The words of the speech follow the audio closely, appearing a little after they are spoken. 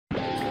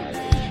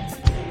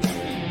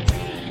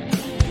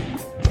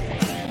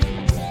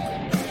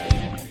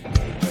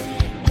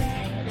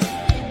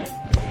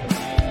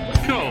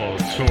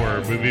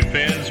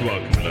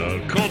welcome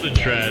to Cold and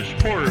Trash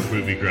Horror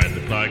Movie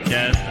Grinding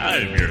Podcast. I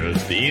am your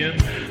host, Ian.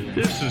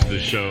 This is the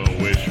show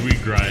in which we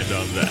grind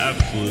on the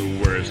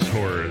absolute worst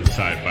horror and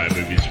sci-fi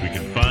movies we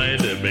can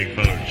find and make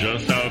fun of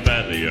just how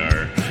bad they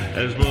are,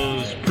 as well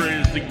as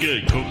praise the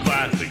good, cool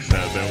classics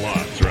that have been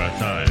lost throughout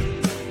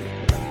time.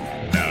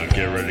 Now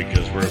get ready,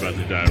 because we're about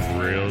to dive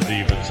real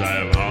deep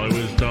inside of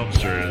Hollywood's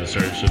dumpster in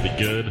search of the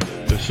good,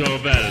 the so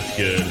bad it's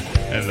good,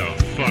 and the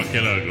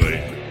fucking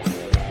ugly.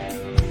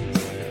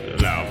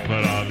 Now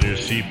put on your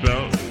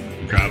seatbelt,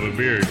 grab a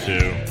beer or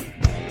two,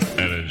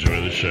 and enjoy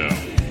the show.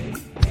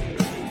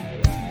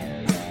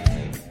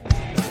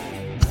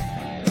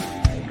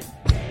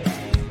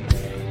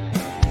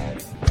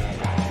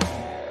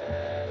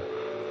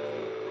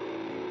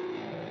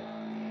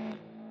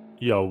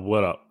 Yo,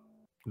 what up?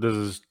 This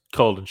is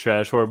Cold and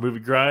Trash Horror Movie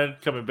Grind,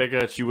 coming back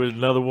at you with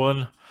another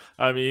one.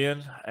 I'm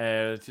Ian,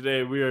 and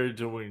today we are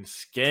doing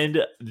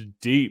Skinned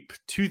Deep,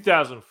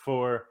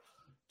 2004.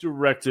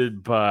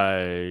 Directed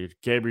by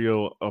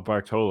Gabriel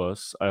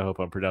Bartolos. I hope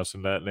I'm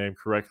pronouncing that name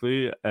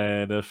correctly.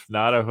 And if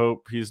not, I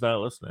hope he's not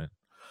listening.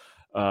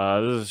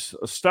 This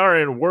is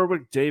starring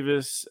Warwick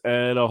Davis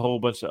and a whole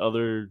bunch of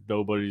other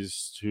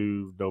nobodies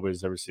who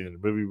nobody's ever seen in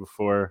a movie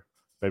before.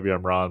 Maybe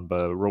I'm wrong,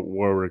 but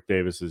Warwick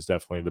Davis is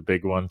definitely the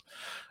big one.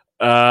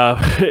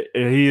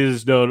 He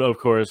is known, of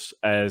course,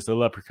 as the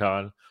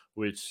Leprechaun,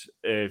 which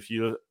if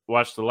you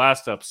watched the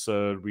last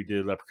episode, we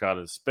did Leprechaun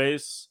in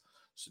Space.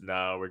 So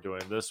now we're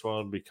doing this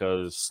one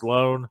because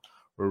Sloan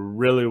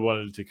really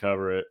wanted to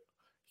cover it.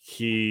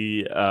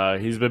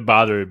 He's been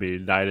bothering me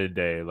night and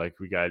day. Like,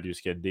 we gotta do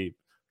Skin Deep.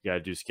 I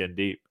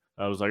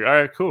was like, all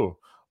right, cool.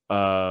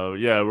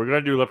 Yeah, we're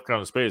gonna do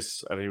Leprechaun in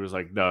Space. And he was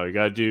like, no, you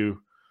gotta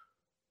do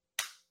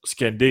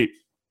Skin Deep.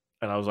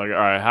 And I was like, all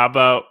right, how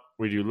about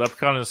we do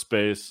Leprechaun in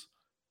Space,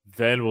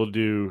 then we'll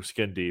do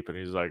Skin Deep. And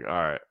he's like, all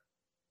right,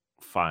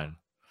 fine.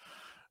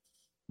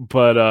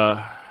 But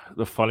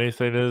the funny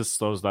thing is,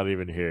 Sloan's not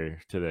even here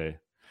today.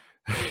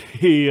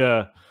 He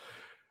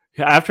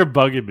after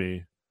bugging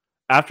me,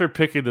 after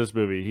picking this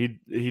movie,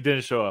 he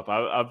didn't show up.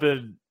 I've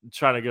been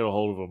trying to get a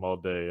hold of him all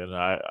day, and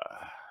I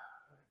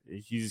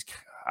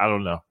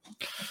don't know.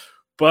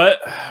 But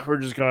we're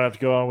just gonna have to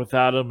go on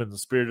without him in the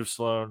spirit of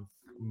Sloan.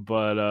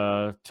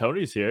 But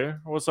Tony's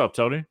here. What's up,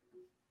 Tony?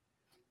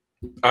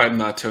 I'm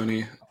not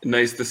Tony.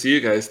 Nice to see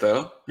you guys,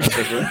 though. How's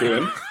everyone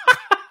doing?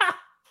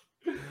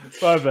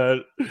 My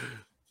bad.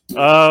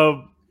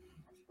 Hold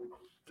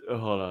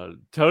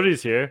on.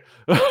 Tony's here.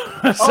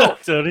 What's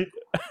up, Tony?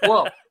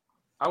 Well,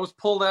 I was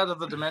pulled out of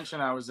the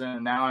dimension I was in,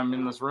 and now I'm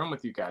in this room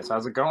with you guys.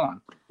 How's it going?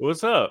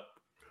 What's up?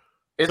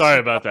 Sorry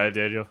about that,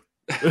 Daniel.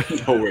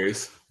 No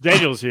worries.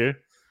 Daniel's here.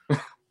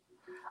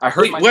 I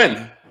heard. Wait,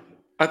 when?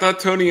 I thought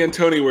Tony and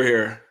Tony were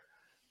here.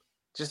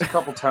 Just a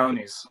couple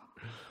Tonys.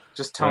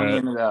 Just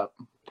Tonying it up.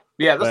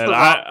 Yeah,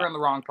 we're in the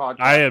wrong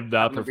podcast. I am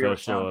not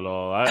professional at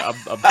all.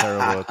 I'm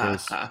terrible at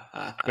this.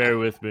 Bear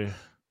with me.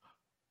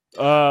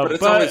 But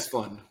it's always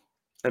fun.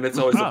 And it's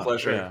always a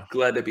pleasure. Yeah.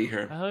 Glad to be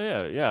here. Hell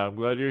yeah. Yeah, I'm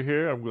glad you're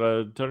here. I'm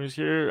glad Tony's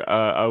here.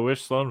 I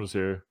wish Sloan was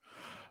here.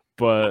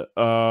 But,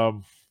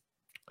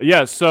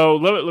 yeah, so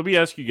let me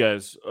ask you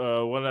guys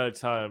one at a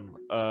time.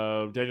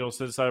 Daniel,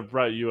 since I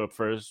brought you up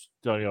first,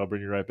 Tony, I'll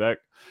bring you right back.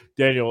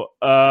 Daniel,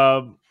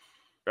 what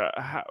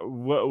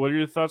are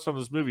your thoughts on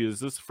this movie? Is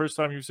this the first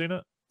time you've seen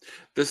it?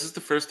 This is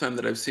the first time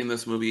that I've seen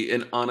this movie,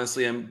 and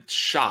honestly, I'm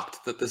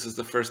shocked that this is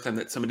the first time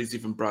that somebody's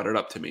even brought it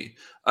up to me.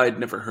 I'd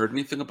never heard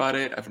anything about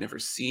it. I've never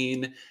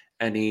seen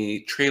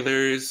any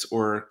trailers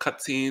or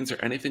cutscenes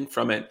or anything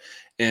from it,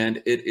 and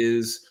it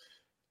is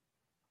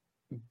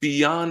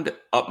beyond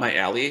up my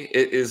alley.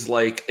 It is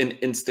like an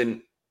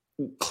instant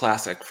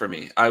classic for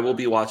me. I will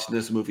be watching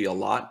this movie a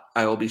lot.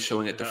 I will be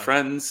showing it to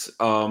friends.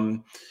 I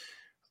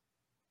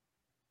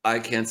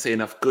can't say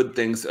enough good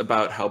things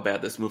about how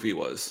bad this movie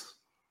was.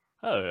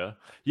 Oh yeah,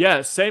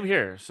 yeah. Same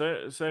here.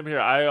 Same here.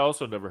 I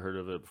also never heard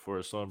of it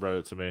before. Someone brought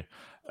it to me.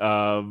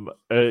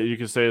 You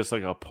can say it's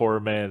like a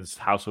poor man's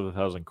House of a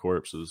Thousand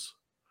Corpses,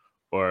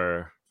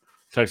 or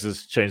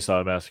Texas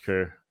Chainsaw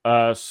Massacre.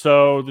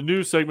 So the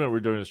new segment we're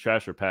doing is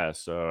Trash or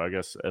Pass. So I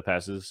guess it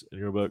passes in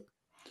your book.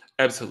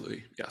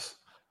 Absolutely, yes.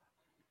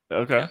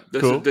 Okay, yeah,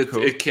 cool.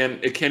 It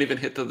can't even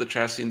hit the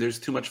trash scene. There's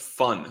too much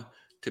fun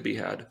to be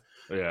had.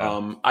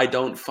 Yeah. I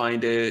don't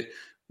find it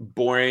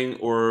boring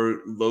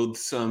or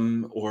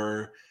loathsome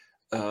or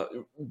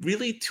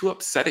really too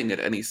upsetting at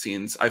any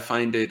scenes. I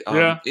find it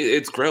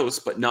it's gross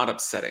but not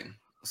upsetting.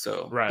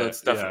 So that's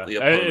definitely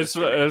a bonus.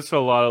 It's a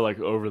lot of like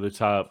over the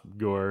top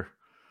gore.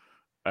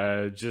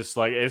 Just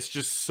like it's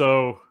just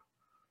so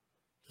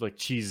like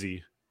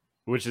cheesy,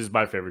 which is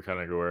my favorite kind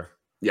of gore.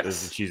 Yes,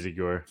 is the cheesy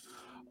gore.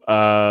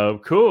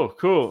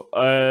 Cool.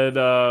 And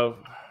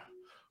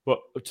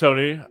well,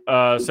 Tony,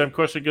 same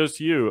question goes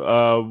to you.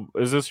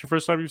 Is this your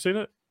first time you've seen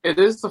it? It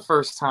is the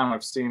first time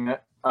I've seen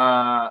it.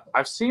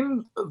 I've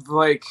seen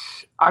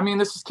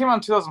this came out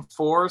in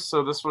 2004,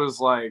 so this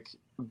was like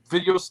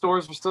video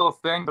stores were still a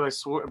thing,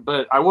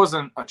 but I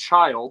wasn't a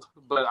child.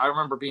 But I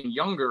remember being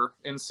younger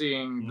and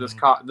seeing this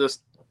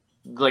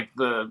like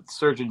the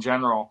Surgeon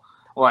General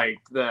like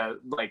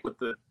with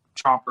the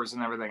chompers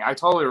and everything. I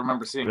totally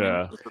remember seeing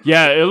Yeah, it.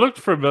 yeah, it looked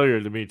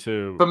familiar to me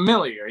too.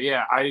 Familiar,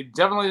 yeah. I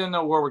definitely didn't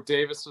know Warwick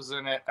Davis was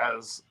in it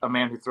as a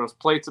man who throws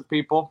plates at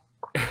people.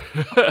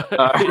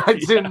 I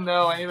didn't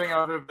know anything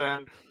other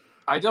than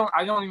I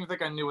don't even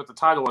think I knew what the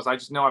title was. I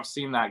just know I've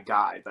seen that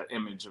guy, that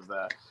image of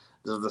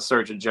the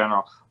Surgeon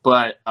General.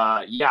 But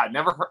yeah,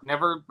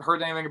 never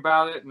heard anything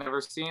about it. Never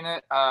seen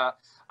it. I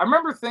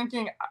remember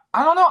thinking,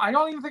 I don't know. I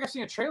don't even think I've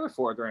seen a trailer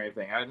for it or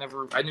anything.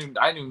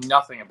 I knew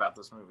nothing about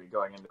this movie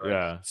going into it.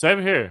 Yeah,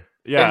 same here.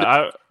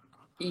 Yeah,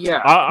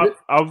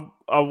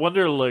 I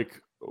wonder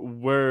like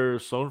where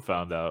Sloan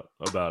found out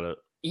about it.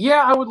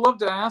 Yeah, I would love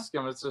to ask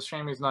him. It's a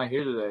shame he's not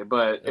here today,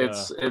 but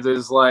it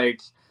is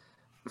like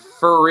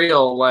for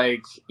real,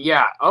 like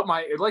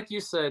like you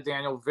said,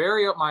 Daniel,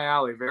 very up my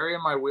alley, very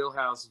in my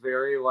wheelhouse,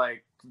 very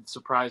like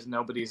surprised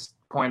nobody's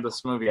pointed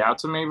this movie out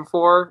to me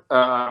before.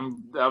 I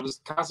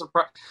was kind of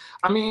surprised.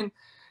 I mean,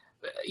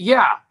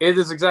 yeah, it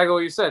is exactly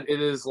what you said.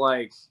 It is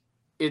like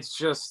it's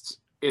just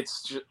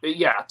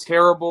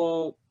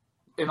terrible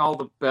in all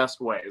the best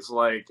ways,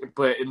 like,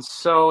 but in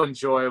so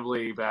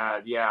enjoyably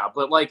bad,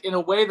 but like in a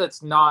way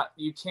that's not,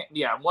 you can't,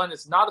 one,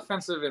 it's not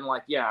offensive in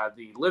like,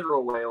 the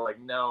literal way, like,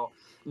 no,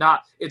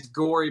 not, it's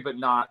gory, but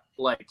not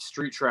like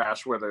street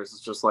trash where there's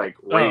just like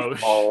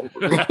rape all,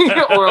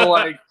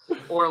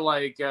 or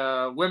like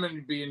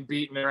women being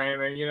beaten or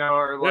anything,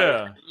 or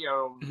like,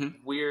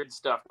 weird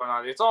stuff going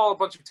on. It's all a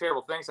bunch of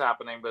terrible things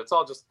happening, but it's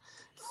all just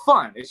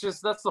fun. It's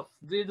just,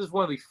 it is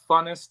one of the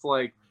funnest,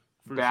 like,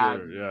 bad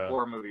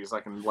horror movies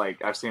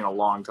I've seen in a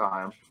long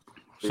time.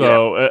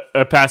 So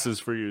it passes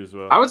for you as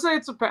well. I would say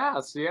it's a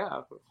pass.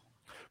 Yeah.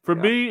 For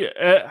me,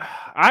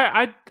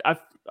 I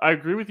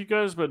agree with you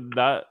guys, but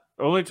not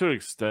only to an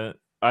extent.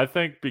 I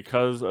think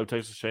because of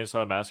Texas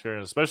Chainsaw Massacre,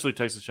 and especially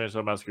Texas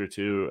Chainsaw Massacre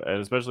 2,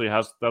 and especially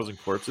House of 1,000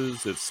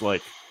 Corpses, it's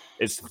like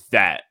it's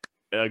that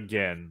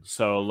again.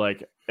 So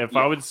like if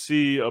I would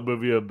see a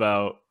movie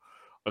about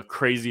a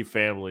crazy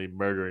family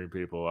murdering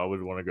people, I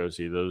would want to go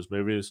see those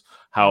movies.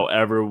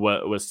 However,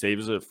 what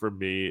saves it for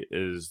me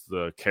is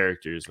the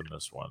characters in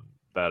this one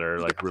that are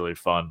like really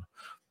fun.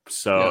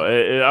 So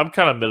I'm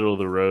kind of middle of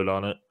the road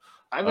on it.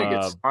 I think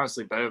it's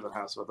honestly better than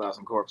House of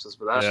 1,000 Corpses,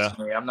 but that's just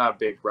me. I'm not a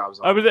big Rob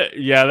Zombie. I mean,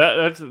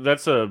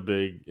 that's a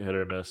big hit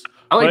or miss.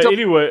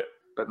 Anyway,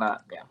 but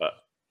not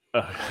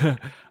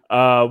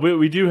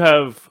we do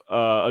have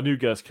a new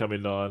guest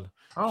coming on.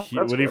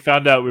 When he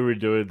found out we were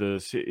doing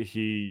this,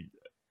 he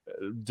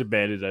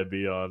demanded I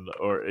be on,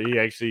 or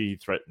he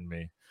threatened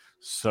me.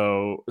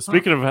 So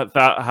speaking of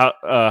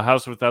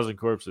House of 1,000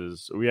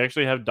 Corpses, we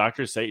actually have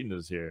Dr. Satan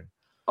is here.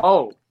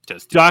 Oh,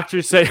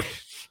 Dr. Satan.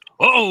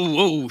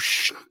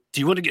 Do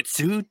you want to get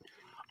sued?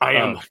 I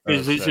am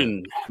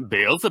Physician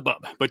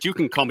Beelzebub, but you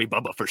can call me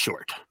Bubba for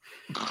short.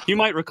 You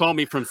might recall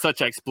me from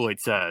such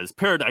exploits as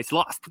Paradise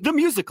Lost, the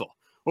musical,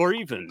 or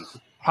even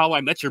How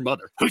I Met Your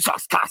Mother. Who saw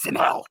Scott in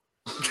hell?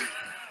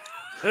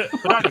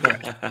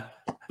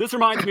 This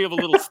reminds me of a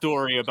little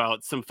story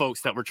about some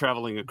folks that were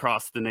traveling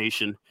across the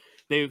nation.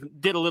 They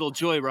did a little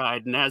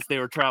joyride, and as they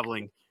were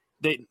traveling,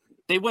 they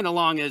went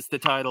along as the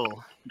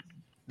title,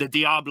 the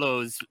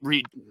Diablos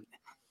read.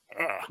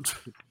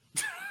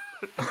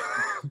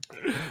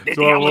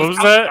 So what was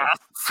that?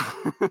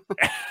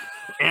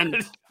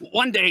 And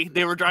one day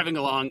they were driving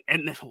along,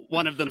 and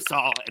one of them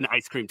saw an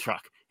ice cream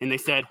truck, and they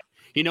said,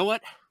 "You know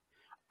what?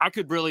 I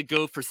could really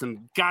go for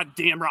some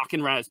goddamn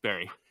rockin'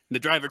 raspberry." The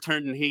driver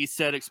turned and he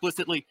said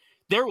explicitly,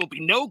 "There will be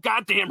no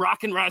goddamn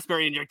rockin'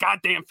 raspberry in your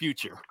goddamn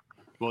future."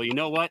 Well, you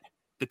know what?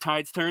 The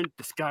tides turned,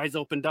 the skies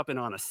opened up, and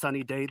on a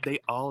sunny day, they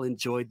all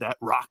enjoyed that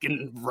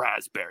rockin'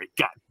 raspberry.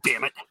 God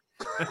damn it.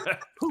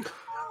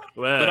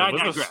 But I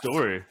digress. A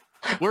story.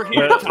 We're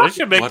here. They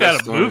should make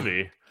that a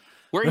movie.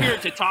 We're here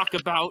to talk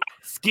about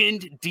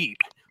Skinned Deep,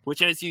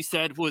 which, as you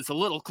said, was a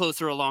little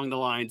closer along the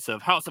lines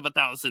of House of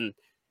 1,000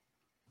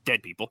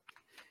 Dead People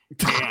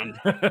and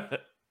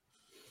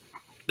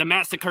the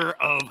Massacre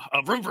of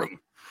Vroom Vroom.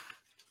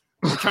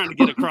 We're trying to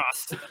get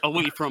across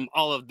away from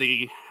all of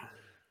the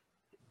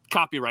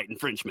copyright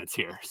infringements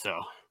here.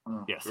 So,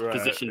 yes,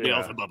 Physician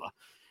Beelzebub.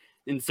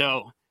 And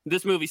so,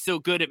 this movie's so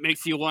good it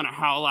makes you want to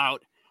howl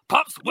out,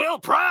 "Pups will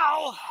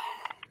prowl!"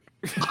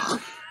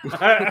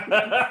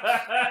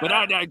 But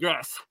I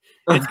digress.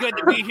 It's good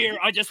to be here.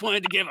 I just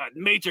wanted to give a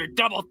major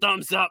double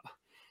thumbs up.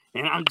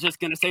 And I'm just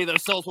going to say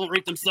those souls won't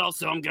reap themselves,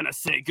 so I'm going to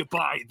say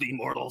goodbye, the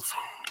mortals.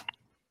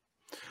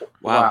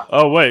 Wow.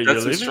 Oh, wait.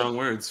 That's some strong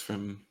words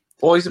from...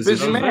 Well, he's a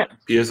busy man.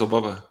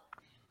 Beelzebub.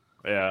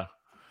 Yeah.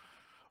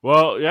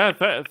 Well, yeah,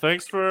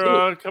 thanks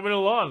for coming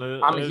along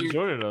and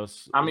joining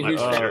us. I'm a huge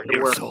fan.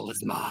 Your soul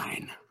is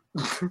mine.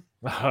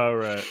 All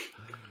right.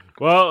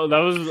 Well, that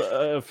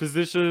was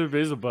Physician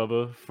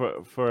Beelzebub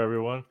for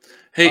everyone.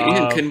 Hey,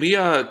 Ian, can we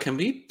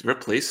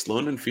replace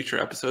Sloan in future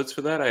episodes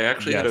for that? I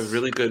actually had a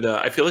really good.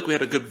 I feel like we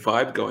had a good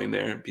vibe going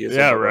there. Beelzebub,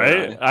 yeah,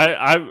 right.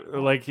 I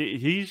like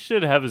he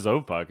should have his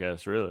own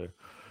podcast, really.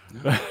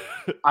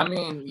 I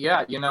mean,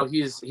 yeah,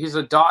 he's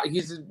a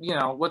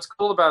what's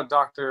cool about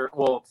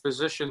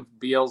Physician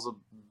Beelzebub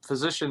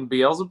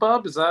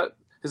is that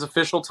his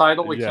official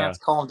title. We Yeah. can't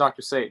call him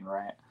Dr. Satan,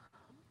 right?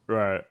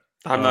 Right.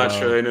 I'm not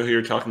sure I know who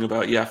you're talking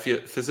about. Yeah,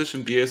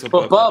 Physician Beelzebub.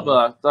 But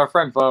Bubba, our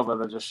friend Bubba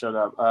that just showed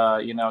up,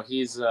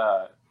 he's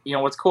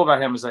what's cool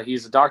about him is that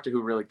he's a doctor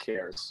who really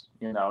cares.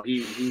 He Yeah,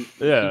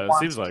 it wants-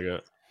 seems like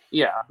it.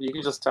 Yeah, you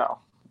can just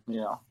tell.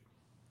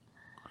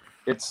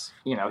 It's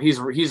he's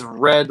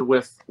red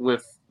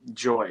with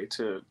joy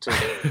to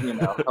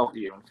help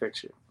you and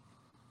fix you.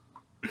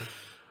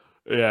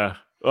 Yeah.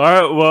 All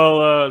right.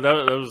 Well,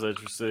 that was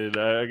interesting.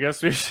 I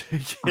guess we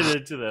should get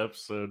into the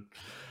episode.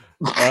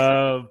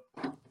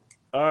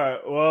 All right.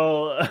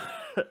 Well. All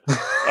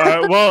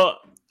right. Well.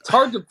 It's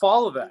hard to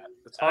follow that.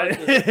 It's hard.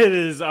 It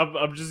is.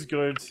 I'm just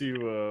going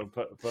to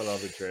put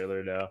on the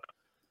trailer now.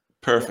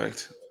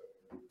 Perfect.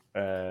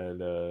 And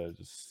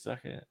just a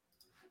second.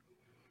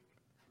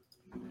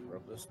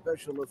 From the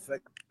special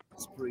effects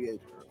creator,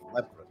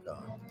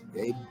 Leprechaun,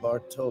 Gabe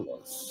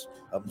Bartolos,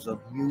 comes a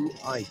new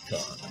icon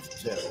of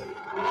terror.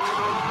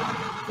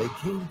 They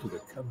came to the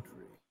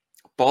country.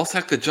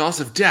 Ballsack the Jaws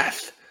of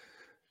Death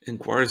in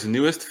Guar's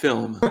newest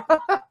film.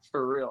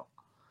 For real.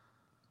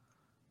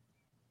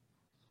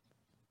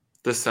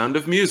 The Sound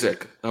of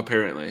Music,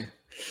 apparently.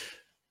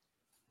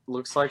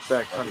 Looks like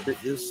that country.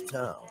 This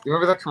town. You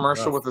remember that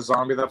commercial with the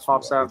zombie that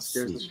pops out and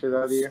scares the shit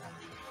out of you?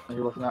 And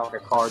you're looking at like a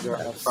car door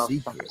and it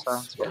pops out.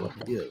 That's what it looks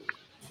like.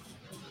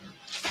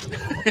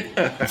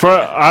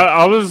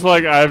 I was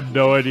like, I have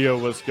no idea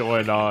what's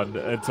going on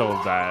until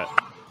that.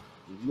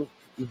 Look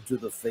into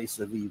the face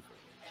of evil.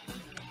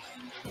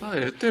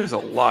 Oh, there's a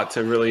lot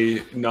to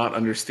really not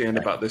understand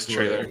about this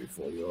trailer. Pray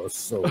for your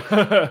soul.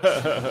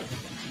 Turn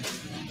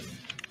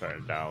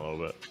it down a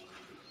little bit.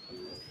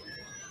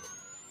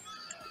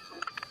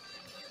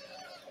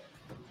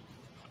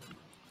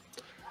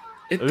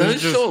 It This does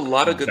is just show a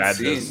lot of good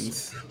madness.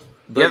 scenes.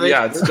 But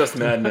Yeah, it's just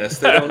madness.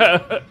 They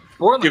don't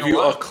More than give you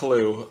a lot.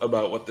 clue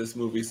about what this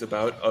movie's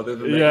about. Other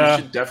than that, Yeah.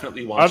 you should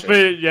definitely I watch it.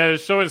 mean, yeah,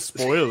 it's showing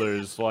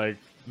spoilers, like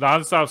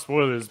non-stop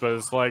spoilers, but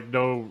it's like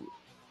no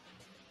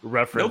No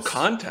reference.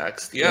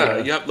 context. Yeah,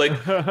 Yeah.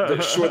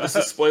 sure, this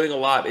is spoiling a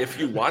lot if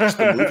you watch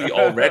the movie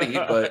already,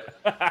 but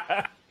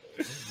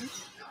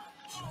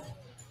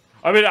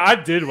I mean, I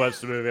did watch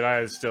the movie, and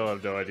I still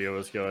have no idea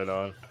what's going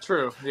on.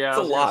 True. Yeah. it's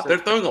a lot. They're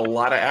throwing a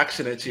lot of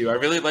action at you. I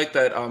really like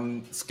that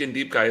Skin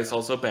Deep guy is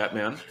also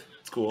Batman.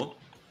 It's cool.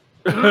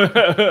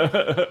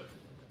 And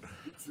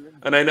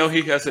I know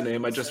he has a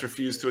name. I just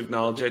refuse to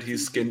acknowledge it.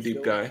 He's Skin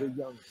Deep guy.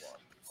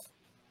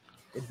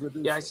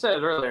 Yeah, I said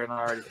it earlier and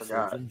I already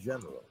forgot. In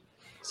general,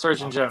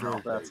 Surgeon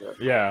General. That's it.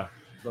 Yeah,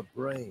 the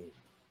brain.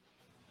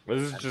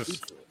 this is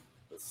just. The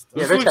Yeah,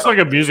 This they looks tell- like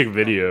a music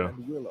video.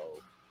 and Willow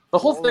The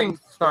whole thing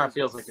kind of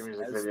feels like a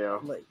music video.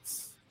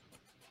 Plates.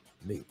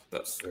 Meet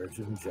the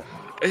Surgeon General.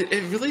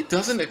 It really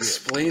doesn't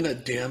explain a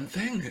damn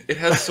thing. It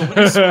has so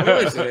many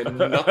spoilers in it, and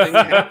nothing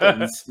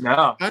happens.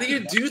 No. How do you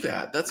do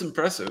that? That's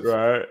impressive.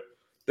 Right.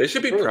 They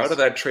should be proud of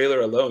that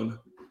trailer alone.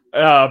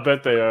 Yeah, I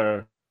bet they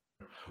are.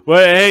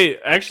 Well, hey,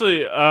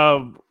 actually,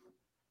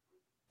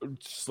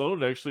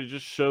 Sloan actually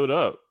just showed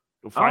up.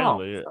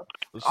 Finally. So,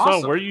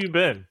 awesome. where you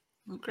been?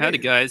 Howdy,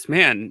 guys.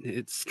 Man,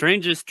 it's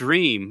strangest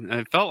dream.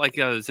 I felt like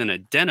I was in a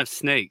den of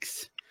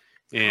snakes,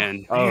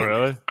 and Oh, man,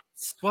 really?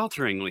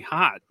 swelteringly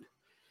hot.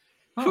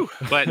 Whew.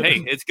 But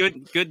hey, it's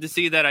good to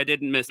see that I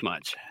didn't miss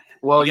much.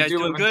 Well, You you guys do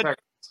doing live in good?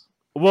 Texas.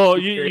 Well,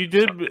 you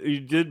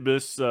did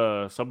miss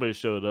somebody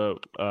showed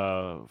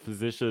up.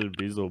 Physician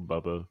Beelzebub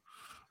Bubba.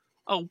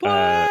 Oh,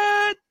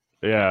 what?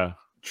 Yeah.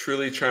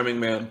 Truly charming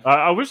man.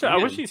 I wish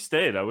Man. he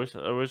stayed. I wish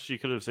you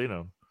could have seen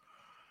him.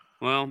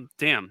 Well,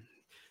 damn.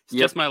 It's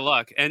Yep. just my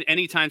luck. And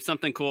anytime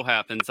something cool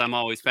happens, I'm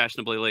always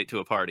fashionably late to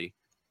a party.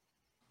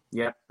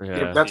 Yep. Yeah.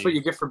 Yep. That's what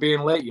you get for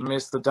being late. You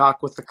missed the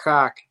doc with the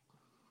cock.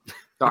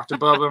 Dr.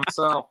 Bubba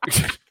himself.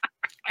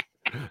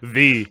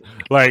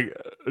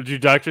 Do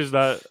doctors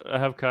not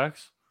have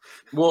cocks?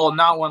 Well,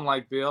 not one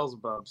like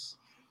Beelzebub's.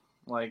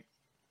 Like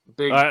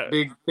big, I-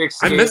 big.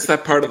 I missed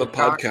that part of the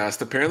cock.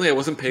 podcast. Apparently, I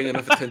wasn't paying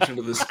enough attention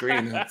to the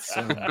screen. It's,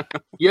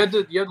 You had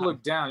to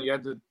look down. You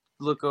had to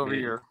look over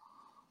Yeah. your.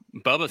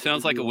 Bubba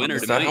sounds like a winner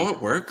is to that me. how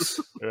it works?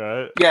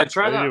 Right. Yeah,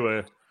 try that.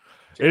 Anyway,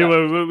 Check it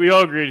out. we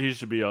all agreed he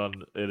should be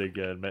on it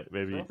again.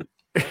 Maybe.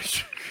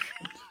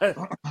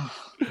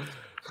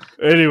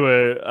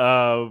 Anyway,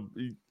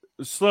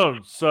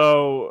 Sloan.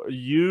 So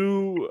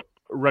you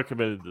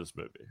recommended this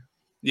movie.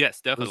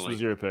 Yes, This definitely.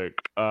 was your pick.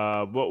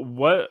 Why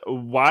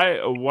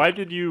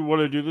did you want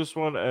to do this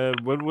one, and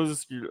when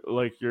was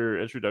your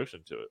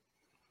introduction to it?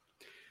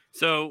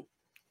 So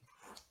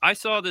I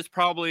saw this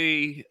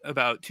probably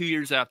about 2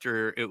 years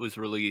after it was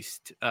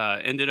released.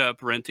 Ended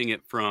up renting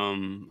it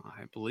from,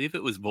 I believe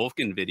it was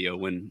Vulcan Video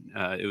when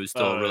it was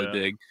still Oh, really yeah.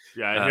 big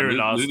Yeah, here in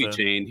Austin. movie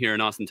chain here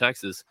in Austin,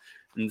 Texas.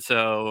 And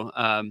so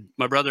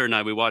my brother and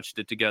I, we watched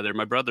it together.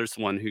 My brother's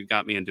the one who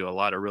got me into a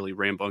lot of really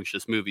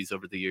rambunctious movies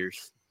over the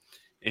years.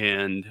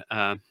 And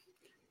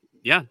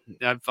yeah,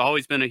 I've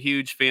always been a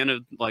huge fan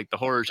of like the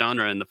horror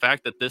genre, and the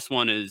fact that this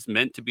one is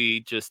meant to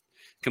be just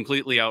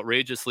completely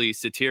outrageously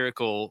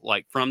satirical,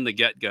 like from the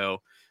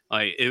get-go,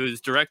 Like, it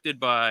was directed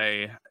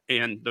by,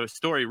 and the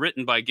story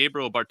written by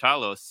Gabriel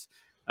Bartalos,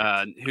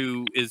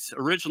 who is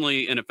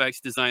originally an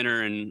effects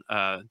designer and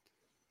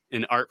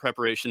in art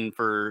preparation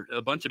for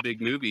a bunch of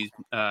big movies.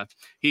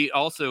 He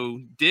also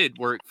did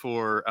work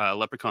for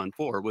Leprechaun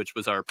 4, which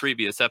was our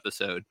previous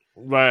episode.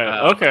 Right.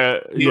 Okay.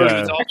 He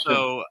Yeah. was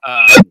also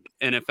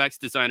an effects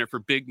designer for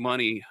Big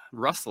Money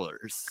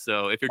Rustlers.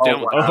 So if you're Oh,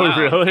 down with wow. Oh, that,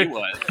 really? he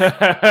was.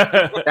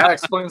 That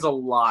explains a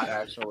lot,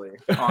 actually.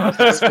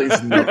 Honestly.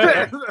 Explains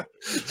nothing.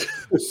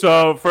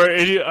 So for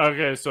any,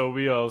 okay, so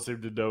we all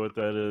seem to know what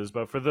that is,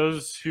 but for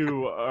those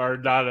who are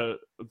not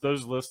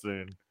those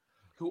listening,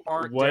 Who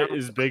aren't what down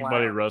is with Big the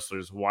Money clown.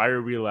 Rustlers? Why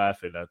are we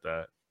laughing at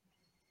that?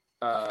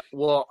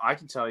 Well, I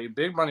can tell you,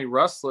 Big Money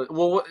Rustlers.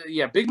 Well,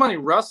 yeah, Big Money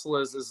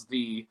Rustlers is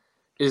the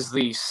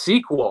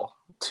sequel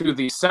to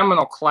the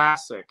seminal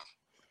classic,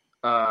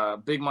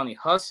 Big Money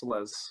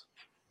Hustlers,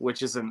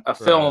 which is a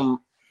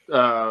film.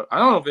 I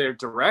don't know if they're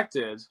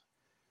directed,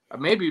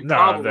 maybe No,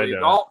 probably they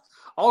don't.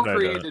 all They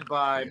created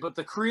by, but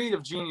the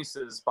creative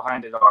geniuses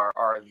behind it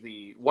are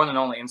the one and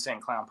only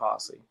Insane Clown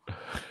Posse.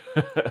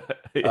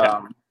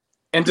 Yeah.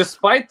 And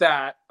despite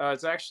that,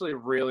 it's actually a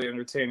really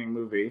entertaining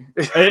movie.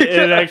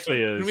 It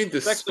actually What do is. you mean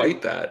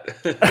despite that?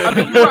 I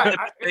mean, you're right.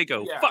 They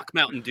go, Yeah. fuck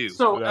Mountain Dew.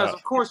 So, Yeah. as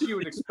of course you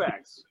would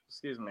expect.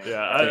 Excuse me.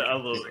 Yeah, I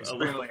love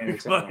Extremely Big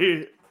entertaining.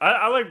 Money.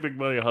 I like Big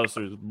Money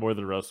Hustlers more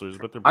than Rustlers,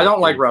 but they're I don't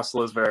both like good.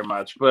 Rustlers very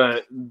much,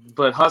 but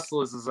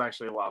Hustlers is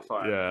actually a lot of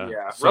fun.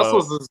 Yeah. So-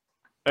 Rustlers is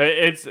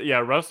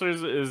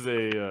Rustlers is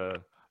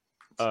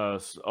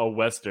a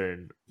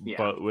western, Yeah.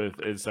 but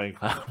with Insane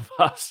Clown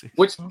Posse.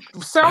 which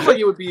sounds like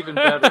it would be even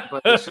better,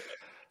 but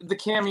the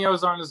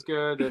cameos aren't as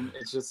good, and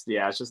it's just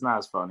not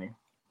as funny.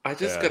 I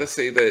just Yeah. gotta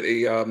say that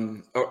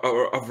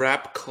a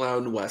rap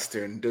clown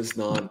western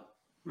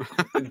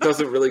it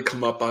doesn't really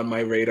come up on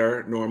my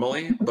radar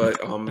normally, but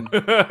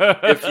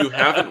if you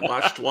haven't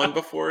watched one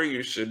before,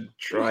 you should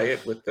try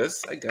it with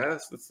this. I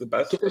guess it's the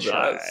best of the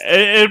best.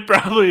 It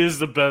probably is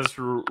the best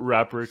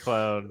rapper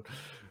clown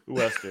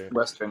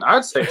western.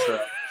 I'd say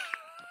so.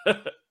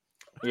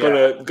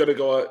 Yeah. Gonna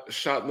go a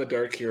shot in the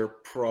dark here,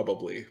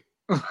 probably.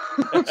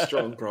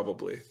 Strong,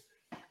 probably.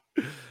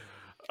 It's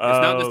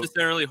not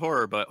necessarily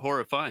horror, but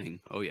horrifying.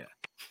 Oh, yeah.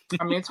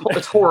 I mean, it's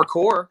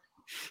horrorcore.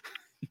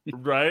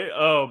 Right?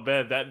 Oh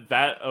man,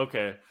 that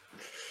okay.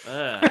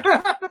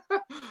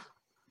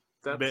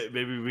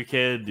 Maybe we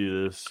can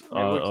do this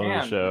on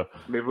the show.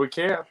 Maybe we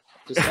can.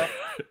 Just saying.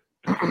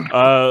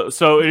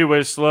 So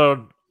anyway,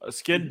 Sloan,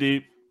 Skin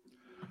Deep.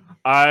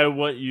 I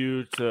want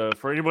you to,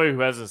 for anybody who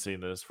hasn't seen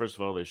this, first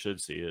of all, they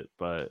should see it.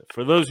 But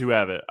for those who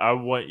haven't, I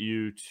want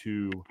you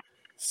to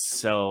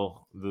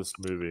sell this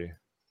movie,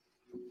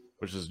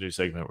 which is a new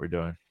segment we're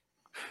doing.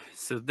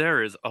 So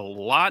there is a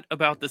lot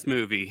about this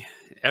movie.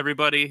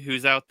 Everybody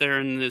who's out there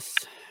in this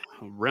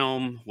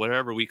realm,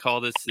 whatever we call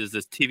this, is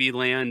this TV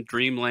land,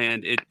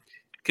 dreamland. It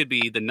could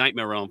be the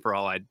nightmare realm for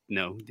all I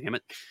know, damn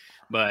it.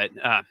 But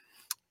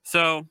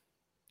so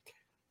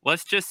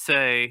let's just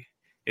say,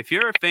 if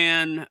you're a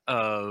fan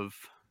of...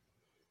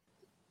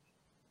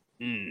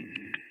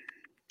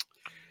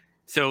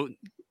 So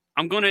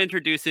I'm going to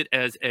introduce it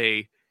as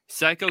a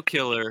psycho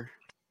killer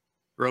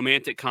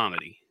romantic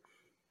comedy.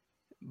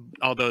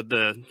 Although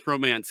the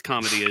romance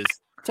comedy is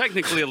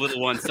technically a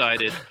little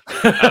one-sided.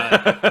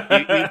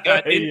 You've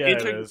got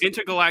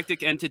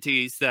intergalactic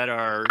entities that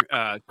are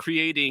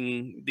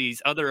creating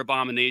these other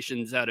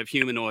abominations out of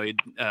humanoid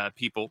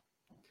people.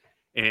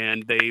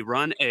 And they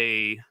run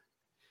a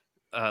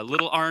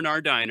little R&R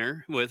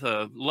diner with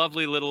a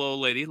lovely little old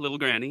lady, little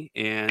granny.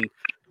 And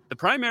the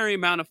primary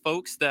amount of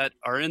folks that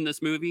are in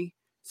this movie,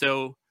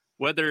 so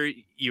whether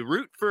you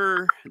root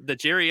for the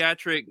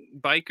geriatric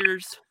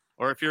bikers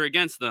or if you're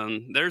against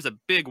them, there's a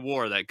big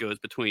war that goes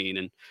between.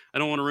 And I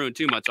don't want to ruin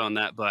too much on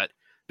that, but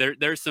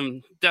there's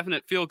some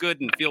definite feel good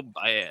and feel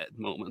bad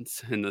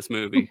moments in this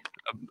movie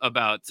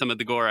about some of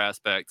the gore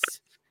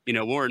aspects,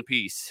 War and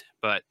Peace.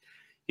 But,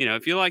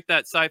 if you like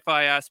that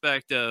sci-fi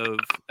aspect of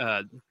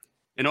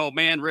an old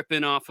man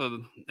ripping off a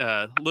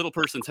little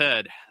person's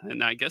head,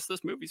 and I guess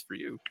this movie's for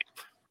you.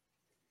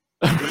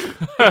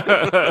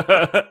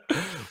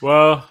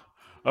 Well,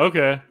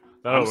 okay.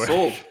 I'm work.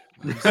 sold.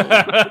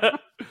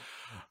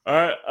 All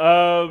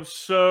right.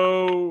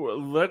 So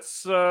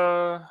let's.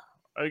 I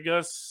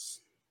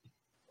guess.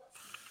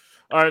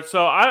 All right.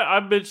 So I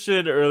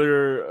mentioned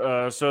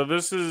earlier. So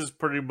this is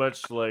pretty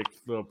much like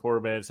the Poor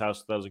Man's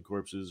House of 1,000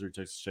 Corpses or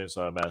Texas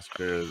Chainsaw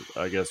Massacre.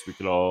 I guess we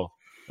could all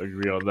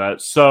agree on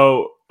that.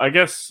 So I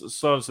guess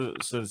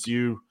since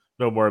you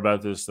know more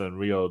about this than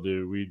we all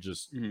do, we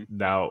just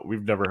now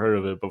we've never heard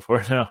of it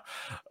before now.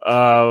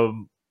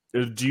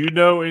 Do you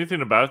know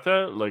anything about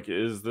that? Like,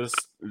 is that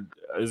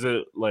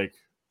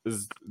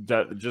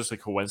just a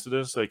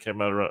coincidence that came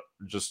out around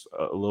just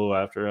a little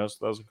after House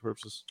of 1,000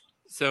 Corpses?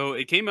 So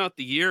it came out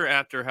the year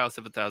after House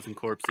of 1,000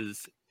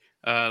 Corpses.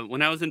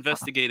 When I was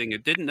investigating,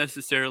 it didn't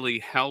necessarily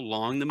how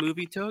long the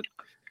movie took,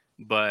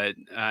 but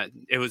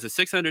it was a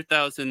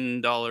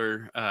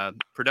 $600,000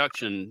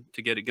 production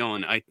to get it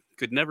going. I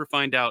could never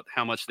find out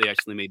how much they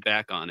actually made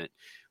back on it,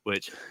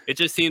 which it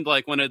just seemed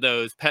like one of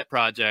those pet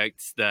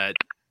projects that,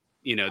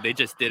 you know, they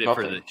just did it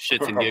for the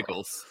shits and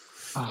giggles.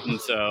 And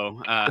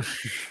so,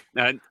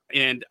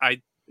 and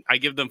I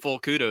give them full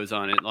kudos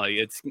on it. Like,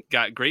 it's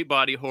got great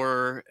body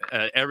horror.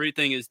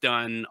 Everything is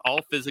done,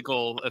 all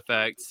physical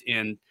effects,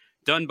 and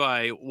done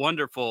by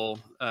wonderful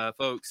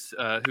folks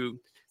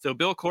so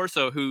Bill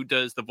Corso, who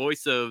does the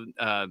voice of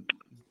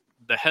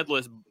the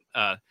headless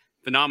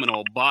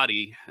phenomenal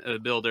body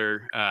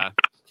builder,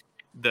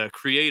 the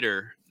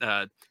creator.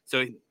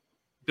 So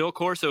Bill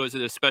Corso is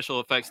a special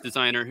effects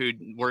designer who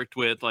worked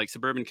with like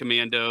Suburban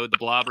Commando, the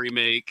Blob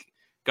remake,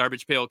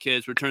 Garbage Pail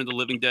Kids, Return of the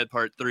Living Dead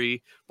Part 3,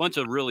 a bunch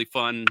of really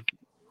fun,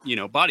 you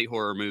know, body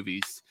horror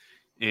movies.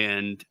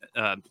 And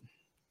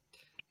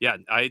yeah,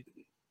 I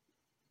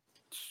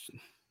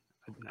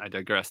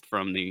digressed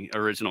from the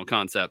original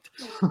concept.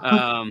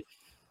 Yeah.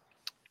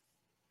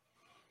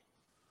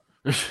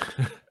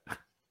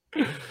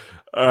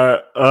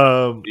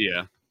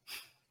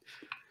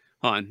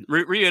 Hold on.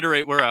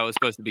 Reiterate where I was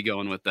supposed to be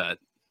going with that,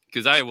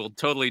 because I will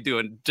totally do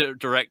a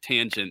direct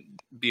tangent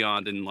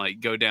beyond and like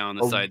go down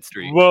the side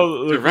street.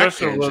 Well, the Direct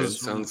question tangent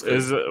was, sounds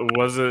good.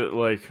 was it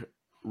like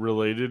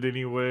related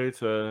anyway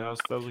to House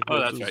of Thousand Oh,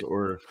 that's Corpses right.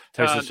 or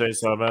Texas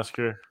Chainsaw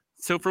Massacre?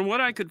 So from what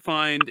I could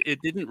find, it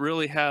didn't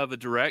really have a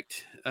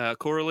direct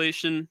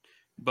correlation,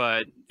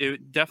 but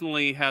it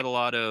definitely had a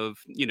lot of,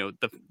 you know,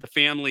 the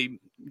family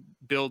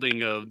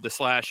building of the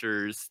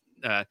slashers,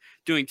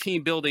 doing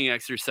team building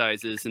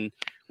exercises. And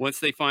once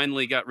they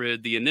finally got rid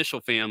of the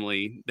initial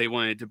family, they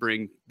wanted to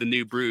bring the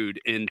new brood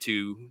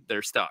into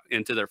their stock,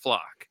 into their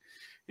flock.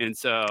 And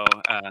so,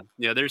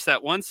 yeah, there's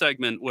that one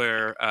segment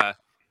where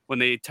when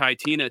they tie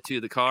Tina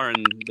to the car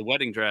in the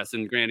wedding dress,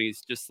 and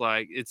Granny's just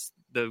like, it's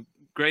the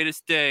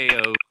greatest day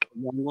of a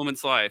young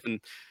woman's life. And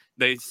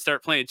they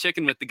start playing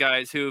chicken with the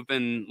guys who've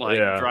been like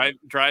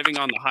driving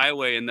on the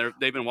highway, and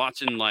they've been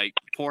watching like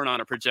porn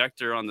on a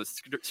projector on the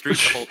street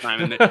the whole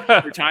time, and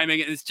they're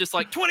timing it. And it's just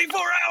like 24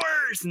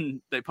 hours,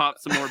 and they pop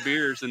some more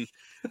beers. And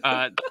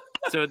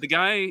so the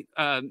guy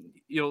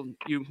you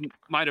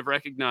might have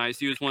recognized,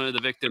 he was one of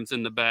the victims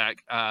in the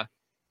back,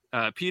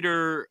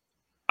 Peter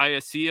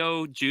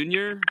Iaccio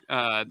Jr.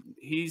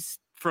 He's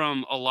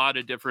from a lot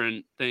of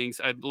different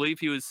things. I believe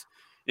he was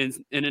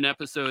in an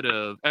episode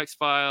of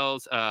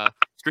X-Files,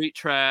 Street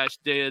Trash,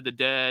 Day of the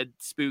Dead,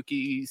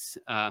 Spookies.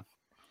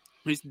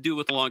 He's the dude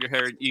with the longer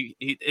hair.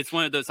 It's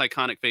one of those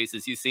iconic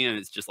faces. You see him,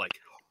 it's just like,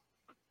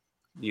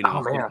 you know,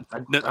 oh man,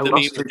 the I meme love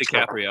with Street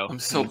DiCaprio. I'm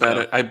so bad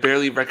at. I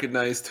barely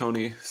recognize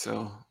Tony,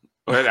 so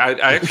I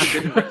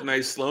actually didn't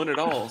recognize Sloan at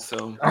all.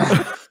 So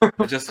I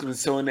just been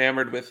so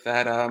enamored with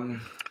that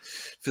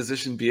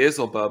physician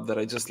Beelzebub that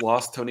I just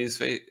lost Tony's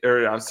face,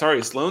 or I'm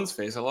sorry, Sloan's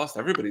face. I lost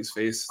everybody's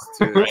face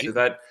to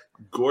that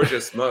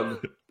gorgeous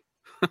mug.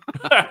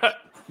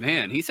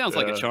 Man, he sounds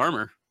like a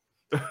charmer.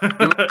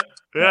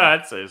 Yeah,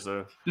 I'd say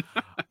so.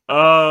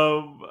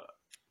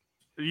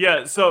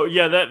 Yeah, so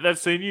yeah, that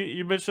scene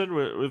you mentioned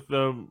with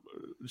them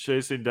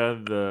chasing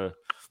down the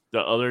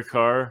other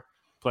car,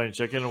 playing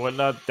chicken and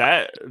whatnot,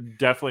 that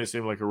definitely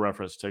seemed like a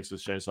reference to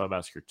Texas Chainsaw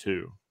Massacre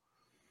 2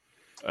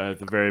 at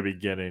the very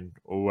beginning,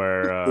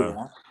 where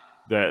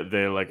that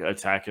they like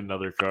attack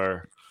another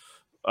car.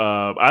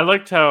 I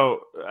liked how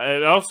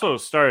it also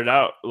started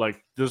out,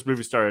 like this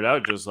movie started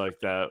out just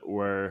like that,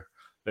 where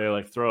they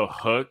like throw a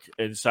hook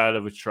inside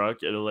of a truck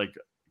and it like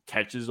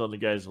catches on the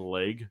guy's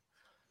leg,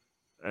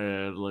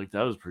 and like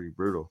that was pretty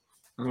brutal.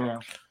 Yeah.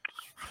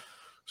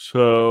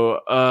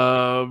 So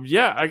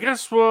yeah, I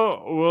guess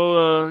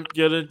we'll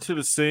get into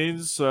the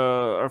scenes,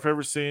 our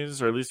favorite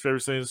scenes, or at least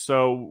favorite scenes.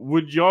 So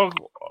would y'all?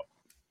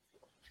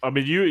 I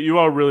mean, you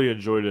all really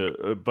enjoyed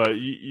it, but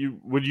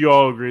would you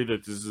all agree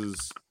that this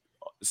is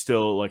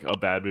still like a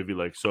bad movie,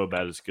 like so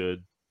bad it's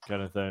good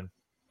kind of thing?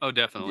 Oh,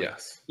 definitely.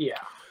 Yes. Yeah.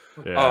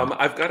 Yeah.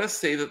 I've got to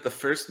say that the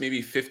first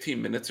maybe 15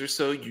 minutes or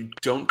so, you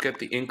don't get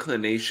the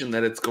inclination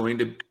that it's going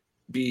to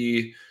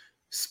be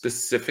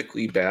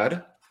specifically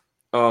bad.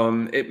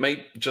 It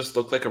might just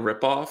look like a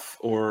ripoff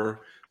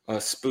or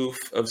a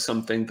spoof of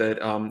something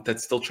that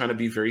that's still trying to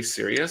be very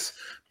serious.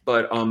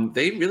 But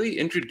they really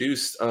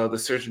introduced the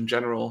Surgeon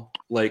General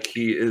like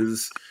he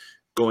is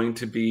going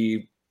to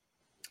be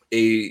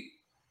a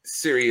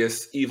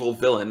serious evil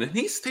villain, and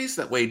he stays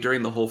that way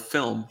during the whole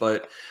film.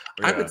 But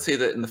I would say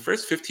that in the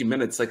first 15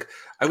 minutes, like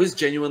I was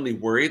genuinely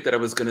worried that I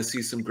was going to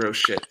see some gross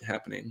shit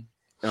happening.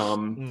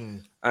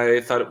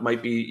 I thought it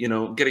might be, you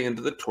know, getting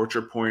into the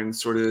torture porn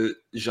sort of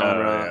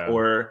genre,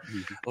 or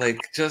like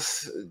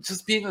just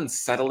being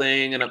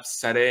unsettling and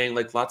upsetting,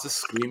 like lots of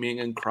screaming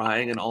and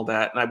crying and all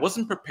that. And I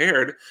wasn't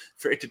prepared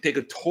for it to take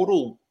a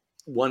total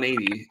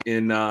 180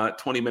 in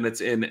 20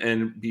 minutes in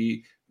and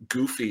be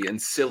goofy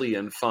and silly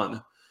and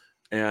fun.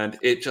 And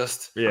it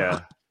just,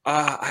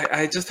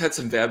 I just had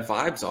some bad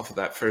vibes off of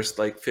that first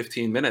like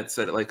 15 minutes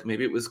that like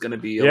maybe it was going to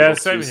be a little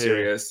too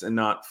serious and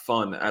not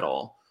fun at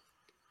all.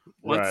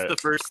 Once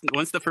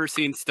the first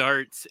scene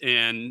starts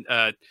and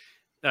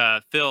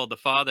Phil, the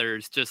father,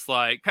 is just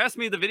like, pass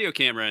me the video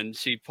camera, and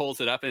she pulls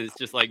it up and it's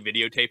just like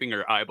videotaping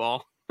her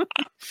eyeball.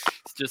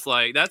 It's just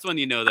like that's when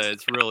you know that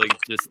it's really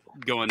just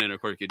going in a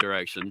quirky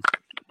direction.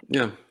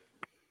 Yeah.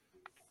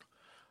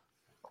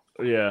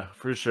 Yeah,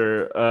 for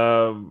sure.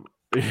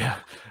 Yeah.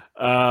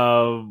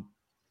 Um,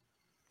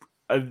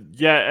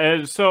 yeah,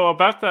 and so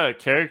about that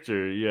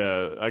character,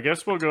 yeah, I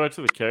guess we'll go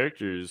into the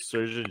characters,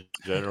 Surgeon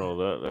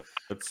General.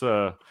 That's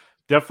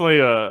definitely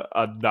a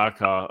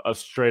knockoff, a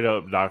straight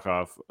up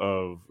knockoff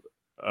of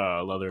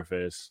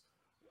Leatherface.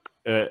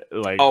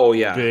 Like, Oh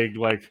yeah. big,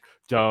 like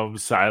dumb,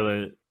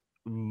 silent,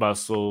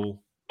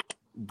 muscle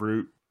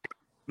brute.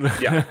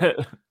 Yeah.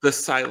 The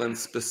silence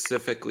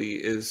specifically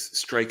is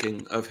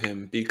striking of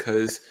him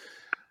because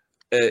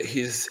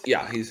he's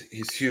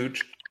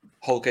huge,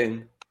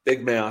 hulking,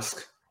 big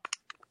mask,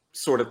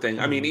 sort of thing.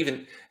 I mean,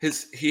 even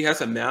he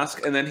has a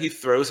mask, and then he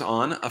throws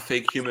on a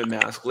fake human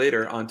mask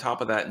later on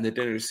top of that in the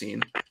dinner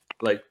scene,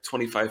 like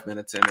 25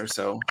 minutes in or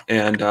so,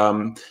 and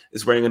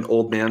is wearing an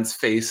old man's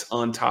face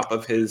on top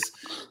of his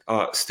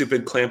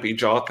stupid clampy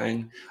jaw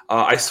thing.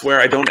 I swear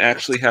I don't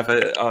actually have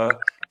a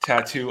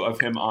tattoo of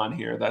him on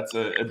here. That's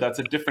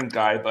a different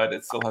guy, but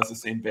it still has the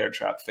same bear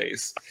trap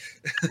face.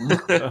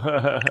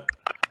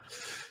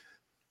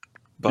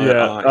 But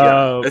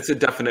yeah, it's a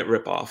definite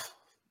ripoff.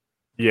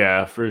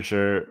 Yeah, for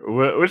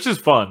sure. Which is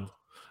fun.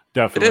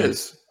 Definitely. It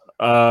is.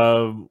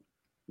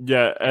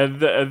 Yeah,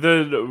 and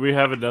then we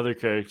have another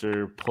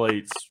character,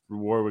 Plates,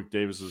 Warwick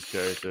Davis's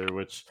character,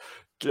 which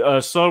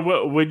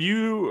so when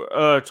you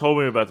told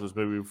me about this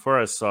movie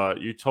before I saw it,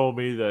 you told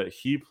me that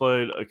he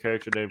played a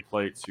character named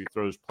Plates who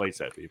throws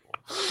plates at people.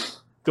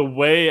 The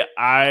way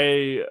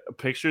I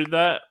pictured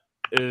that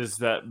is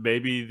that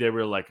maybe they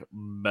were like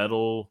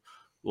metal,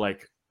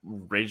 like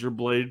razor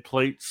blade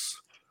plates.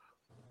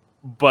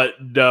 But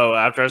no,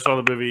 after I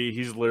saw the movie,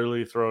 he's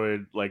literally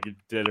throwing like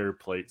dinner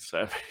plates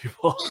at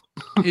people.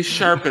 He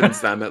sharpens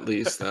them at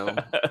least, though.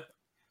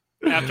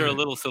 After a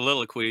little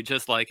soliloquy,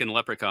 just like in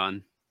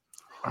Leprechaun.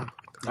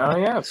 Oh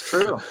yeah, it's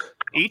true.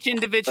 Each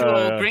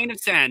individual grain of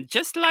sand,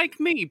 just like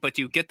me, but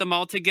you get them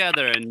all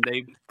together and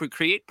they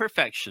create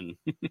perfection.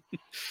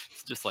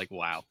 It's just like,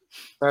 wow.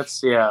 That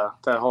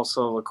whole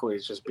soliloquy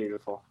is just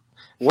beautiful.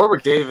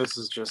 Warwick Davis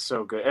is just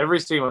so good. Every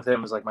scene with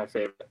him is like my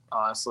favorite,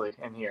 honestly.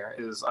 In here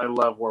I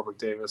love Warwick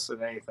Davis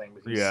in anything.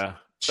 Yeah.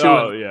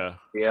 Oh yeah.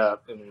 Yeah.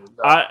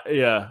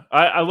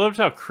 I loved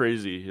how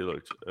crazy he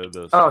looked at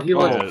this. Oh, he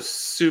looked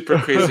super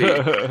crazy.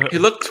 He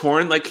looked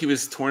torn, like he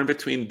was torn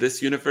between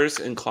this universe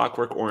and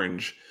Clockwork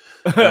Orange.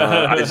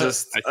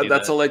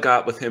 That's all I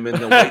got with him in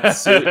the white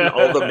suit and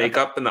all the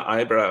makeup and the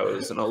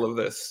eyebrows and all of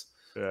this.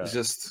 Yeah. It's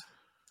just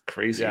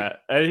crazy. Yeah,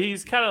 and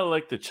he's kind of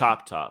like the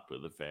chop top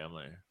of the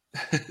family.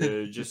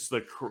 Just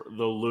the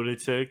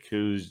lunatic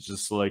who's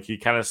just like, he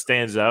kind of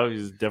stands out.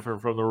 He's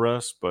different from the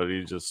rest, but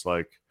he just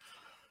like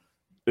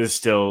is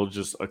still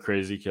just a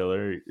crazy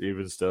killer,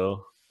 even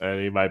still,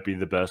 and he might be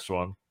the best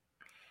one.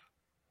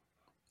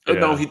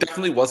 No, he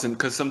definitely wasn't,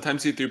 because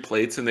sometimes he threw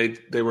plates and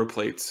they were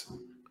plates.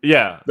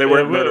 Yeah, they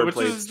weren't murder which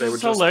plates. Is they were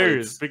just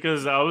hilarious plates.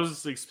 Because I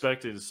was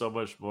expecting so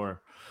much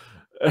more.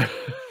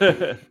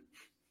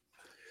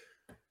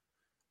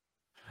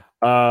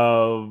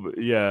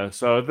 Yeah,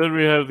 so then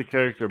we have the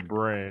character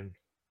Brain.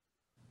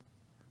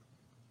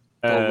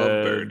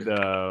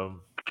 Lovebird.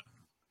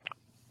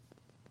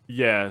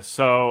 Yeah,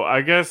 so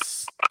I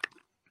guess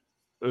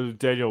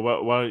Daniel,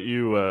 why don't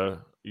you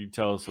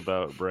tell us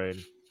about Brain,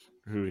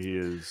 who he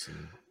is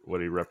and what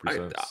he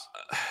represents?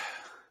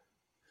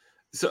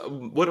 So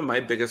one of my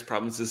biggest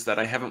problems is that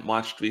I haven't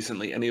watched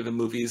recently any of the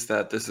movies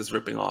that this is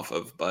ripping off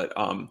of, but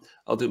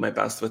I'll do my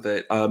best with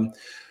it.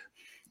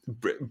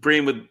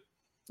 Brain would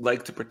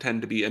like to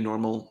pretend to be a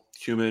normal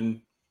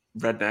human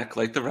redneck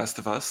like the rest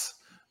of us,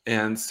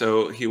 and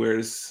so he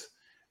wears,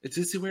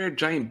 does he wear a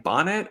giant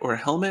bonnet or a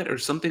helmet or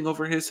something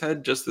over his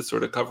head just to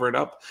sort of cover it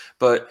up?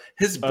 But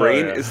his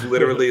brain is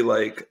literally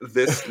like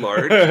this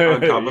large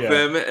on top of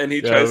him, and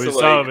he tries to like.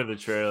 We saw him in the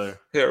trailer.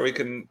 Here, we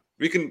can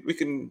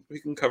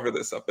cover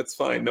this up. It's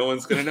fine. No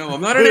one's gonna know.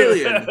 I'm not an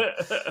alien.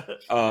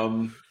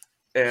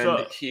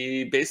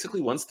 He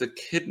basically wants to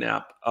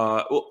kidnap.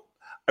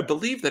 I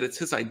believe that it's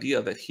his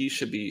idea that he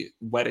should be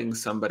wedding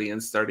somebody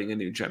and starting a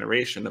new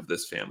generation of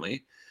this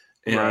family,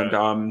 and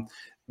right.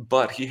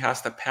 But he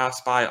has to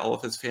pass by all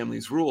of his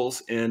family's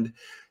rules, and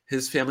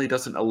his family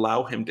doesn't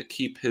allow him to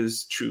keep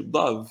his true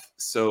love.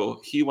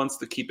 So he wants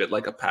to keep it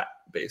like a pet,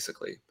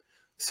 basically.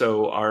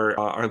 So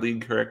our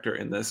lead character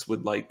in this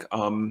would like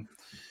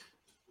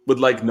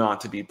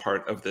not to be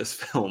part of this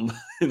film,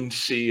 and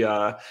she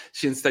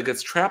instead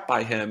gets trapped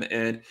by him,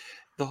 and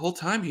the whole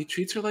time he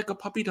treats her like a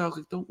puppy dog.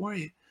 Like, don't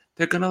worry,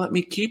 they're gonna let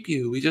me keep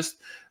you. We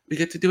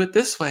get to do it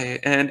this way.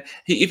 And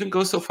he even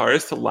goes so far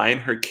as to line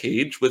her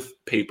cage with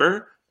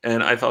paper,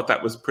 and I thought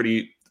that was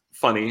pretty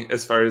funny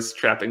as far as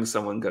trapping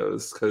someone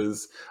goes,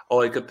 because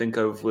all I could think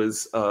of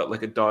was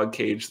like a dog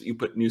cage that you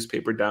put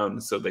newspaper down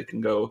so they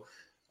can go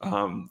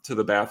to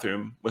the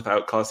bathroom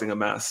without causing a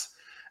mess.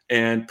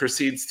 And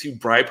proceeds to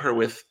bribe her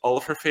with all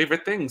of her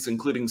favorite things,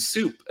 including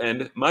soup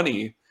and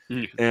money.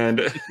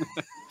 And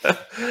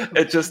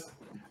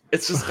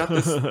It's just got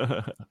this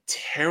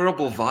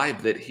terrible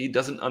vibe that he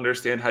doesn't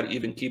understand how to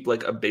even keep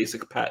like a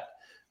basic pet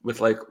with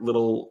like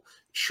little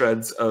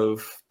shreds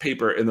of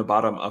paper in the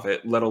bottom of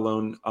it, let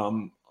alone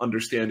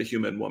understand a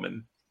human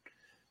woman.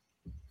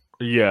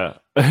 Yeah,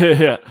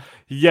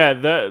 yeah.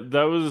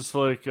 That was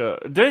like.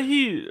 Then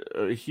he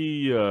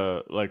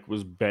like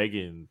was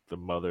begging the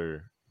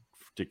mother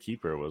to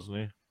keep her, wasn't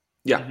he?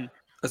 Yeah,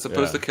 as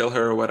opposed to kill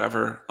her or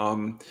whatever.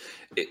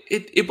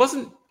 It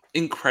wasn't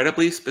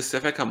incredibly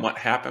specific on what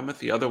happened with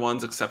the other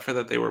ones, except for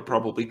that they were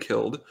probably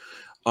killed.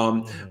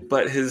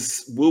 But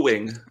his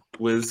wooing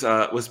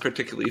was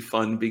particularly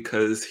fun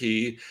because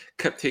he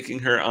kept taking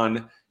her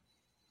on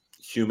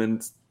human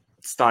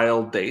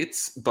style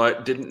dates,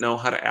 but didn't know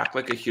how to act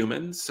like a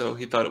human. So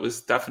he thought it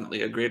was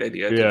definitely a great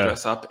idea to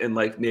dress up in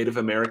like Native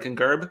American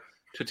garb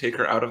to take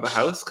her out of the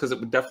house, because it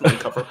would definitely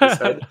cover up his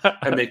head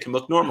and make him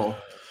look normal.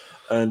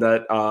 And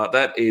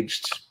that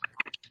aged.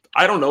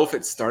 I don't know if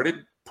it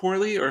started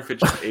poorly or if it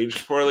just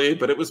aged poorly,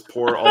 but it was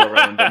poor all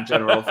around in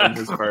general from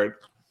his part.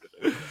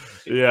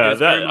 Yeah,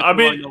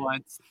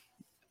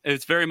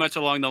 it's very much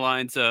along the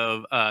lines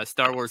of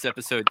Star Wars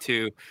Episode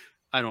 2.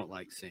 I don't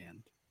like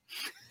sand.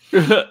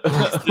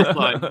 It's just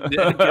like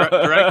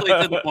directly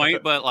to the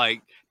point, but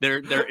like there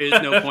is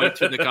no point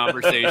to the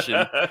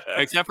conversation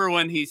except for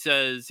when he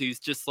says he's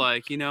just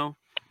like,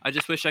 I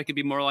just wish I could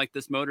be more like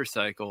this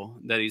motorcycle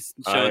that he's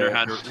showing her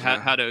how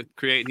to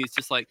create. And he's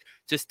just like,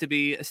 just to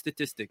be a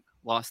statistic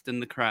lost in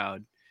the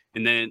crowd.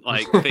 And then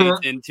like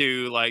fades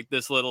into like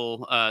this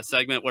little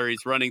segment where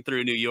he's running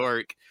through New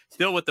York,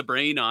 still with the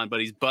brain on, but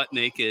he's butt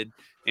naked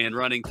and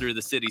running through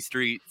the city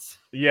streets.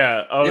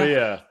 Yeah. Oh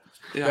yeah.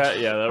 Yeah.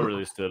 That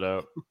really stood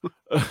out.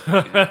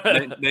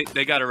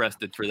 They got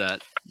arrested for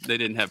that. They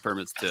didn't have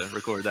permits to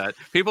record that.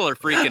 People are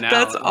freaking out.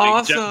 That's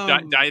awesome.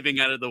 Like, diving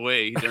out of the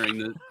way during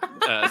the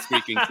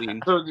speaking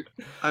scene.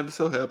 I'm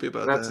so happy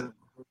about That's that.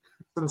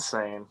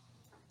 insane.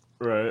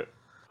 Right.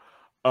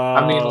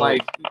 I mean,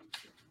 like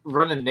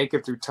running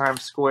naked through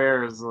Times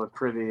Square is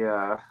pretty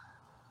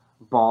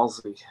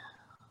ballsy.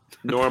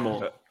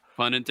 Normal.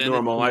 Pun intended.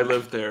 Normal. I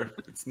lived there.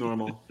 It's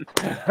normal.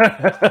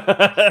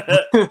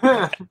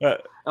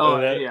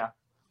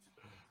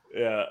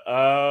 Yeah.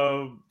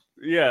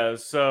 Yeah.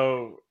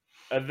 So,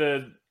 and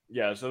then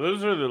so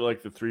those are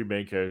the three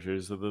main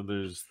characters, and then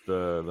there's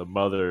the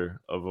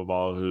mother of them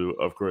all, who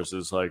of course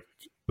is like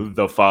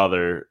the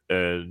father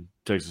in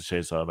Texas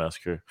Chainsaw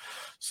Massacre.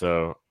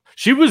 So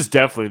she was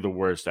definitely the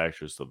worst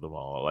actress of them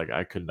all. Like,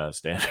 I could not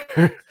stand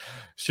her.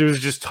 She was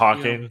just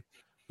talking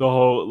the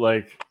whole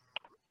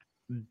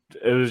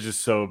it was just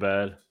so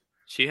bad.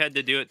 She had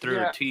to do it through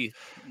her teeth,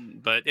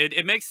 but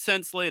it makes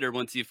sense later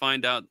once you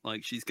find out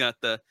like she's got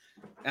the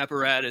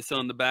apparatus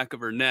on the back of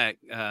her neck,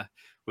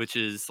 which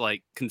is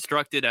like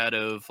constructed out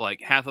of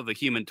like half of a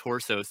human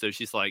torso. So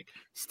she's like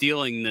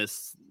stealing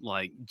this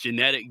like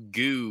genetic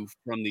goo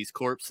from these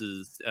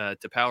corpses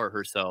to power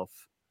herself.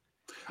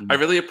 I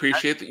really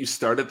appreciate that you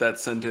started that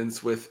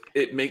sentence with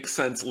 "it makes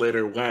sense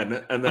later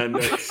when," and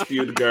then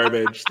spewed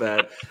garbage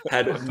that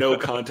had no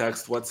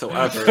context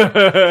whatsoever.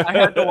 I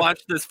had to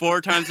watch this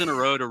 4 times in a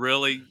row to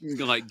really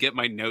like get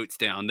my notes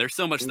down. There's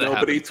so much that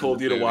nobody happens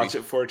told you to movie. watch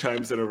it 4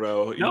 times in a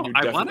row. No, you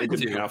I definitely wanted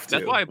didn't to. have to.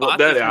 That's why I bought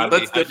this movie,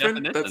 that's by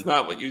different. definition. That's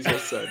not what you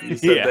just said. You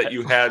said that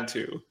you had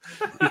to.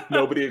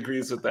 Nobody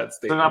agrees with that They're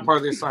statement. not part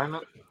of the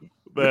assignment.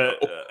 But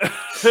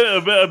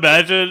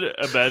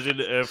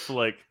imagine if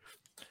like,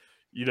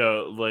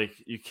 like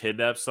you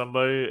kidnap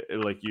somebody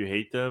and like you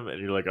hate them and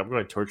you're like, I'm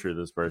going to torture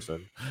this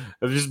person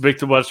and just make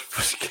them watch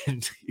Skin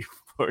Deep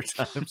 4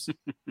 times.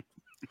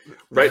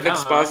 Write an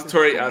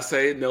expository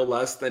essay, no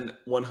less than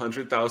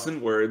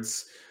 100,000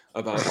 words,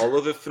 about all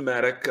of the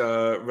thematic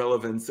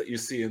relevance that you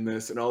see in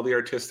this and all the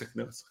artistic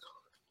notes.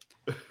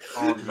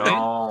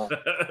 Oh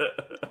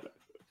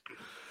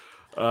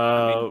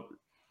no!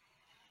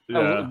 Yeah.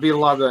 It would be a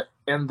lot of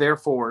and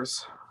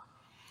therefores.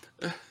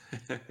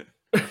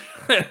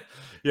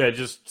 Yeah,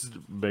 just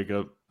make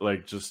up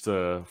just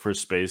for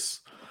space.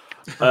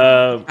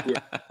 You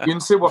can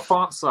see what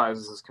font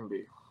sizes this can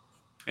be.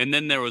 And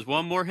then there was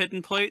one more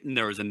hidden plate, and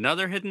there was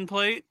another hidden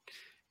plate,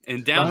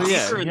 and down he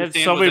deeper in the had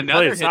stand so was many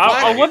another plates. hidden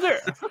I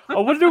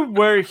plate. wonder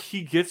where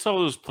he gets all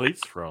those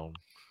plates from.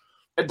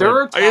 There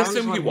are I times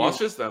assume he when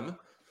washes them.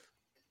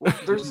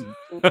 There's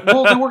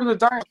they work in the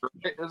diner.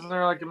 Right? Isn't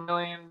there like a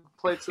million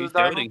plates in He's the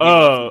diner? doting.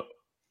 Oh,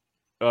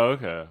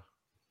 okay.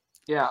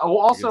 Yeah. Well,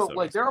 also, that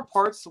like makes there are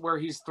parts where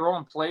he's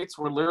throwing plates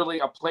where literally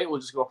a plate will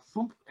just go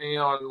foop,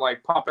 and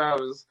like pop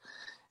out,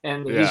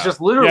 and he's just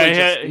literally.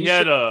 He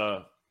had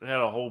a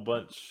whole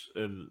bunch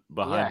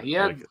behind. he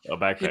had a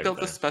backpack. He built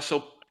thing. a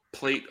special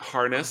plate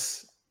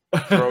harness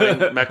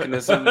throwing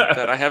mechanism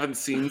that I haven't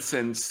seen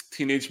since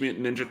Teenage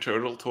Mutant Ninja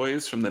Turtle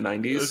toys from the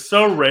 90s. It's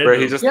so random. Where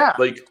he just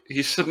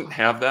he shouldn't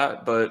have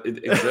that, but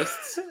it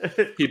exists.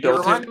 He It built it.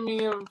 reminded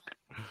me of.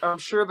 I'm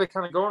sure they're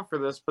kind of going for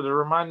this, but it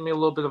reminded me a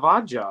little bit of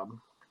Odd Job.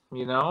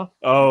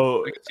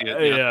 Oh, I can see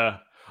it, yeah.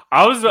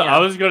 I was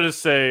gonna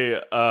say,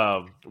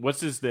 what's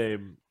his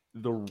name?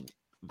 The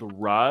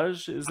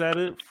Raj, is that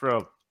it?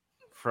 From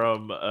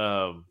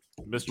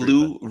Mystery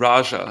Blue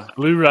Raja.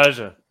 Blue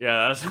Raja.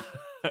 Yeah,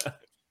 that's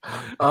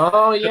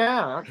Oh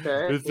yeah,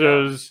 okay. who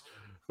throws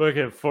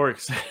fucking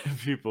forks at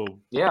people.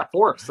 Yeah,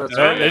 forks. That's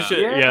They- right. They should,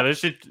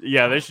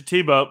 yeah. they should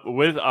team up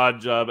with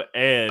Oddjob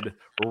and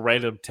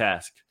Random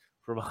Task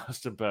from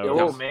Austin Powers.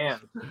 Oh man.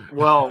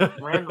 Well,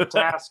 Random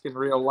Task in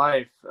real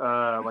life,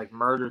 like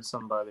murdered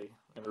somebody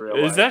in real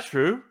life. Is that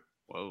true?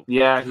 Whoa.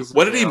 Yeah. He's in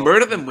What did he jail.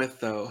 murder them with,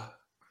 though?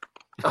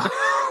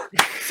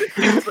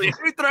 Seriously,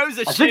 who throws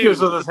a I think it was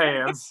shoe? with his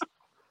hands.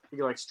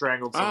 He like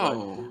strangled somebody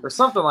Oh. or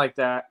something like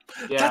that.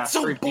 Yeah, That's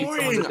so or he beat someone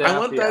to boring. I death,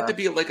 want yeah. that to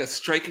be like a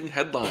striking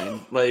headline,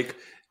 like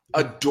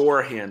a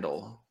door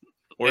handle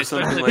or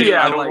Especially something if like you're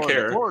I in don't Florida,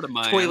 care. Florida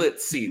man.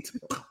 Toilet seat.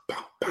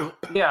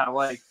 Yeah,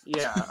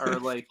 or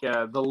like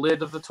the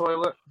lid of the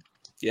toilet.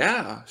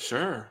 Yeah,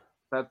 sure.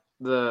 That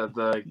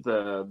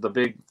the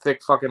big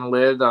thick fucking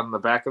lid on the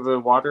back of the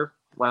water.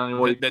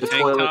 The tank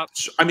toilet. top.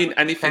 I mean,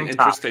 anything Tank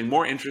top. interesting,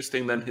 more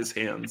interesting than his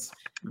hands.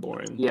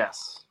 Boring.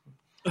 Yes,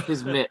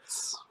 his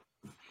mitts.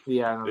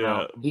 Yeah, I don't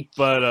Yeah, know.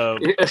 but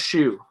A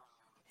shoe.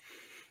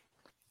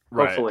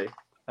 right. Hopefully,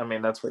 I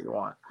mean that's what you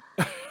want.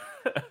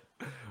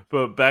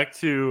 But back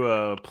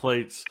to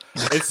plates.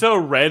 It's so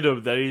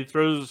random that he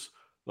throws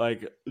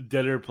like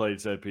dinner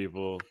plates at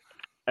people,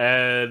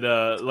 and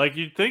like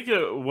you'd think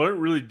it wouldn't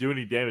really do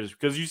any damage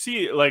because you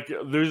see like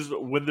there's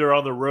when they're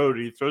on the road,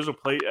 he throws a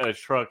plate at a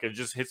truck and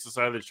just hits the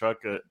side of the truck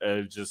and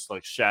it just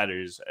like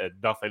shatters and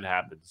nothing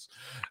happens.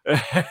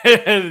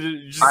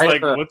 And just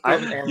like what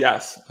the,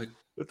 Yes. Like,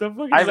 what the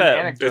fuck I is have an that?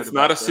 anecdote it's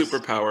not a about this.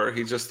 superpower.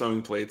 He's just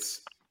throwing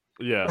plates.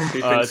 Yeah, He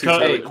thinks he's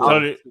really cool.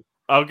 Tony,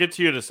 I'll get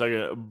to you in a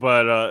second.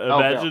 But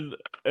imagine,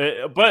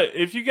 but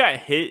if you got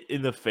hit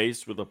in the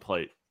face with a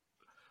plate,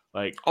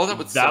 like That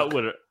would suck.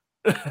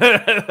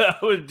 that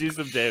would do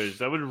some damage.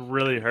 That would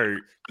really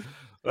hurt.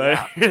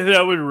 Like,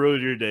 that would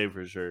ruin your day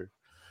for sure.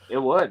 It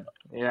would.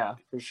 Yeah,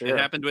 for sure. It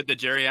happened with the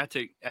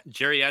geriatric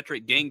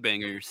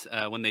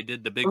gangbangers when they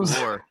did the big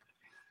war.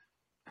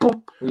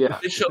 Yeah.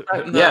 They showed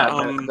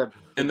that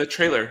in the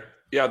trailer.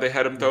 Yeah, they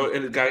had him throw,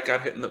 and the guy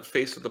got hit in the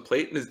face with the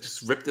plate, and it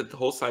just ripped it the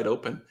whole side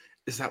open.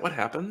 Is that what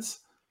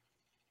happens?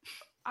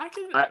 I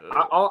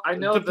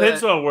know It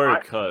depends that on where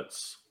it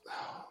cuts.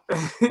 Or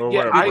yeah,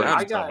 where it I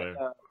burns got something.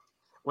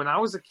 when I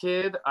was a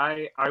kid,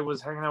 I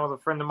was hanging out with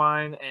a friend of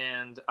mine,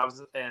 and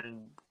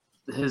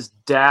his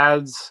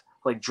dad's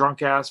like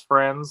drunk ass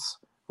friends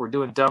were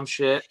doing dumb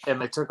shit,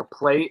 and they took a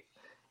plate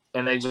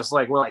and they just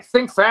like were like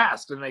think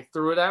fast, and they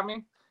threw it at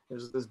me. It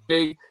was this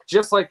big,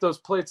 just like those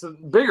plates,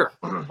 bigger,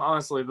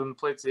 honestly, than the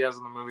plates he has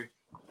in the movie,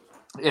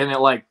 and it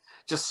like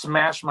just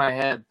smashed my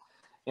head,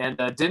 and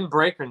didn't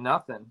break or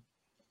nothing,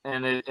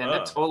 and it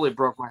totally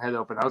broke my head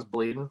open. I was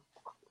bleeding.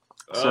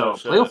 So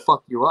they'll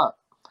fuck you up.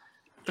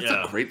 That's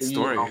a great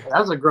story. You know,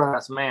 that's a grown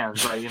ass man,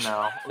 but you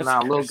know,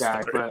 not a little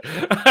guy.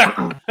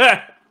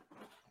 But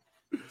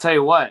tell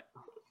you what,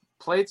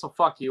 plates will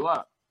fuck you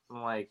up.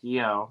 Like,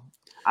 you know,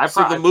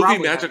 So the movie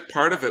magic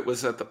part of it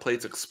was that the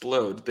plates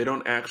explode. They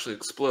don't actually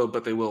explode,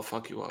 but they will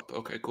fuck you up.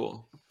 Okay,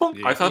 cool.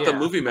 Yeah. I thought the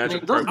movie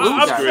magic those part was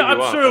movies screwing I'm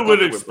you up. sure I it thought would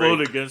they explode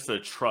break. against a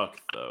truck,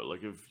 though.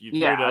 Like if you threw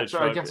Yeah, it at a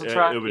truck, against a it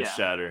truck, would yeah.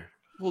 shatter.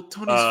 Well,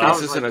 Tony's I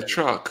face was isn't like a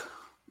truck.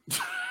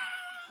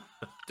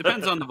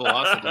 Depends on the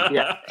velocity.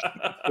 Yeah.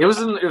 It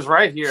was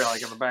right here,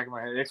 like in the back of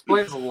my head. It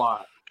explains a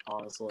lot,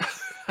 honestly.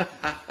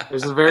 It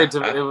was a very.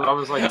 I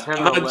was like 10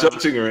 I'm or not 11.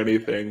 judging or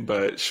anything,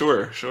 but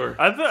sure.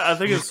 I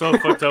think it's so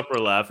fucked up we're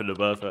laughing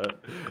about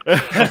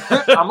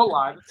that. I'm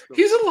alive. It's cool.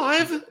 He's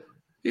alive.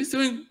 He's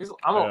doing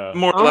Yeah.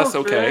 more or I'm less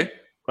okay. okay.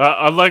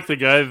 Unlike the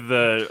guy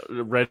that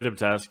Random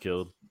Task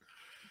killed.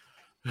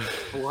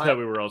 What? That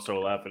we were also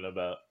laughing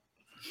about.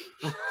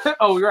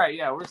 Oh, right.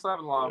 Yeah, we're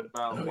talking a lot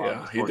about. Oh,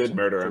 yeah, he did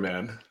murder a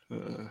man.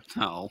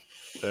 Oh,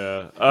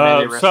 Yeah.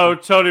 Maybe the rest So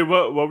of- Tony,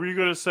 what were you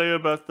gonna say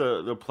about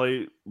the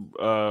plate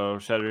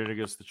shattering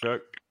against the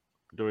truck?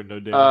 Doing no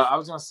damage. I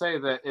was gonna say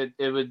that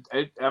it would.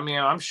 I mean,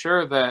 I'm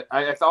sure that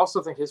I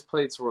also think his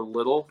plates were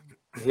little.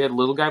 He had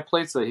little guy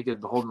plates that he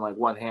could hold in like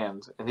one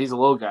hand, and he's a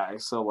little guy,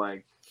 so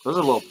like those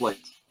are little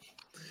plates.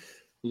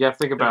 You got to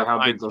think about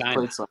how big those Fine.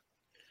 plates are.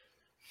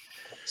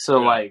 So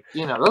Yeah. like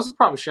those would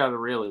probably shatter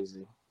real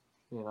easy,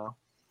 Oh,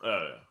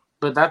 yeah.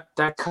 But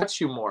that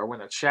cuts you more when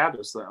it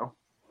shatters, though.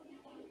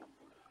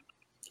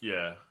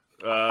 Yeah.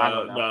 I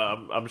don't know.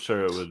 No, I'm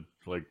sure it would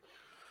like.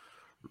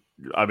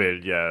 I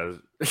mean, yeah.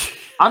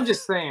 I'm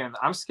just saying,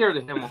 I'm scared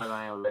of him more than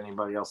I am of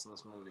anybody else in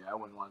this movie. I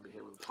wouldn't want to be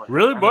hit with a plate.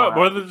 Really, I know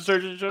more that. than the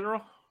Surgeon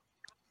General?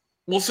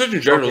 Well,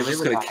 Surgeon General is Okay,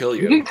 just maybe going to not. kill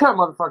You you. can cut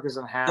motherfuckers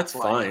in half. That's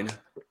like, fine.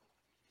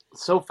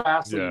 So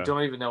fast that Yeah. you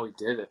don't even know he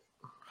did it.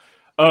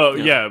 Oh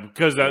Yeah. yeah,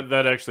 because that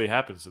actually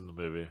happens in the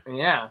movie.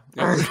 Yeah.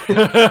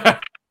 Yeah.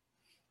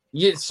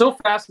 It's so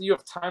fast that you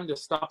have time to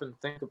stop and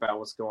think about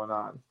what's going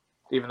on,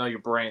 even though your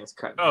brain is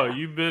cut. in Oh, half.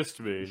 you missed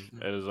me.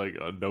 And it's like,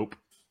 nope.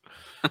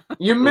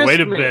 You missed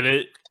Wait a me.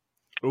 minute.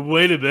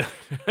 Wait a minute.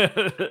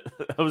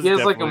 That was He has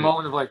like a definitely-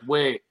 moment of like,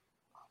 wait.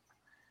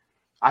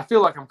 I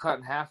feel like I'm cut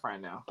in half right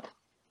now.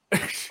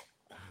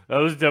 That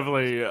was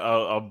definitely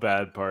a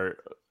bad part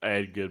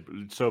and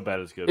good. So bad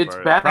is good. It's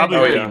part. bad and Probably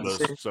good the at the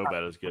most same so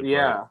bad is good.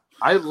 Yeah, part.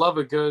 I love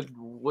a good,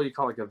 what do you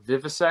call it, like a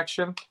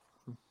vivisection?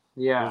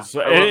 Yeah, It's I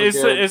love a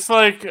good- it's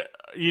like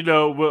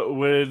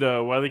when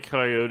Wile E.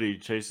 Coyote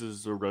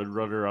chases the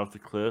Roadrunner off the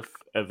cliff,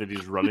 and then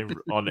he's running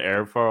on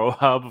air for a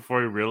while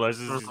before he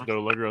realizes he's no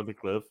longer on the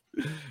cliff.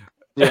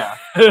 yeah,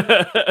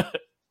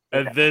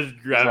 And then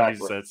gravity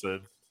exactly. sets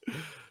in.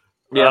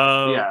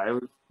 yeah, it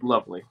was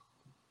lovely.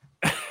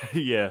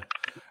 Yeah.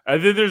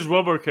 And then there's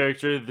one more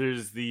character.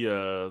 There's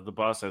the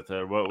boss out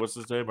there. What's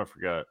his name? I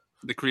forgot.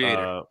 The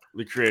creator.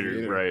 The creator,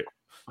 Creator. right?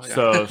 Oh, yeah.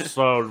 So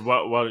Sloan,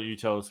 why don't you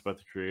tell us about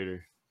the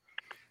creator?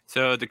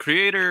 So the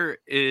creator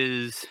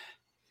is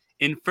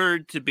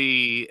inferred to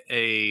be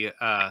a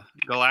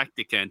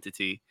galactic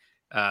entity.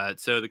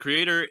 So the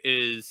creator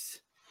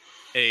is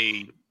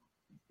a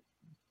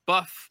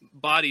buff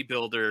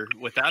bodybuilder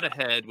without a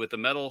head, with a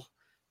metal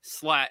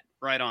slat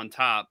right on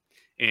top,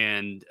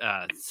 and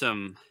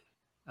some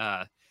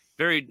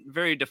very,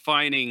 very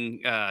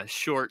defining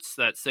shorts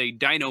that say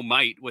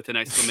 "Dynamite" with an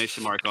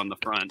exclamation mark on the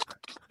front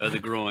of the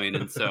groin.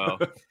 And so,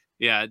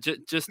 yeah,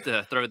 just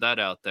to throw that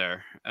out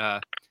there.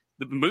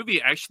 The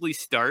movie actually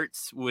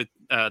starts with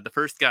the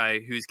first guy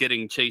who's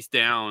getting chased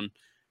down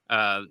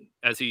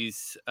as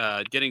he's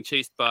getting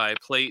chased by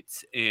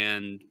Plates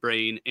and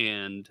Brain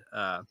and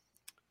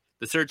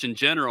the Surgeon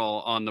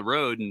General on the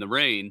road in the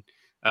rain.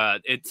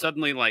 It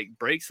suddenly like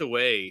breaks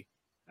away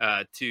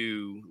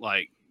to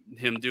like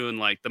him doing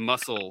like the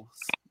muscles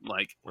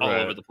like all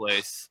over Right. the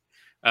place.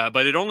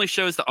 But it only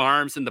shows the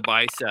arms and the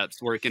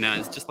biceps working out.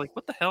 It's just like,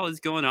 what the hell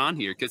is going on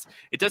here? Because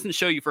it doesn't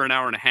show you for an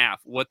hour and a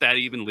half what that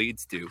even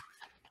leads to.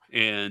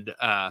 And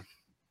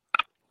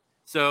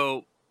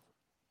so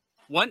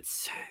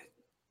once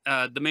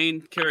the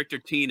main character,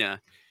 Tina,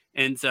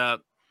 ends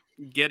up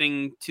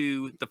getting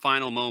to the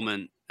final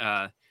moment,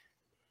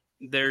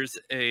 there's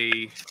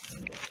a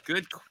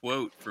good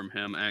quote from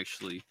him,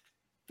 actually.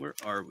 Where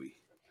are we?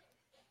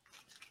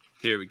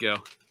 Here we go.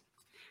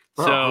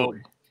 So,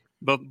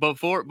 but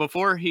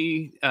before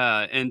he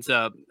ends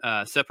up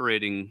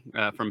separating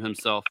from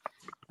himself,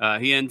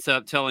 he ends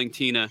up telling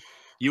Tina,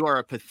 "You are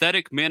a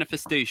pathetic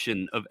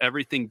manifestation of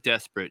everything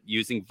desperate,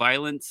 using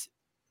violence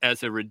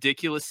as a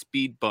ridiculous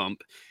speed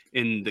bump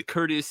in the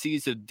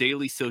courtesies of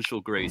daily social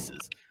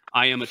graces.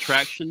 I am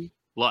attraction,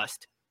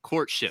 lust,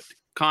 courtship,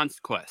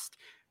 conquest,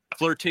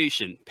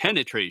 flirtation,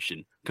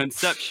 penetration,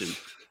 conception,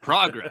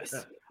 progress.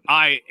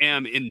 I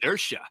am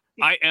inertia.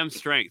 I am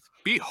strength.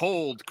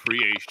 Behold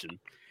creation."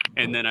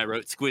 And then I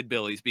wrote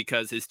Squidbillies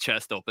because his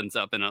chest opens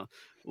up and a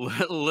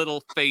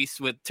little face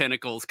with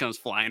tentacles comes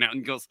flying out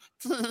and goes,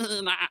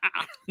 and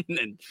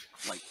then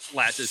like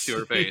latches to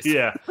her face.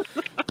 Yeah.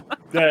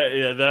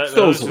 That Feels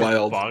was just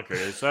wild.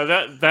 bonkers. So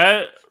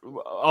that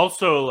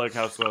also like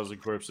House of Thousand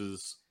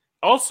Corpses.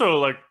 Also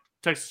like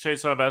Texas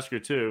Chainsaw Massacre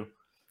 2.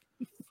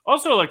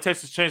 Also like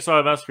Texas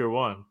Chainsaw Massacre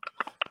 1.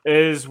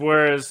 Is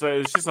whereas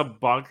it's just a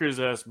bonkers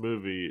ass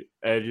movie,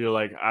 and you're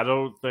like, I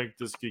don't think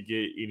this could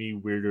get any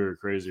weirder or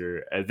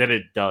crazier, and then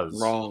it does.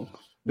 Wrong.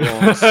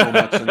 So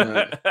much in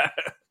that.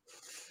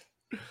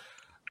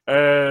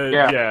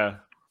 Yeah.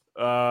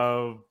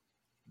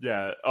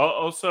 Yeah.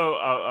 Also,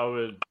 I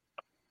would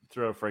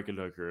throw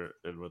Frankenhooker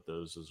in with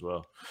those as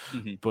well,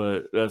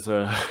 but that's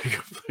a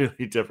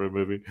completely different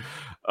movie.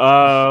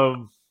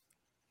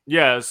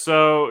 Yeah.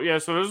 So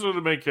those are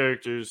the main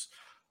characters.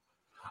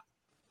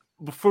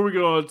 Before we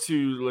go on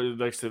to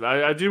the next thing,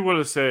 I do want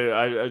to say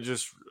I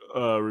just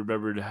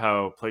remembered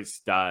how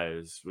Plates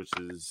dies, which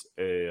is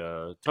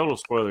a total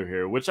spoiler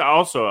here. Which I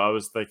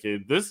was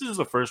thinking, this is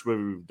the first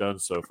movie we've done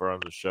so far on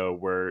the show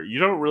where you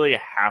don't really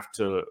have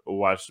to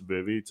watch the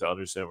movie to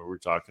understand what we're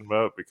talking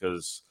about,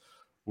 because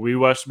we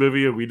watched the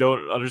movie and we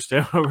don't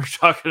understand what we're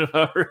talking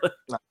about.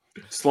 Really.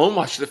 Sloan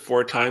watched it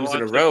 4 times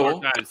in a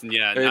row. 4 times, and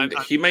yeah, And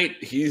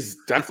he's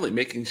definitely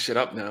making shit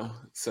up now.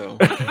 So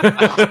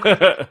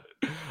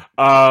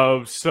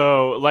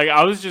so like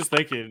I was just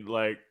thinking,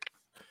 like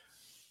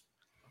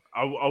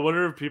I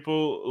wonder if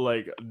people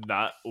like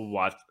not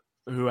watch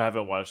who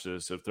haven't watched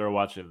this, if they're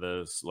watching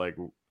this, like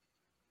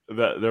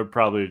that they're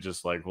probably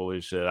just like, holy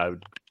shit,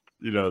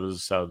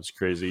 this sounds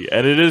crazy,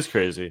 and it is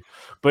crazy.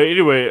 But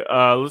anyway,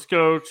 let's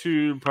go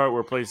to the part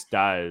where Place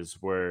dies,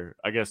 where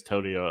I guess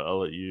Tony,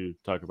 I'll let you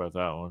talk about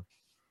that one.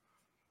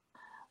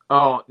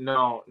 Oh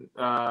no,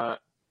 I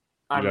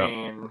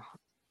mean,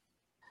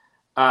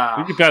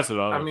 you can pass it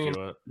on. I if mean, you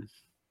want.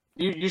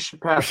 You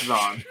should pass it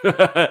on.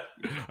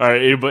 All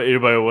right, anybody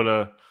want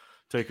to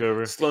take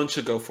over? Sloan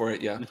should go for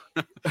it. Yeah.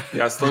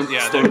 Sloan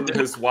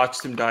has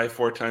watched him die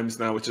 4 times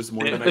now, which is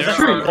more than I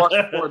Sure, you should.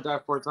 watched before die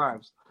 4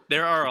 times.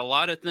 There are a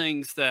lot of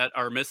things that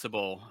are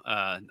missable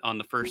on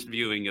the first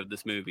viewing of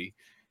this movie.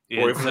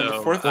 And Or even on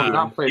the fourth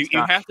viewing.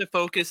 you have to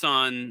focus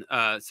on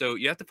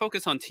you have to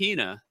focus on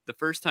Tina the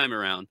first time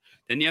around.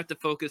 Then you have to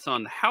focus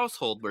on the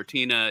household where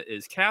Tina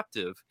is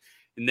captive.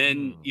 And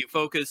then you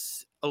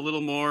focus a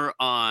little more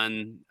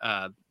on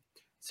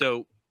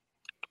so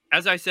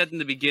as I said in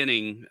the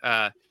beginning,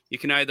 you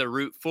can either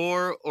root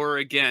for or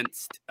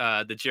against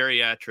the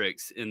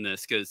geriatrics in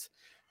this, because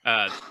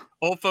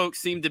old folks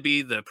seem to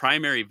be the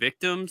primary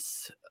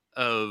victims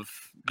of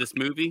this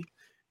movie.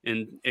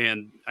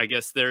 And I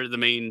guess they're the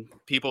main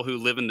people who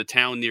live in the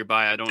town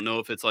nearby. I don't know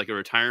if it's like a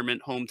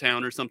retirement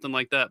hometown or something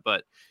like that,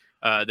 but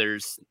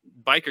there's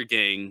biker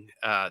gang.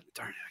 Darn,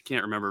 I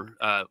can't remember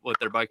what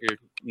their biker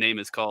name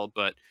is called,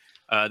 but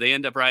they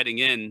end up riding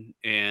in,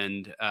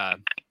 and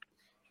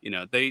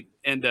they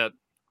end up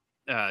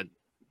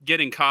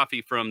getting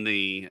coffee from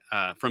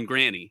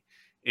Granny,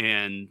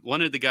 and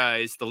one of the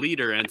guys, the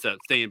leader, ends up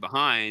staying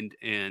behind,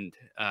 and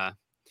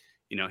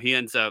he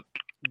ends up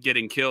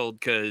getting killed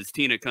because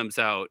Tina comes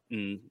out,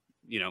 and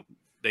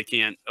they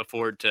can't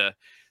afford to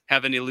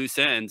have any loose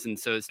ends, and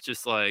so it's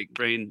just like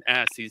Brain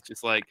asks, he's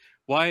just like,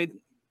 why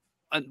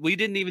we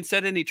didn't even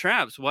set any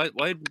traps, why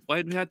did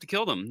we have to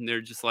kill them? And they're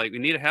just like, we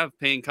need to have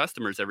paying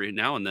customers every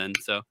now and then.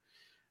 So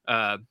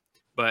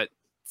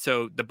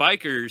so the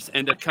bikers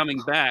end up coming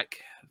back,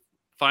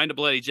 find a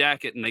bloody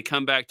jacket, and they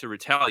come back to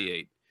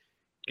retaliate.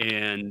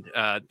 And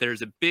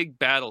there's a big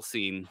battle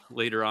scene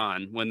later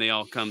on when they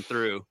all come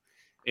through.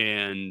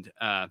 And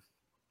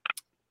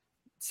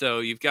so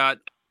you've got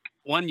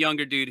one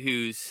younger dude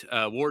who's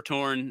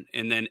war-torn,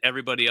 and then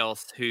everybody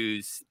else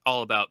who's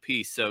all about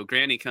peace. So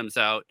Granny comes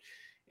out,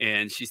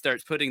 and she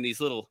starts putting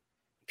these little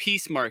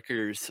peace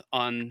markers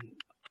on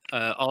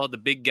all the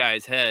big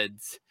guys'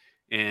 heads.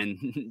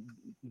 And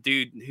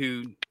dude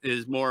who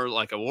is more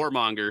like a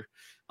warmonger,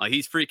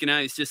 he's freaking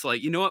out. He's just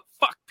like, you know what?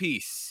 Fuck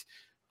peace.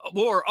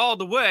 War all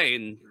the way.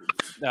 And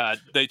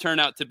they turn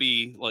out to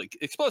be like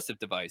explosive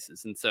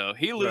devices. And so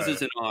he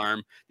loses an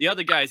arm. The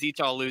other guys each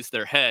all lose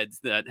their heads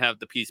that have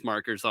the peace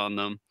markers on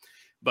them.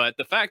 But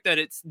the fact that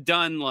it's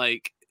done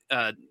like,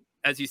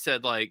 as you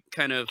said, like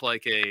kind of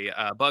like a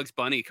Bugs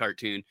Bunny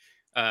cartoon,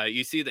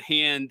 you see the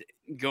hand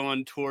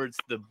going towards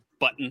the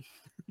button.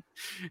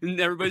 And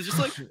everybody's just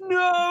like,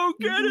 no,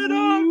 get it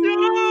off,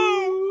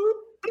 no!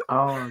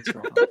 Oh, that's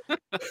right.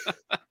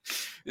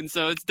 And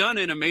so it's done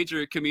in a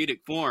major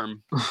comedic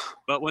form.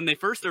 But when they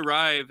first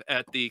arrive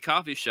at the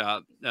coffee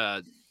shop,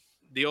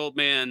 the old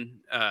man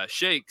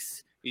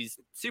shakes. He's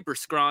super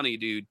scrawny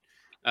dude.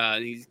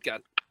 He's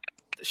got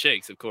the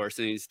shakes, of course,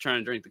 and he's trying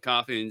to drink the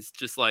coffee. And it's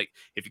just like,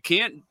 if you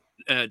can't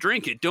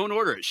drink it, don't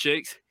order it,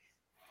 Shakes.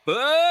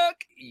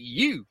 Fuck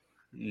you.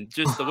 And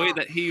just the way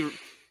that he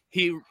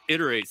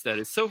iterates that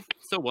is so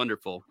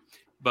wonderful.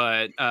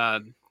 But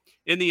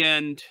in the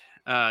end,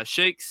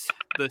 Shakes,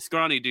 the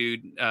scrawny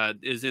dude,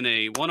 is in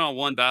a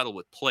one-on-one battle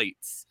with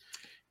Plates.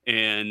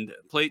 And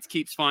Plates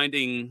keeps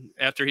finding,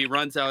 after he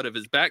runs out of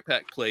his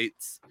backpack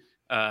plates,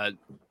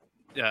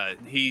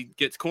 he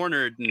gets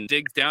cornered and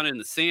digs down in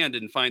the sand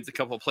and finds a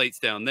couple plates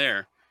down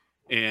there,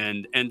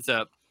 and ends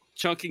up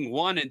chunking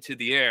one into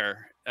the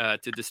air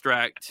to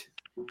distract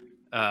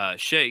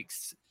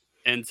Shakes.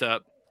 Ends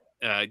up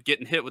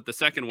getting hit with the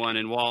second one,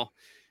 and while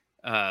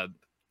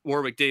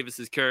Warwick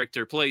Davis's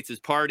character Plates is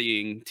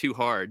partying too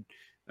hard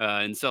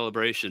in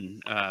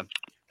celebration,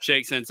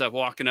 Shakes ends up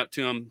walking up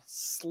to him,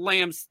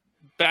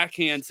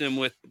 backhands him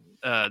with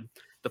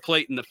the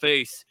plate in the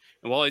face,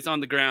 and while he's on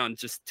the ground,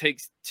 just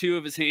takes two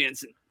of his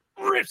hands and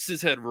rips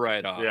his head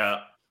right off.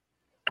 Yeah.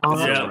 Oh,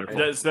 Yeah,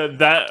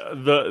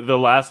 the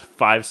last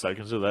 5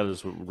 seconds of that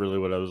is really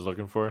what I was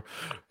looking for.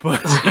 But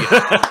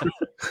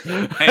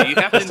hey, you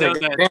have to know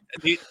that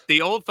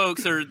the old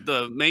folks are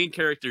the main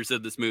characters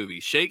of this movie.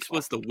 Shakes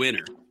was the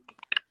winner.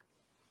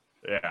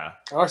 Yeah,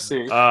 I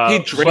see. He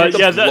drank but the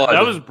yeah, blood.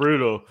 that was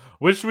brutal.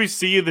 Which we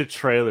see in the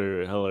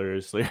trailer,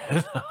 hilariously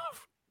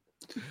enough.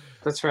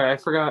 That's right. I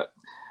forgot.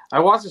 I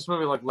watched this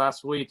movie like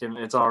last week, and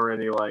it's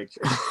already like.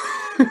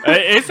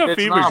 It's a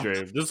fever not,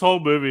 dream. This whole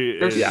movie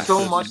there's is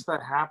so much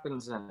that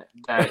happens in it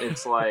that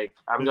it's like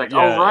I'm like,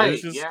 Yeah, oh right,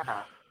 it's just-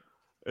 yeah.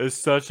 It's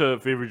such a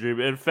fever dream.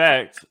 In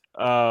fact,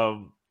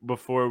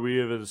 before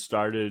we even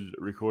started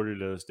recording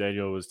this,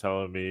 Daniel was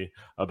telling me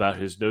about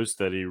his notes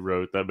that he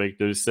wrote that make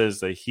no sense,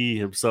 that he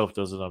himself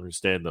doesn't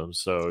understand them.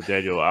 So,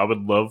 Daniel, I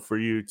would love for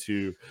you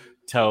to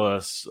tell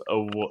us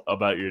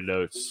about your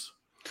notes.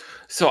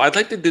 So I'd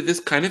like to do this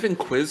kind of in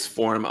quiz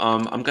form.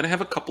 I'm going to have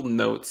a couple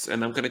notes,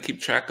 and I'm going to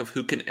keep track of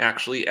who can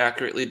actually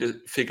accurately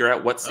figure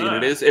out what scene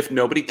it is. If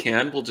nobody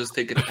can, we'll just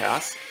take it a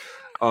pass.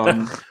 But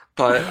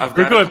I've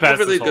We're got going a couple past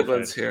really this whole good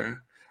ones thing.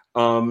 here.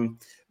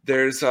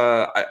 There's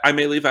I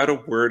may leave out a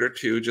word or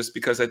two just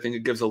because I think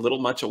it gives a little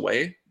much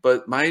away,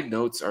 but my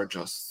notes are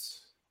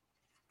just,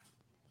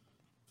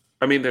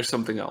 I mean, there's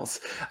something else.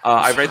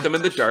 I write them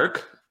in the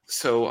dark.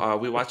 So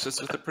we watch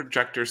this with a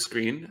projector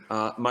screen,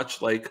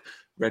 much like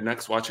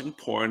rednecks watching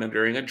porn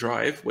during a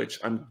drive, which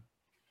I'm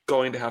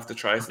going to have to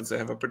try since I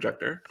have a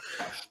projector.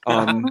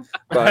 But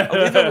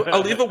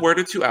I'll leave a word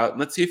or two out, and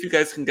let's see if you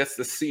guys can guess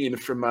the scene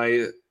from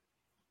my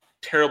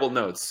terrible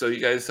notes. So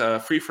you guys,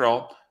 free for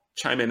all,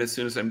 chime in as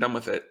soon as I'm done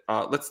with it.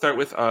 Let's start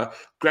with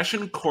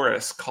Gresham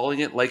Chorus, Calling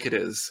It Like It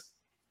Is.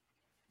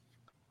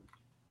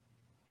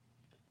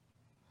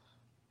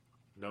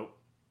 Nope.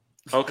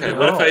 Okay,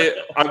 what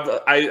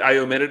if I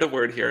omitted a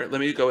word here?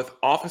 Let me go with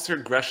Officer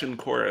Gresham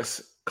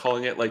Chorus,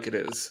 Calling It Like It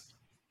Is.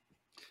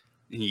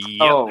 Yep.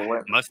 Oh,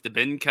 wait. Must have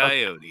been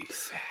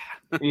coyotes.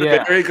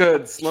 Yeah. Very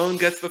good. Sloan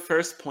gets the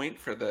first point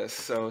for this.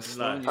 So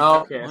Sloan, Nice. you Oh,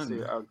 got okay. I one.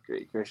 see. Oh,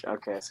 great.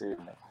 Okay, I see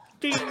what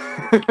you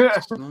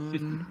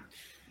Sloan.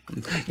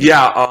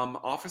 Yeah,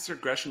 Officer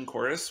Gresham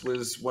Chorus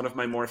was one of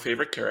my more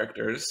favorite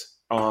characters.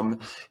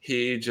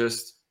 He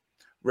just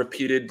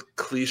repeated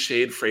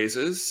cliched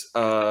phrases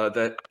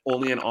that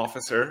only an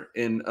officer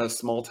in a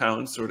small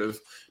town sort of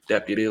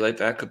deputy like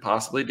that could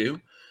possibly do,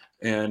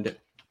 and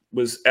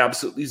was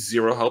absolutely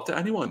zero help to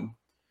anyone.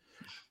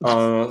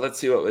 Let's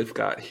see what we've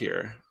got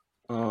here.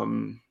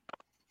 That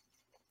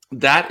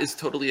is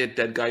totally a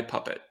dead guy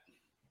puppet.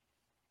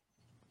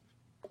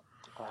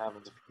 That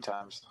happens a few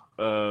times.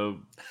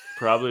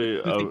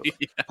 Probably.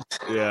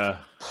 Yeah.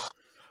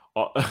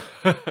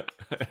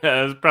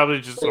 It's probably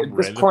just some At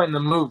this random. point in the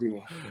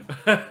movie,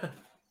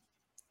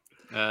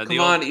 Come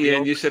on,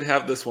 Ian, you should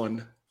have this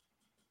one.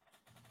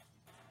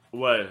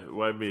 What?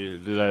 Why me?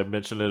 Did I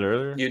mention it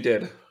earlier? You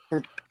did.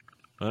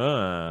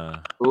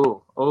 Ah.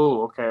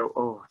 okay.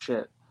 Oh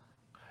shit.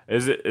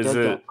 Is it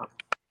Dead guy.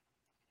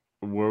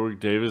 Warwick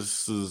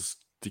Davis's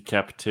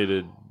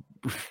decapitated?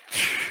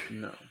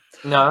 No.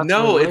 No,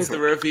 No, that's it's the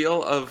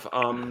reveal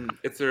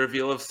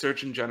of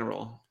Surgeon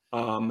General.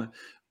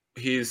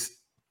 He's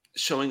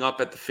showing up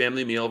at the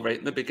family meal right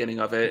in the beginning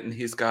of it, and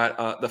he's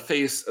got the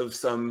face of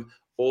some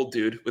old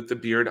dude with the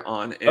beard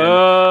on, and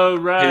Oh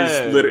right.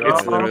 it's literally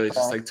okay.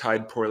 just like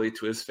tied poorly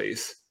to his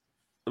face.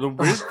 The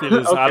weird thing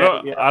is,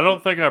 Okay, I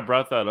don't think I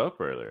brought that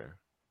up earlier.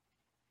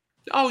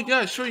 Oh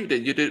yeah, sure you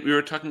did. You did. We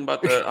were talking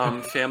about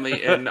the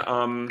family in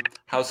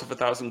House of a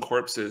Thousand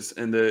Corpses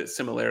and the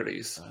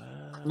similarities.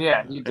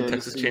 Yeah, you did.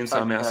 Texas You Chainsaw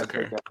talked about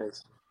Massacre. that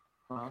face.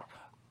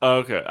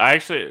 Okay, I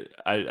actually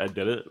I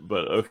did it,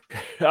 but okay.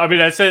 I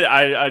mean, I said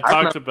I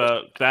talked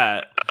about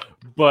that,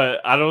 but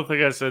I don't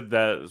think I said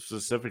that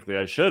specifically.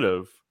 I should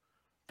have,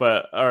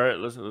 but all right,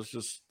 let's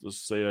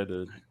say I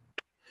did.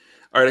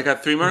 All right, I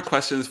got 3 more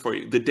questions for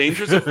you. The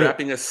dangers of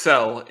wrapping a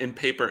cell in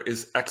paper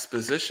is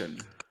exposition.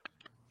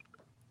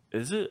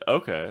 Is it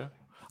okay?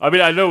 I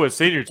mean, I know what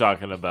scene you're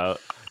talking about.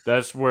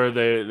 That's where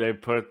they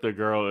put the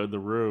girl in the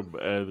room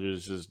and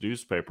there's this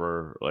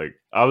newspaper. Like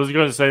I was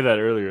going to say that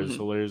earlier. It's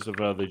hilarious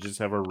about they just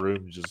have a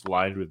room just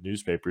lined with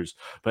newspapers,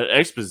 but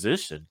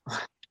exposition.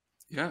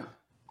 Yeah.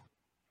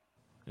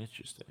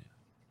 Interesting.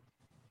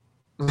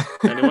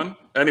 Anyone?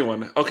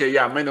 Okay,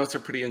 yeah, my notes are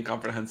pretty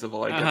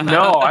incomprehensible. I get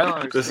No, I don't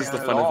understand. this is the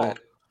at fun all. of it.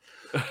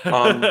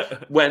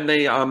 When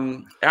they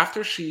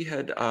after she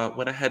had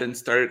went ahead and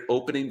started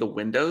opening the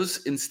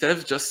windows, instead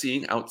of just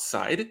seeing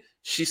outside,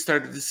 she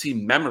started to see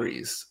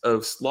memories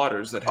of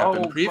slaughters that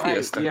happened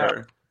previous to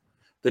her.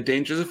 The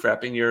dangers of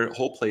wrapping your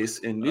whole place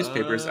in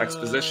newspapers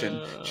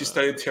exposition. She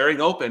started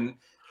tearing open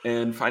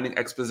and finding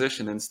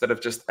exposition instead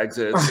of just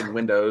exits and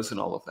windows and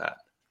all of that.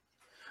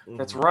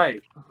 That's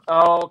right.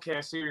 Oh, okay.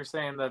 I see what you're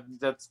saying.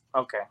 That's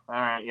okay. All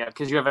right. Yeah,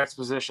 because you have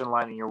exposition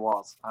lining your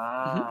walls.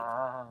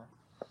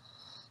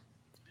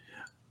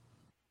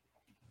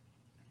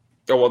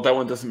 Oh well, that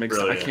one doesn't make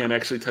sense. I can't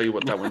actually tell you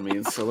what that one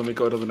means. So let me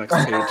go to the next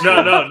page.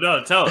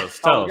 No. Tell us.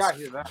 Oh, Tell us. I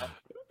hear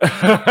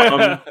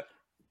that.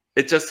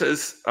 It just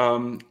says,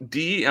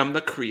 DEM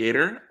the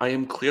creator, I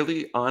am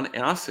clearly on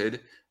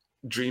acid,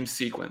 dream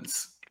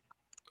sequence.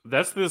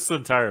 That's this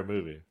entire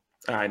movie.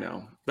 I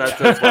know. That's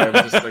why I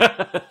was just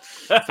like,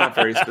 it's not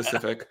very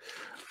specific.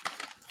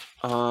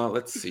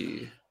 Let's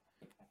see.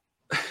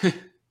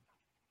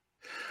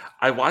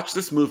 I watched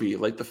this movie,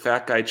 like the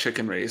Fat Guy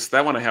Chicken Race.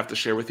 That one I have to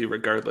share with you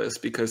regardless,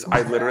 because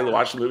I literally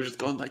watched the movie just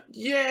going like,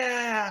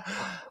 yeah,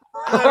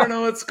 I don't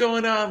know what's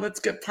going on. Let's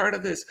get part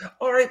of this.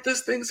 All right,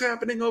 this thing's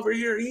happening over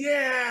here.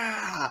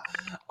 Yeah.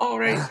 All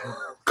right,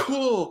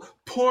 cool.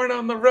 Porn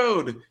on the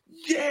road.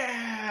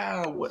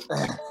 Yeah.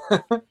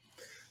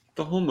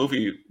 The whole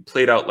movie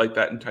played out like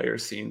that entire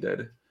scene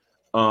did.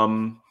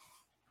 Yeah.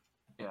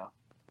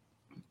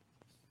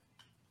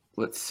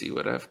 Let's see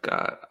what I've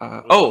got.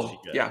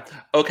 Yeah.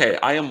 Okay,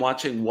 I am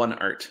watching One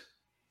Art.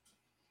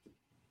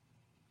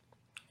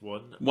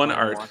 One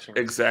Art,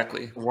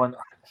 exactly. One.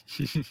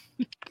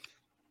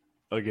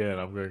 Again,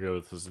 I'm going to go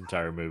with this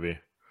entire movie.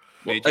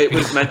 Well, it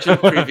was mentioned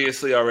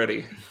previously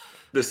already.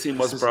 The scene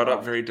was brought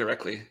up very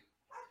directly.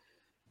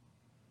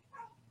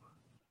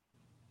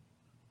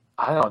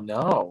 I don't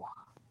know.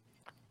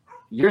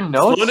 Your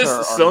notes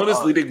Sloan is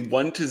leading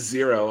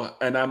 1-0,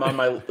 and I'm on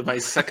my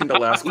second to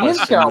last Ian's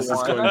question. got This is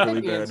one. going I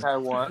really think Ian's bad. had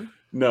one.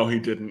 No, he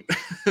didn't.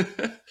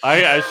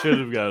 I should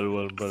have gotten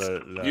one,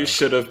 but no. You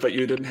should have, but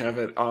you didn't have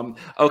it.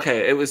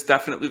 Okay, it was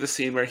definitely the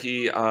scene where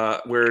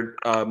where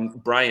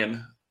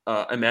Brian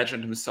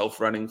imagined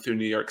himself running through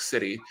New York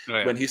City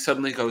when he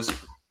suddenly goes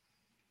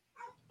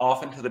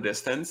off into the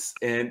distance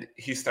and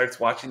he starts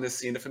watching this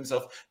scene of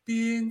himself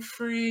being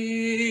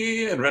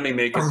free and running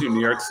naked through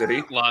New York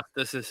City. Lost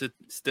the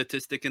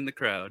statistic in the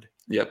crowd.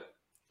 Yep,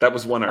 that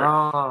was One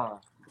Art. Oh,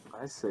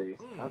 I see.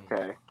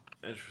 Okay.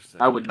 Interesting.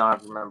 I would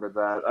not remember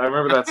that. I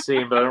remember that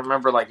scene, but I don't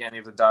remember like any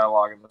of the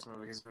dialogue in this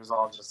movie because it was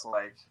all just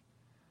like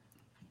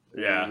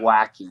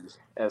wacky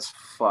as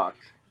fuck.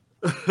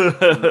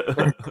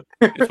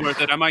 It's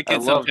worth it. I might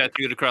get some love it.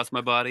 tattooed across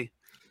my body.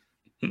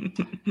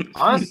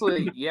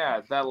 Honestly,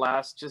 yeah,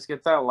 just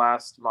get that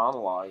last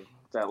monologue,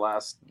 that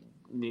last,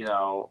 bit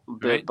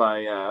Right.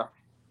 by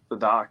the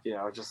doc,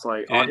 just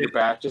like on your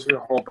back, just your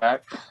whole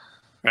back,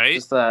 Right?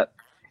 just that.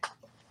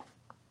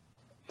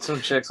 Some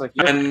chicks like,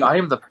 And- I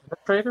am the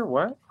penetrator.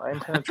 What? I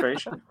am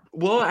penetration.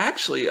 Well,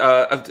 actually,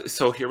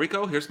 so here we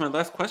go. Here's my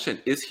last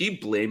question: is he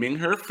blaming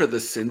her for the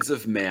sins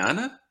of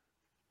man?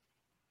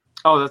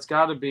 Oh, that's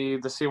got to be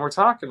the scene we're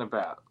talking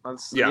about.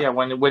 That's Yeah.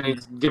 when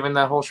he's giving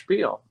that whole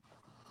spiel.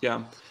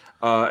 Yeah.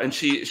 And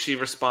she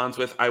responds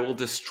with, "I will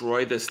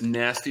destroy this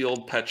nasty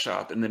old pet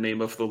shop in the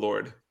name of the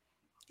Lord."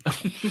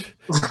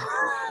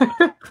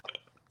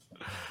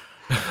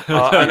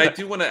 And I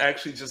do want to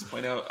actually just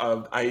point out,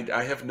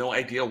 I have no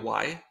idea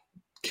why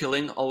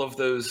killing all of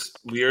those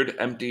weird,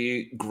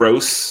 empty,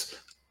 gross,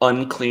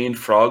 unclean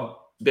frog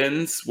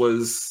bins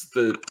was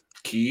the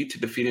key to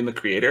defeating the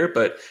creator,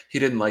 but he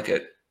didn't like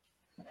it.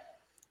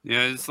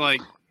 Yeah, it's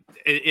like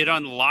it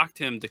unlocked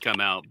him to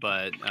come out,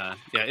 but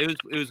yeah, it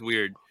was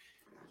weird.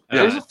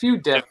 There's a few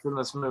deaths in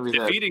this movie.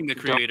 Defeating the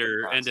that don't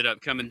creator make sense. ended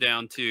up coming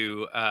down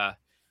to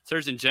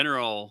Surgeon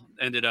General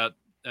ended up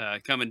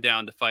coming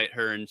down to fight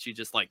her, and she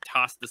just like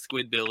tossed the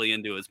Squidbilly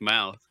into his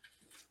mouth.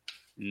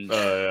 And,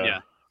 yeah.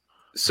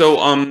 So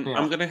Yeah.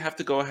 I'm gonna have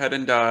to go ahead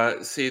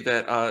and say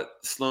that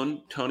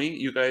Sloan, Tony,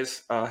 you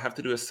guys have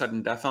to do a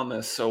sudden death on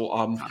this. So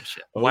Oh,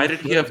 shit. why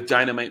did he have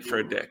dynamite for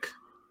a dick?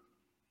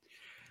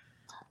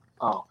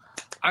 Oh,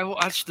 I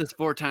watched this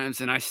 4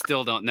 times and I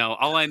still don't know.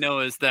 All I know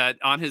is that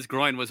on his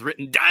groin was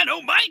written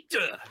 "Dynamite."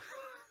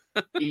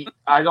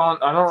 I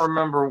don't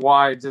remember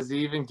why. Does he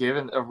even give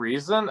a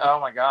reason? Oh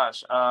my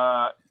gosh.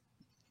 Oh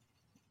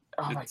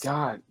my It's-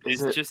 god.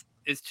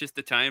 It's just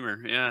a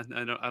timer. Yeah,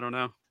 I don't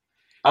know.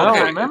 I don't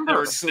Okay,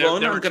 remember. Sloan,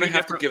 there were I'm gonna two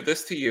have to different- give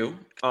this to you.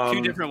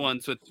 Two different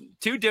ones with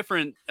 2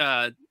 different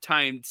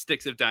timed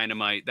sticks of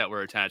dynamite that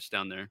were attached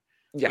down there.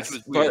 Yes,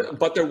 was weird.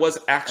 but there was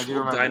actual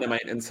remember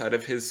dynamite inside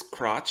of his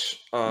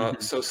crotch.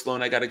 So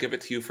Sloan, I got to give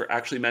it to you for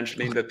actually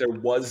mentioning that there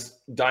was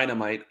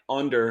dynamite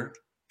under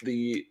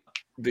the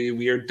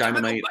weird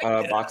dynamite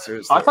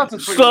boxers. I there. thought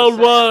this was So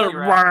what?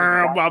 what?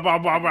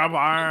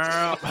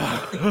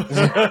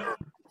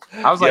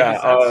 I was like, Yeah,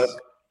 is that-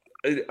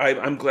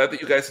 I'm glad that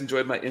you guys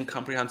enjoyed my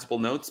incomprehensible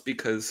notes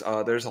because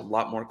there's a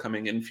lot more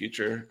coming in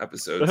future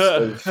episodes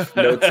of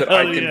notes that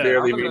I Hell can yeah.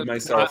 barely I'm gonna read pay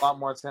myself. A lot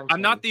more attention.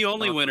 I'm not the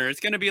only winner. It's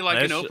going to be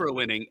like an Nice. Oprah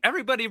winning.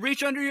 Everybody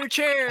reach under your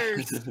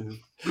chairs.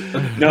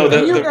 No,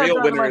 the You got real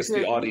winner dynamite is the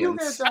dick. You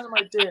audience. got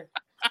dynamite dick.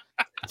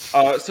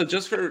 So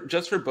just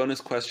for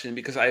bonus question,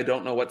 because I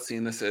don't know what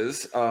scene this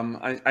is.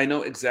 I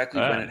know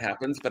exactly when it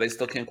happens, but I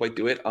still can't quite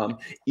do it.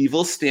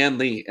 Evil Stan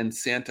Lee and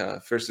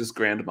Santa versus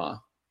Grandma.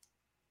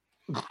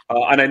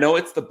 And I know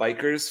it's the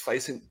bikers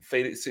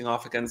facing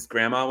off against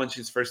Grandma when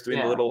she's first doing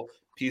the Yeah. little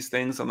peace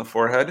things on the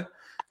forehead.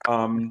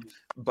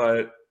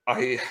 But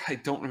I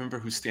don't remember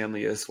who Stan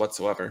Lee is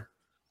whatsoever.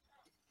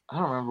 I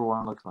don't remember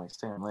one looking like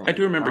Stan Lee. I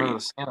do remember the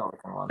Santa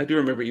looking one. I do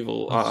remember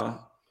Evil,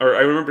 or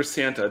I remember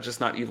Santa, just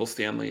not Evil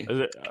Stan Lee. Is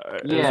it,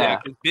 Yeah.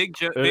 'Cause Big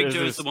Joe is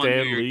is it the one who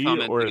Stan you're Lee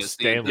commenting or is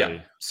Stan Santa. Lee?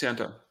 Yeah,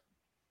 Santa.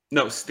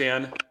 No,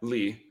 Stan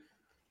Lee.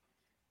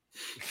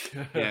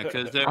 Yeah,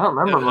 because I don't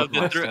remember of looking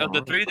the, like three, Stan of the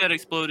Lee. 3 that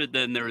exploded,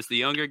 then there was the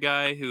younger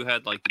guy who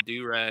had like the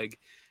do-rag,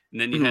 and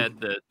then you had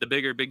the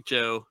bigger Big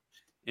Joe,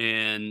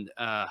 and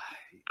yeah,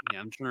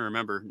 I'm trying to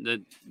remember.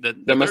 The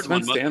That must third have been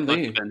one Stan must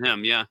Lee. have been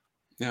him, yeah.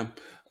 Yeah.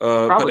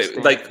 Probably But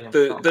Stan like Lee the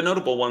himself.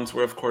 notable ones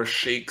were, of course,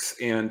 Shakes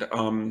and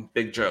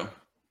Big Joe.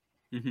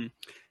 hmm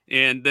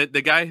And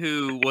the guy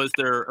who was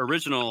their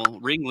original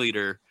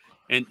ringleader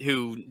and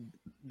who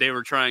they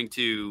were trying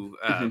to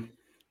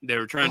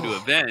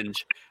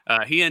avenge,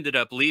 he ended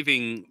up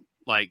leaving.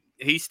 Like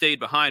he stayed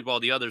behind while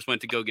the others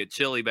went to go get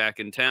Chili back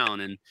in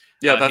town, and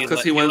Yeah, that's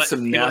because he wants let-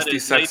 some he let nasty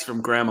his sex lady-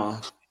 from Grandma.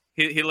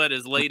 he let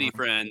his lady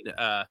friend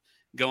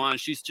go on.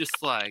 She's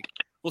just like,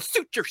 "Well,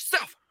 suit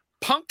yourself,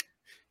 punk."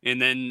 And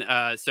then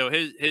so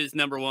his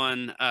number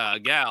one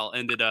gal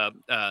ended up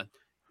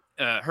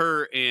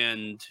her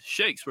and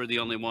Shakes were the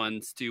only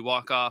ones to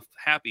walk off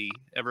happy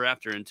ever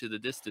after into the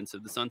distance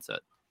of the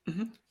sunset.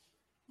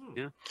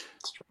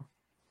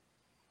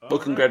 Well,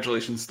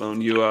 congratulations,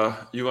 Sloan. You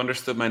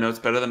understood my notes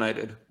better than I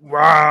did. Cool.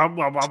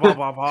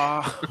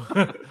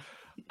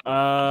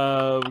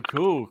 All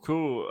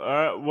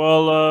right.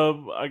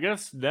 Well, I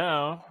guess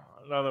now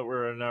that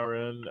we're an hour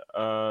in,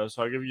 so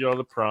I'll give you all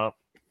the prompt,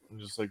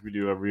 just like we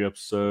do every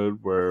episode,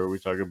 where we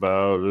talk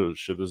about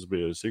should this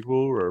be a sequel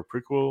or a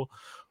prequel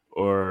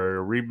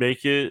or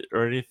remake it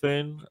or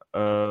anything.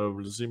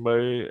 Does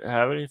anybody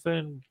have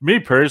anything? Me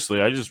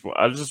personally, I just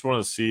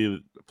want to see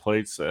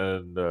Plates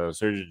and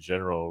Surgeon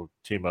General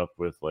team up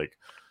with like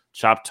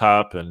Chop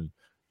Top and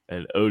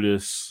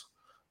Otis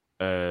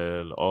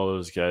and all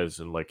those guys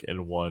in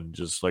one,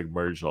 just like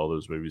merge all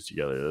those movies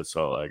together. That's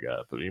all I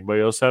got. But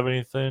anybody else have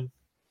anything?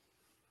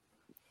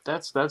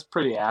 That's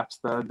pretty apt.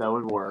 That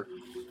would work.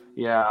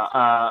 Yeah.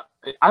 I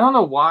don't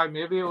know why.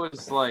 Maybe it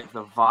was like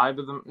the vibe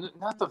of them.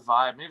 Not the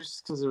vibe. Maybe it's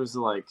just because it was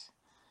like,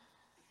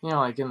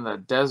 like in the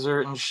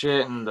desert and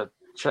shit, and the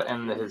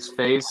and his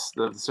face,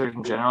 the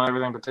Surgeon General, and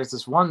everything. But there's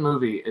this one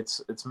movie.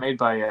 It's made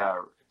by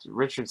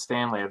Richard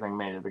Stanley, I think,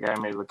 made it. The guy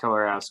who made the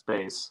Killer Out of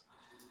Space.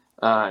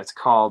 It's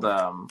called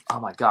oh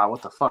my god,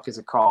 what the fuck is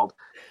it called?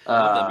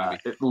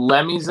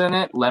 Lemmy's in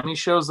it. Lemmy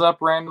shows up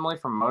randomly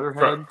from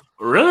Motorhead.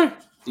 Really?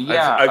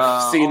 Yeah,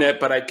 I've seen it,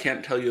 but I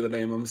can't tell you the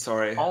name. I'm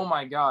sorry. Oh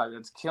my god,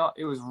 it's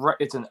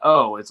an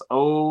O. It's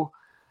O.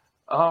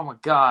 Oh my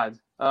god.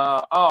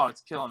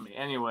 It's killing me.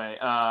 Anyway,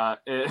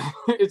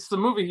 it's the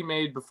movie he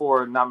made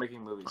before not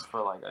making movies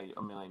for like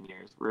a million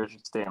years,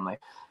 Richard Stanley,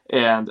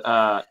 and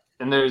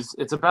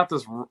it's about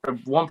this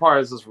one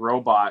part is this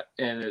robot,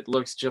 and it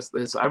looks just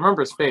this. I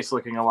remember his face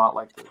looking a lot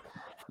like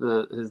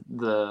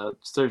the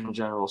Surgeon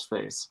General's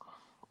face.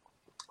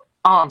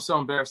 Oh, I'm so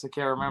embarrassed I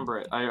can't remember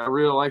it. I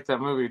really liked that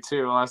movie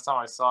too. Last time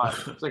I saw it,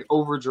 it was like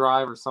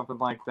Overdrive or something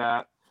like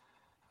that,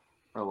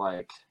 or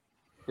like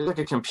it's like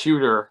a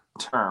computer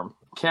term.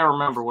 Can't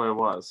remember what it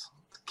was.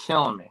 It's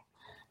killing me.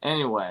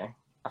 Anyway,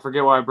 I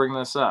forget why I bring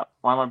this up.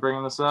 Why am I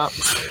bringing this up?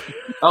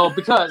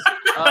 Because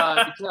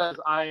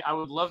I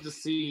would love to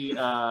see.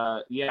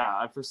 For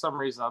some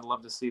reason I'd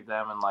love to see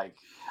them, and like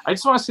I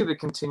just want to see the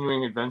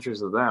continuing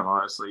adventures of them.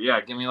 Honestly,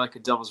 yeah, give me like a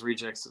Devil's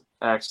Rejects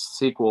X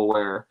sequel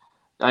where.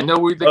 I know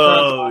they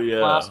the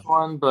last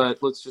one,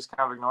 but let's just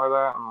kind of ignore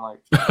that. I'm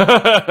like,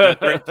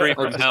 three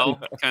from Hell,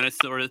 kind of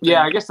sort of thing.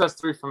 Yeah, I guess that's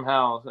Three from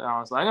Hell.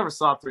 Honestly, I never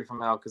saw Three from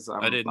Hell because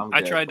I didn't.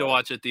 I tried to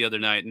watch it the other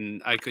night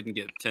and I couldn't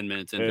get 10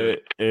 minutes into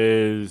it. It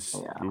is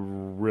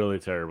really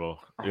terrible.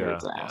 Yeah.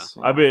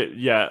 I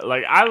mean,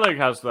 like I like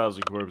House of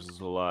Thousand Corpses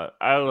a lot.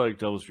 I like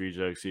Devil's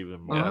Rejects even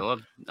more. Yeah,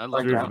 I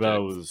love Three from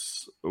Hell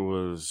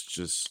was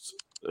just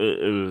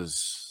it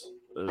was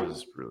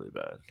really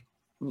bad.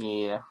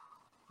 Yeah.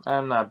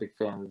 I'm not a big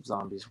fan of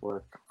zombies'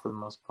 work for the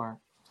most part.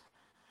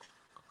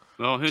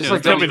 Well, who knows?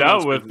 Like coming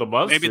out with the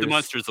monsters. Maybe the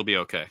monsters will be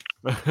okay.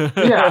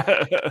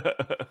 Yeah.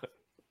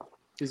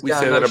 We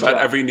say that about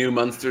every new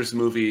Monsters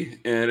movie,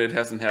 and it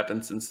hasn't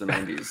happened since the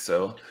 90s.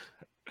 So,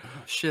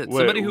 shit.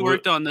 Somebody who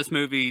worked on this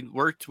movie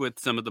worked with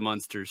some of the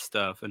Monsters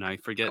stuff, and I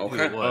forget who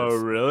it was. Oh,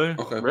 really?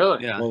 Okay.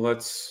 Really? Yeah. Well,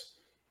 let's.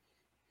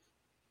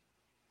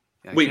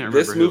 Yeah, wait,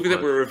 this movie that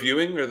we're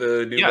reviewing, or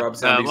the new Rob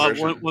Zombie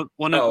version?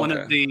 One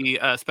of the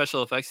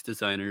special effects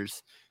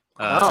designers.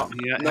 Had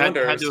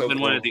to have been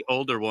one of the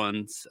older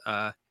ones,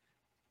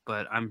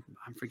 but I'm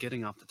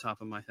forgetting off the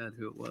top of my head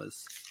who it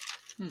was.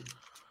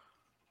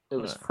 It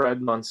was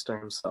Fred Munster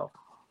himself.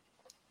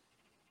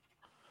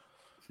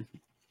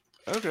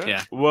 Okay.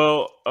 Yeah.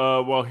 Well,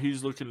 while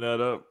he's looking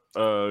that up,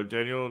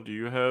 Daniel, do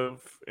you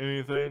have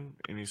anything?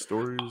 Any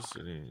stories?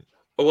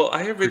 Well,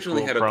 I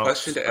originally had a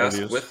question to ask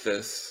with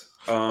this.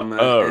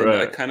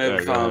 Right. I kind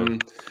of,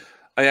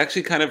 I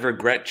actually kind of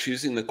regret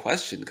choosing the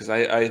question because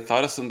I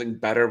thought of something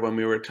better when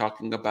we were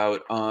talking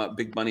about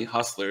Big Money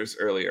Hustlers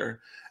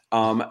earlier,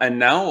 and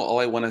now all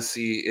I want to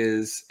see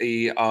is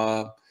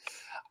I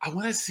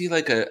want to see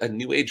like a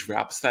new age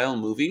rap style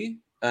movie,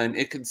 and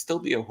it can still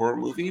be a horror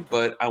movie,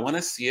 but I want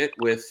to see it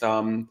with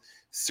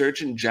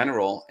Surgeon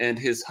General and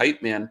his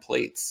hype man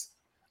Plates.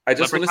 I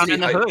just want to see in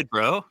the hood,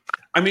 bro.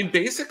 I mean,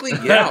 basically,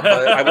 yeah,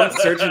 but I want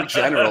Surgeon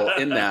General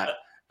in that.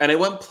 And I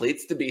want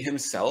Plates to be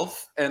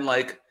himself and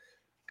like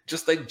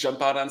just like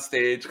jump out on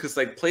stage because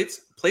like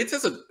Plates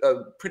has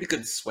a pretty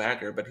good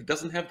swagger, but he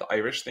doesn't have the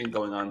Irish thing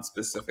going on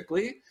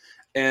specifically.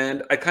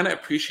 And I kind of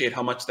appreciate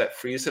how much that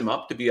frees him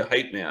up to be a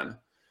hype man.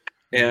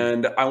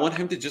 And I want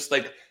him to just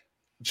like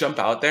jump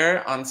out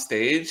there on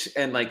stage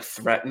and like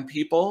threaten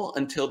people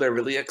until they're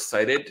really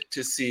excited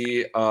to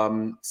see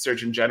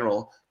Surgeon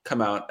General come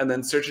out, and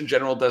then Surgeon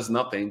General does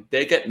nothing.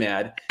 They get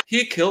mad.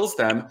 He kills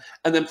them,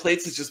 and then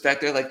Plates is just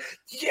back there like,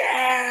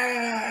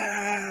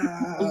 yeah,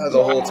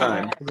 the whole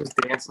time. Just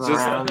dancing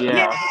around.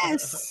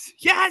 Yes!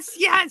 Yeah,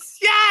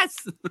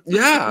 Yes!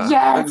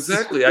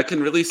 exactly. I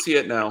can really see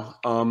it now.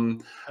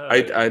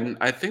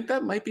 I think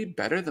that might be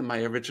better than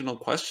my original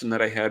question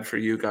that I had for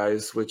you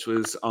guys, which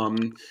was,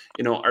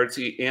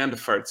 artsy and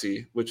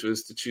fartsy, which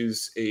was to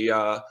choose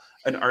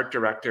an art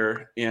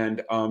director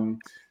and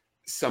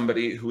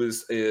somebody who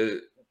is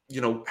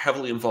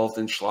heavily involved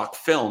in schlock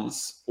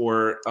films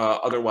or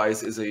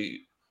otherwise is a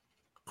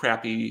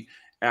crappy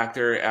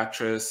actor,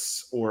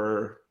 actress,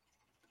 or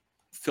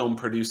film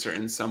producer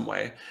in some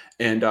way,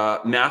 and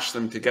mash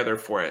them together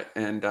for it.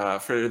 And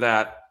for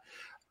that,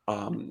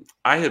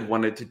 I had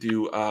wanted to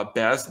do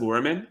Baz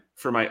Luhrmann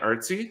for my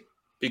artsy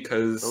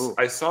because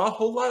I saw a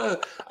whole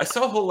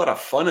lot of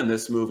fun in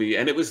this movie,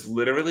 and it was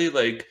literally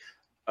like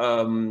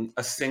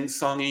a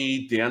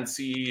sing-songy,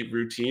 dancey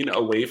routine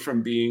away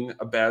from being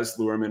a Baz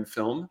Luhrmann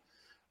film.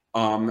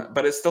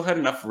 But it still had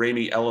enough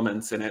Raimi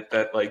elements in it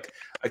that like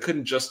I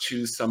couldn't just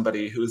choose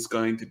somebody who's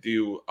going to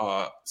do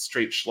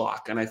straight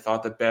schlock. And I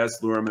thought that Baz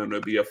Luhrmann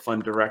would be a fun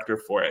director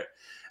for it.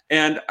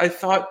 And I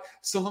thought,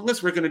 so long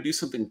as we're going to do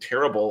something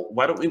terrible,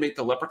 why don't we make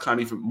the Leprechaun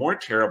even more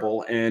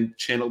terrible and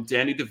channel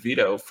Danny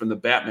DeVito from the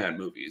Batman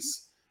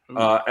movies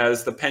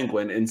as the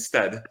Penguin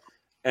instead,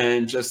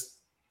 and just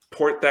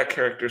port that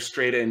character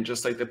straight in,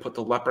 just like they put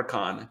the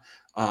Leprechaun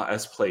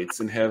as Plates,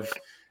 and have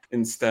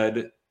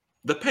instead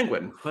the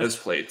Penguin as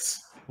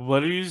Plates.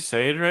 What are you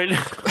saying right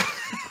now?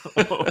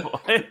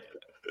 What?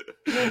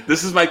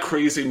 This is my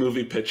crazy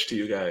movie pitch to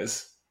you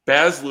guys.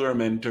 Baz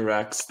Luhrmann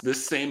directs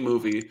this same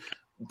movie,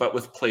 but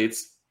with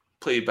plates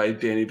played by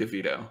Danny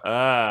DeVito.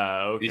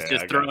 Ah, okay. He's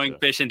just I throwing gotcha.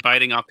 fish and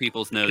biting off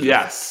people's noses.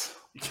 Yes.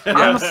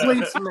 I'm a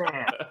plates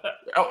man.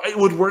 Oh, it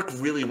would work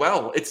really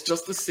well. It's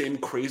just the same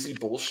crazy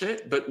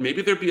bullshit, but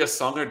maybe there'd be a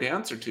song or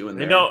dance or two in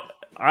there. You know,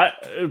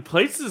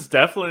 Plates is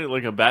definitely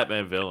like a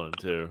Batman villain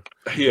too.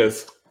 He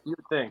is. You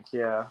think,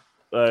 yeah.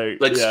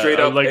 Like, straight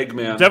up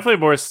Eggman. Definitely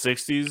more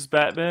 '60s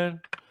Batman.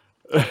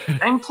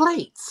 And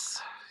plates.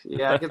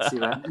 Yeah, I can see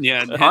that.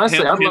 Yeah,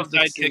 Honestly, I'd him love to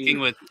sidekicking see-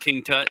 with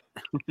King Tut.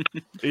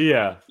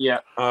 Yeah. Yeah.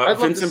 I'd love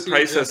to Vincent see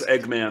Price this. as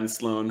Eggman,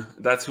 Sloan.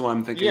 That's who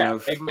I'm thinking Yeah,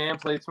 of. Eggman,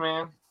 plates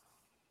man.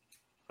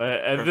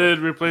 And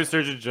then replace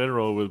Surgeon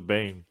General with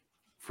Bane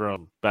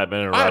from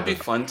Batman and That'd Robin. be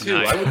fun too.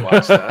 Nice. I would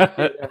watch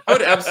that. I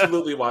would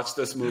absolutely watch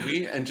this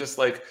movie and just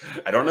like,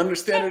 I don't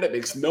understand it. It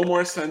makes no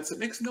more sense. It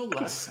makes no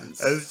less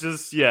sense. It's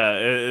just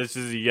it's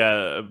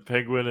just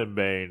Penguin and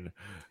Bane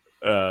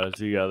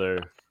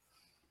together.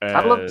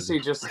 I'd love to And- see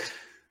just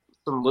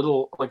some a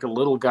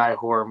little guy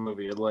horror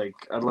movie. I'd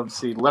love to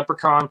see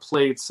Leprechaun,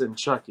 Plates, and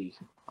Chucky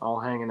all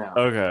hanging out.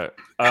 Okay.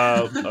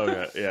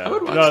 Okay. Yeah. I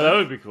would watch No, that. that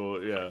would be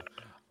cool. Yeah.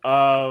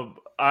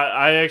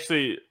 I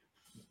actually.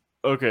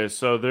 Okay,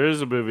 so there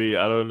is a movie.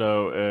 I don't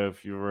know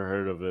if you've ever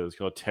heard of it. It's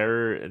called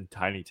Terror in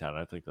Tiny Town.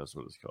 I think that's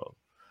what it's called.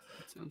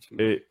 Sounds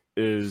familiar. It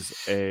is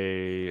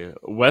a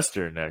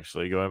western,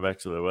 actually, going back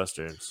to the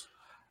westerns,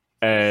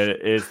 and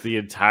it's the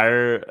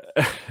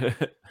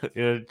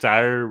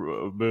entire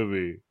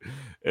movie.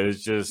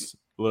 It's just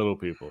little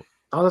people.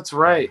 Oh, that's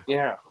right.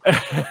 Yeah.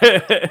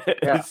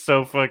 It's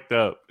so fucked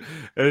up.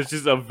 And it's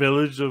just a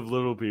village of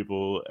little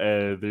people,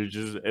 and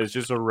it's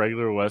just a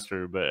regular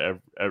western, but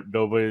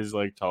nobody's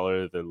like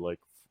taller than like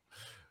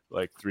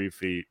 3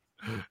 feet.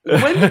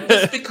 When did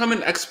this become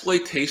an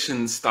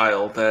exploitation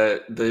style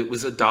that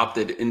was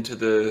adopted into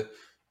the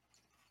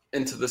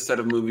set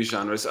of movie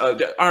genres? On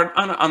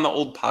the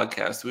old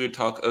podcast, we would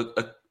talk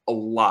a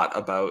lot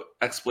about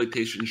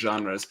exploitation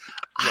genres.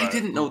 I Right.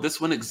 didn't know this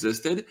one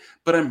existed,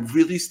 but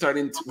we're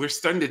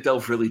starting to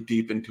delve really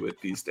deep into it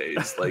these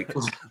days. Like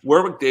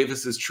Warwick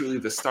Davis is truly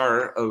the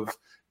star of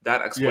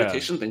that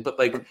exploitation thing, but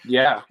like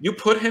Yeah. you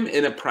put him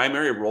in a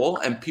primary role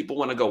and people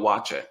want to go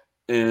watch it.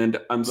 And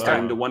I'm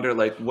starting to wonder,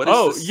 like, what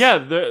is this? Yeah,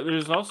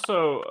 there's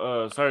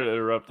also sorry to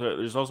interrupt.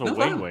 There's also No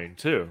Wayne problem. Wayne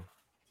too.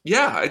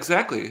 Yeah,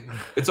 exactly.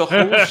 It's a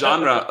whole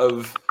genre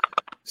of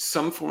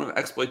some form of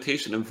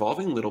exploitation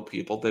involving little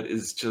people that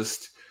is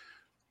just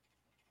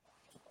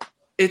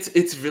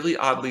it's really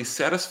oddly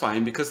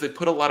satisfying because they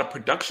put a lot of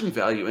production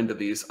value into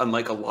these,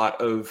 unlike a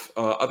lot of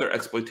other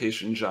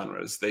exploitation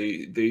genres.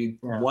 They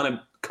Yeah. want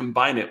to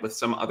combine it with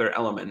some other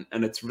element,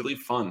 and it's really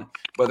fun.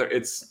 Whether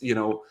it's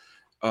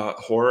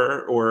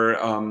horror or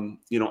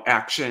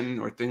action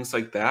or things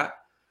like that,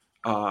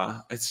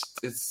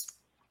 it's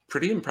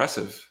pretty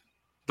impressive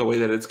the way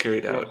that it's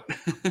carried out.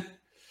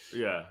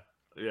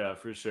 Yeah,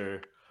 for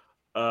sure.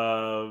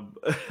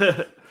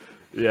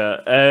 Yeah,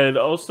 and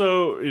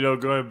also,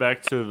 going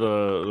back to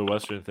the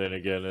Western thing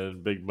again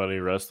and big money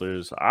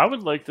wrestlers, I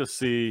would like to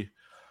see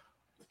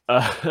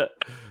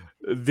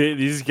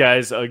these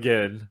guys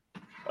again,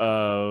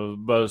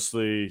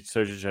 mostly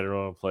Surgeon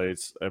General and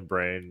Plates and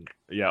Brain.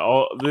 Yeah,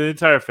 all the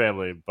entire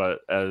family, but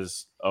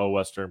as a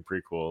Western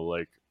prequel,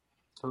 like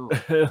Ooh.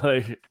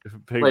 like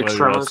big Like money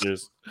Tremors?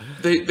 wrestlers.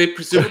 They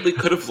presumably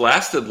could have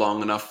lasted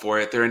long enough for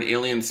it. They're an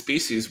alien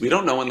species. We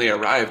don't know when they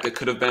arrived. It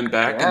could have been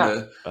back Yeah. in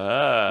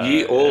the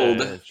Ye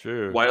old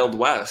true. Wild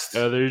West.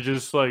 Yeah, they're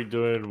just like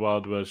doing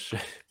Wild West shit.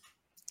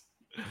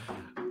 I was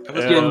Yeah.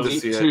 glad Getting to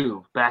Deep see it.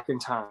 2, Back in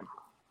Time.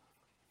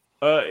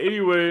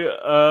 Anyway,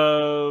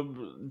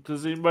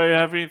 does anybody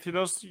have anything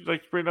else you'd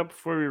like to bring up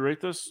before we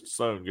rate this?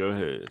 Son, go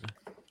ahead.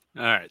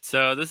 All right,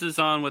 so this is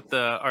on with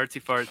the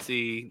artsy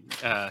fartsy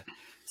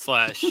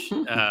slash,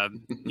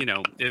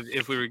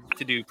 if we were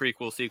to do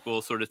prequel,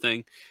 sequel sort of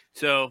thing.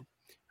 So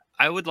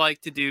I would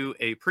like to do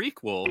a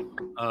prequel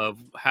of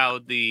how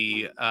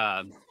the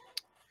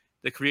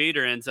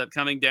creator ends up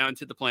coming down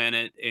to the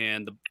planet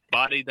and the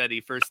body that he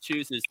first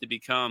chooses to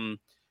become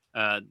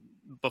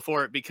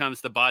before it becomes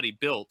the body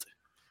built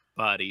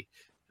body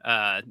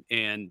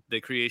and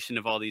the creation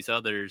of all these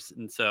others.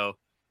 And so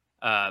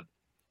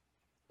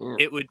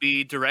it would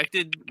be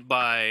directed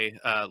by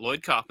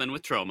Lloyd Kaufman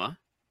with Troma.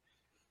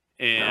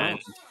 And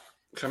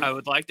I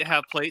would like to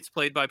have Plates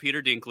played by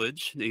Peter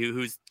Dinklage,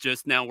 who's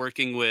just now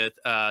working with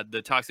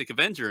the Toxic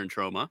Avenger in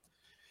Troma.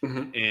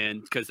 Mhm.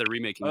 And because they're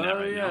remaking that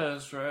right now.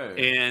 that's right.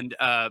 And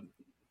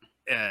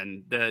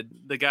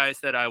the guys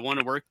that I want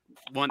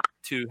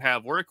to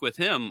have work with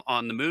him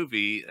on the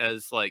movie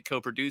as like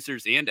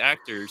co-producers and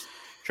actors,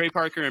 Trey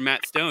Parker and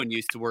Matt Stone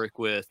used to work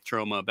with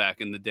Troma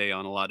back in the day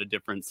on a lot of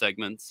different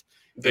segments.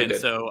 They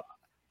did. So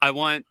I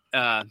want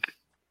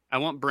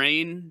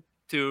Brain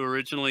to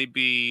originally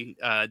be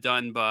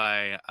done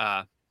by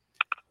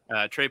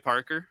Trey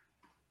Parker,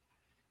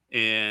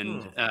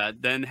 and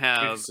then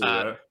have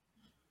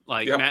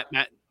Yep.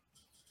 Matt,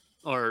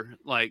 or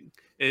like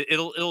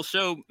it'll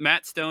show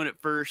Matt Stone at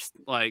first,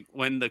 like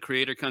when the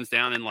creator comes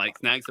down and like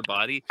snags the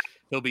body,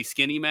 he'll be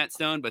skinny Matt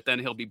Stone, but then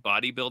he'll be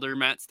bodybuilder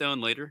Matt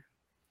Stone later.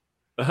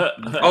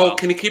 Oh,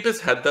 can he keep his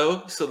head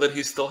though, so that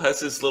he still has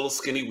his little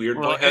skinny weird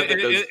boy Well, head? That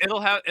does...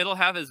 it'll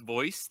have his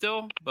voice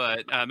still,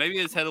 but maybe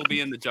his head will be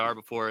in the jar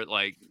before it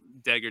like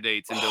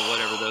degradates into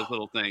whatever those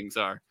little things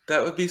are.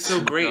 That would be so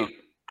great.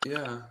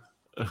 Yeah.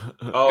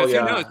 Oh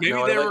yeah. Who knows? Maybe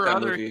no, there I like were that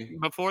other movie.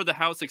 before the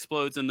house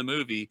explodes in the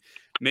movie.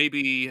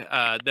 Maybe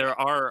there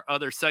are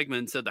other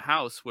segments of the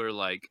house where,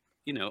 like,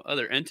 you know,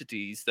 other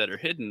entities that are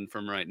hidden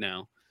from right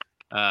now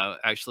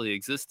actually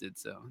existed.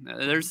 So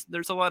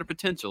there's a lot of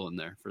potential in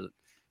there for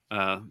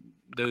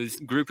those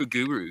group of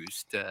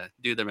gurus to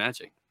do their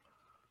magic.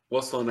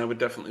 Well, Sloan, I would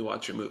definitely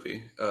watch your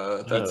movie.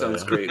 That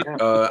sounds great.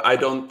 I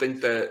don't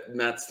think that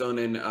Matt Stone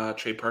and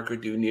Trey Parker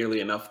do nearly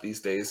enough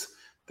these days.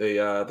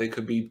 They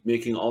could be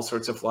making all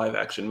sorts of live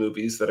action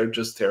movies that are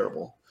just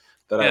terrible.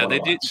 That I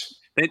want to watch.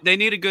 They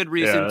need a good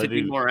reason to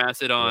do more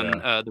acid on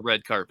the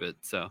red carpet.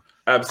 So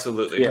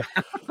absolutely, yeah.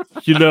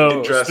 You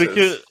know,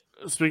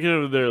 speaking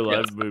of their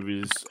live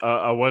movies,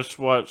 I once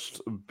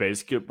watched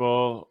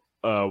Basketball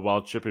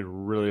while tripping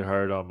really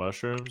hard on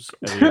mushrooms,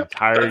 and the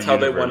entire that's how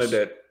they wanted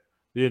it.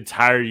 The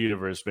entire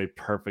universe made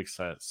perfect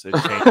sense. It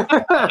changed.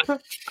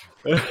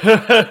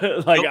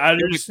 Like I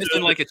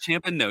understood, like a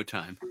champ in no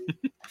time.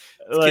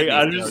 Like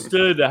I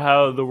understood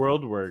how the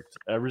world worked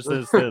ever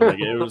since then. Like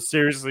it was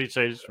seriously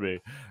changed me,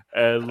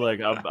 and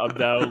like I'm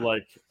now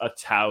like a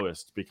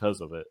Taoist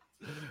because of it.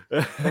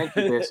 Thank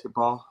you,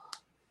 Basketball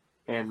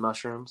and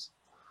mushrooms.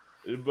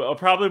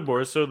 Probably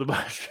more so the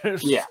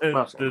mushrooms,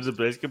 than the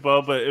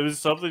basketball, but it was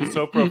something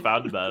so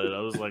profound about it. I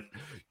was like,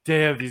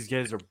 "Damn, these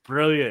guys are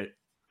brilliant."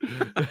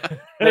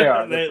 They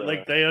are.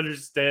 They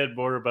understand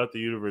more about the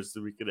universe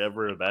than we could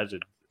ever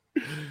imagine.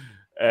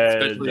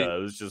 And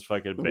it was just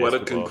fucking basketball. What a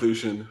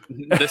conclusion.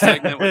 The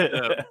segment with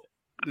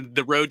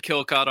the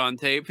roadkill caught on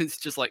tape, it's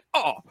just like,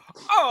 oh,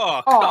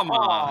 come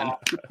on.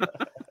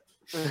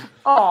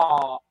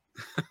 Oh.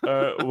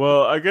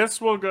 Well, I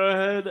guess we'll go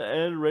ahead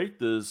and rate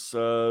this.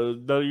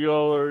 None of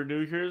y'all are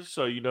new here,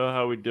 so you know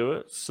how we do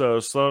it. So,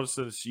 Sloan,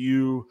 since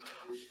you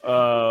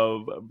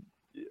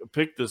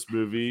picked this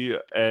movie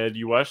and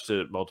you watched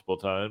it multiple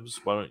times,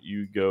 why don't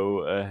you go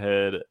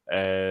ahead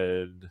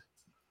and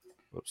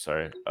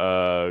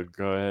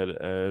go ahead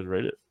and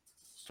rate it.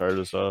 Start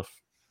us off.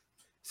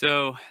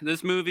 So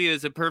this movie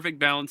is a perfect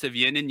balance of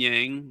yin and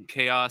yang,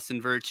 chaos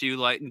and virtue,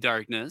 light and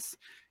darkness.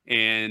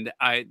 And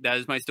that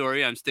is my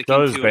story. I'm sticking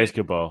to it. So is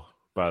basketball,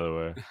 by the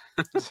way.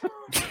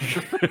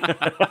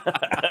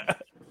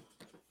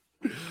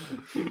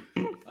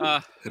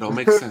 It all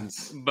makes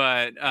sense.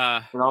 But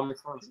it all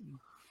makes sense.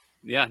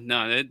 Yeah,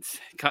 no, it's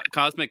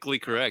cosmically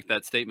correct,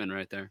 that statement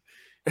right there.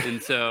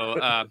 And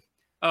so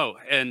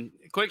and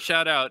quick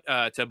shout out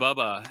to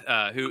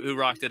Bubba, who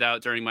rocked it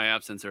out during my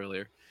absence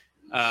earlier.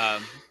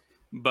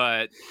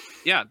 But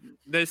yeah,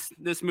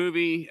 this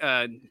movie,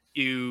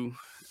 you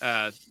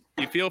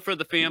feel for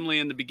the family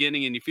in the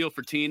beginning, and you feel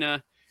for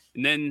Tina,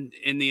 and then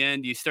in the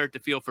end, you start to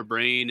feel for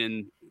Brain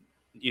and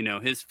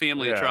his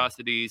family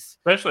atrocities,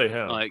 especially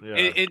him. Like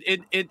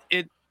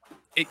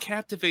it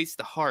captivates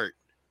the heart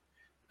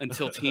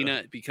until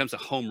Tina becomes a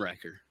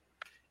homewrecker.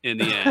 In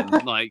the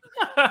end, like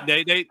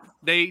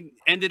they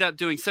ended up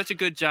doing such a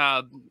good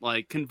job,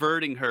 like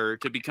converting her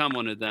to become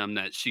one of them,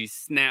 that she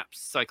snaps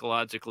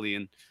psychologically.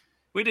 And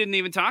we didn't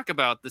even talk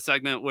about the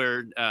segment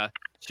where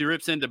she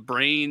rips into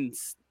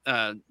Brain's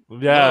I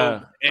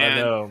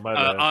know, my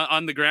bad.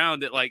 On the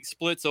ground, it like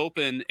splits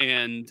open,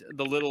 and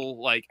the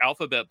little like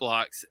alphabet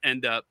blocks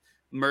end up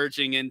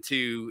merging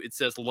into, it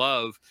says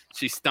love.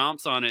 She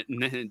stomps on it,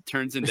 and then it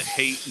turns into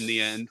hate in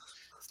the end.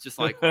 Just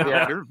like,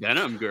 wow, you're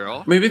Venom,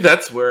 girl. Maybe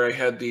that's where I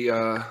had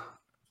the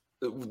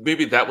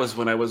maybe that was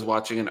when I was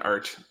watching an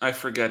art. I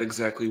forget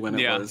exactly when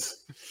it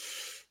was.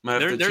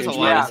 There's a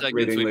lot of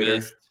segments we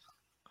missed.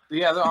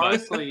 Yeah,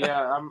 honestly,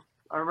 I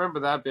remember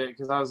that bit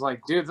because I was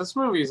like, dude, this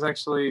movie is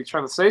actually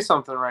trying to say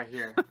something right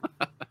here.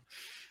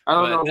 I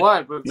don't know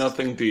what, but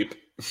nothing deep.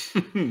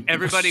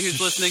 Everybody who's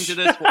listening to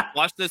this,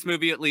 watch this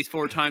movie at least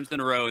 4 times in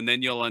a row, and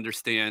then you'll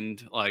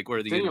understand like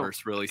where the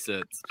universe really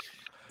sits.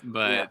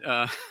 But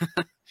I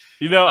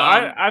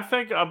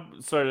think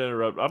I'm sorry to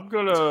interrupt. I'm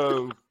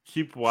gonna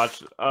keep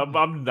watching.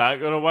 I'm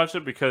not gonna watch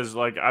it because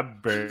like I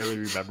barely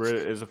remember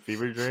it as a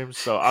fever dream.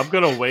 So I'm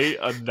gonna wait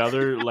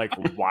another like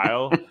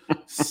while,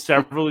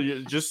 several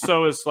years, just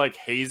so it's like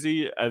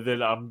hazy, and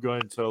then I'm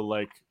going to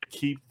like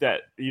keep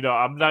that.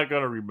 I'm not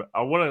gonna remember.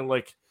 I want to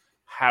like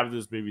have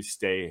this movie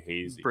stay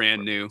hazy,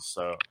 brand new.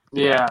 So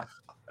yeah.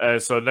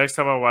 So next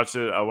time I watch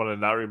it, I want to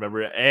not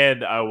remember it,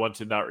 and I want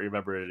to not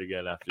remember it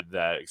again after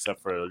that,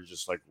 except for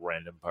just like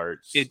random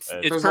parts. It's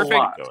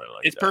perfect.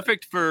 It's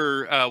perfect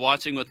for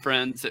watching with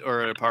friends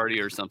or at a party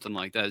or something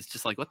like that. It's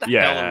just like, what the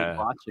hell are we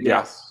watching?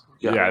 Yes.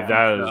 Yeah,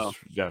 that is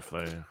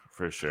definitely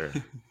for sure.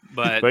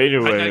 But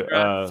anyway,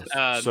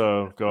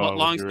 so go on.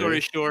 Long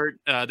story short,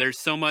 there's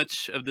so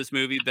much of this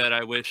movie that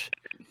I wish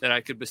that I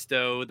could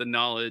bestow the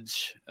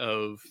knowledge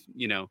of,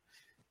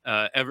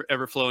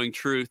 ever flowing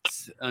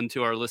truths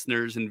unto our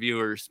listeners and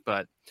viewers,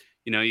 but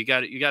you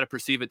got to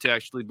perceive it to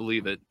actually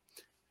believe it.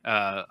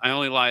 I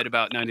only lied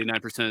about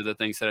 99% of the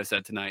things that I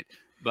said tonight,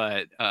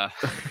 but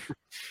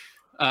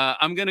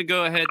I'm gonna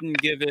go ahead and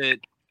give it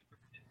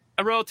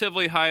a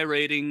relatively high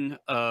rating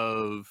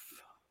of.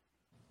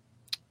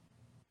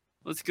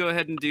 Let's go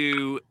ahead and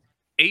do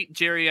 8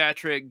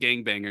 geriatric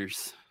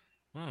gangbangers.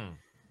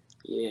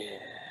 Yeah.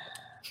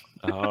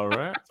 All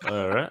right.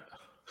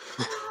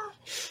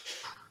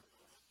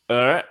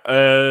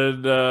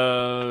 And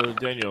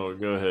Daniel,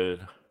 go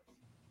ahead.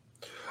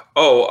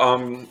 Oh,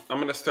 I'm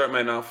gonna start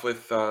mine off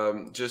with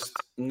just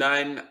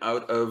 9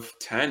 out of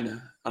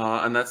 10,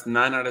 and that's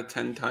 9 out of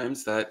 10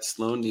 times that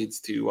Sloan needs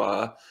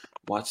to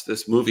watch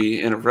this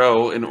movie in a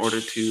row in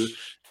order to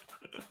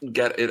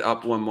get it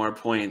up one more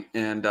point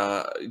and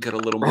get a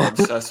little more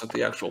obsessed with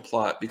the actual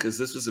plot, because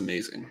this was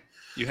amazing.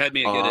 You had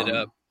me get it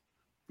up.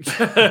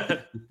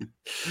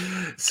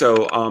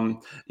 So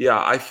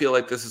yeah, I feel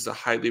like this is a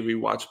highly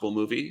rewatchable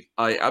movie.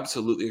 I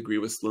absolutely agree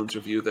with Sloan's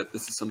review that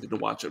this is something to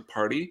watch at a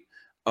party,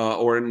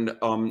 or in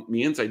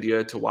Mian's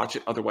idea to watch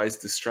it otherwise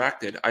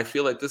distracted. I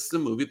feel like this is a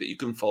movie that you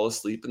can fall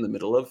asleep in the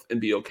middle of and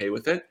be okay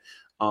with it,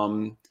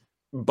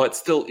 but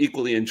still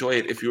equally enjoy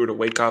it if you were to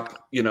wake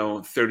up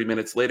 30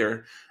 minutes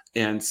later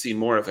and see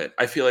more of it.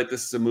 I feel like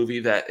this is a movie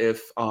that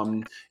if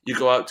you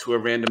go out to a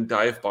random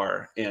dive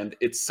bar and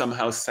it's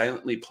somehow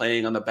silently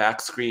playing on the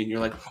back screen, you're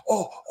like,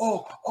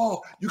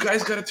 oh, you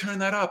guys got to turn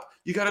that up.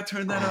 You got to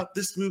turn that up.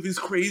 This movie's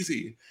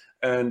crazy.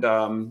 And,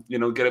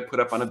 get it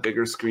put up on a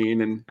bigger screen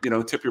and,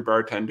 tip your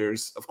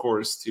bartenders, of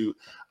course, to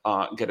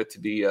get it to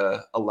be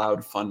a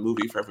loud, fun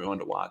movie for everyone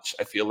to watch.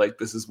 I feel like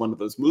this is one of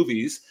those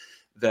movies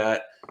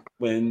that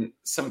when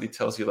somebody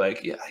tells you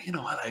like, yeah,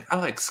 I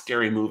like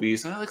scary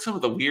movies and I like some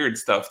of the weird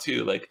stuff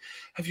too. Like,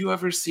 have you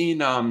ever seen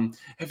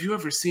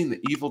The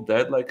Evil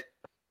Dead? Like,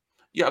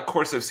 yeah, of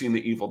course I've seen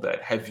The Evil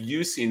Dead. Have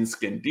you seen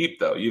Skin Deep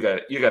though? You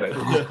got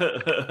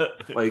to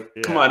like,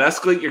 come on,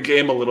 escalate your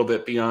game a little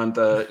bit beyond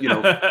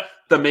the,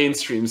 the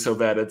mainstream so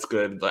bad it's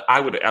good. But I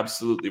would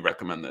absolutely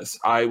recommend this.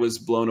 I was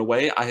blown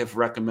away. I have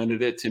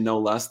recommended it to no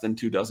less than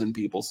 24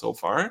 people so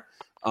far,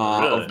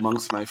 Really?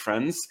 amongst my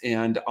friends.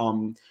 And,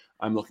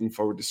 I'm looking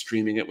forward to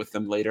streaming it with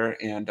them later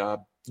and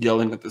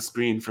yelling at the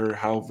screen for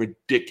how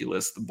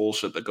ridiculous the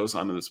bullshit that goes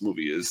on in this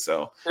movie is.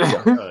 So,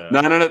 yeah,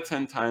 9 out of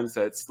 10 times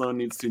that Sloan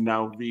needs to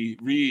now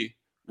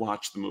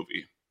re-watch the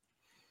movie.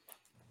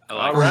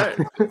 All right.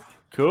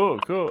 Cool.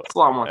 It's a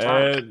lot more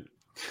time.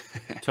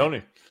 And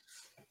Tony.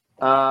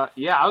 Yeah,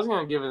 I was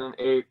gonna give it an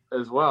 8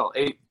 as well.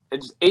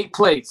 8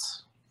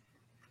 plates.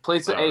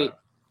 Plates of 8.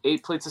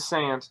 8 plates of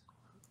sand.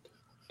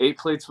 8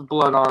 plates with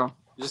blood on them.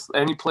 Just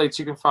any plates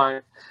you can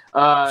find.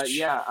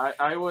 Yeah,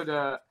 I would.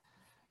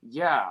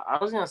 Yeah, I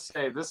was gonna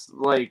say this.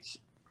 Like,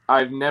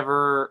 I've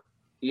never.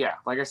 Yeah,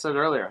 like I said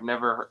earlier,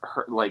 never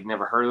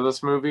heard of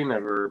this movie.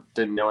 Never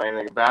didn't know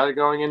anything about it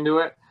going into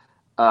it,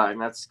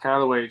 and that's kind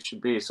of the way it should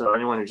be. So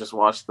anyone who just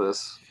watched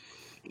this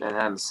and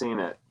hadn't seen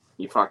it,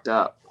 you fucked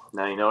up.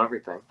 Now you know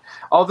everything.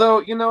 Although,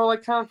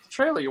 like kind of the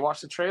trailer, you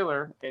watch the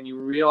trailer and you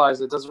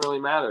realize it doesn't really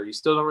matter. You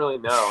still don't really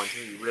know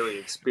until you really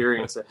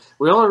experience it.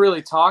 We only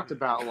really talked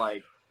about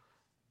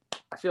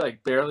I feel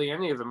like barely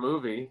any of the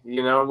movie,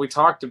 we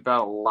talked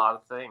about a lot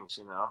of things,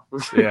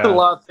 Yeah. A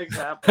lot of things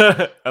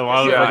happen. A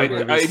lot of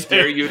I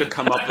dare you to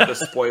come up with a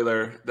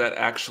spoiler that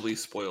actually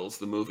spoils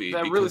the movie,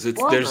 That because really there's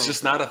spoils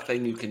just not a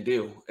thing you can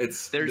do.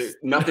 There's-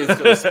 nothing's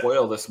going to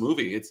spoil this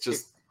movie. It's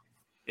just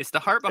It's the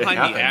heart behind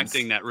happens. the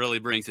acting that really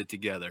brings it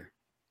together.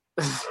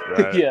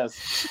 Right.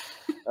 Yes.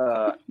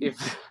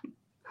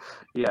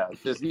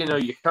 Just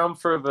you come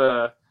for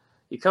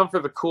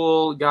the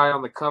cool guy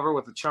on the cover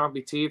with the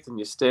chompy teeth, and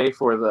you stay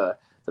for the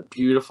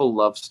beautiful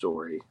love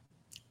story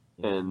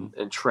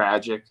and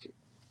tragic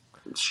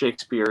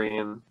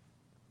Shakespearean.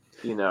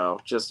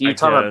 Just you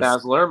talking about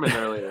Baz Luhrmann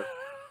earlier.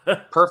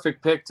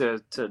 Perfect pick to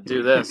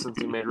do this since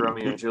he made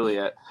Romeo and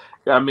Juliet.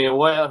 I mean,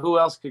 who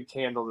else could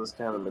handle this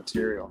kind of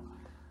material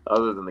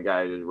other than the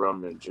guy who did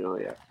Romeo and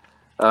Juliet?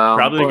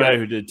 Probably the guy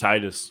who did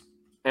Titus.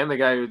 And the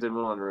guy who did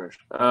Moulin Rouge.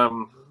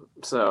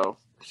 So,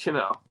 he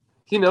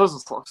knows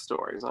his love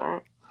stories, all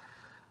right?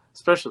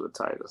 Especially with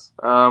Titus.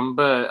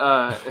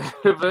 But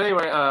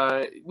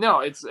anyway, no,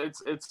 it's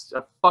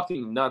a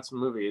fucking nuts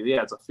movie.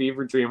 Yeah, it's a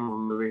fever dream of a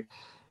movie.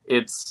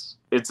 It's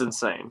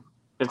insane.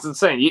 It's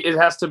insane. It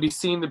has to be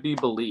seen to be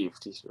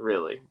believed,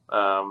 really.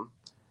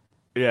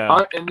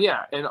 Yeah.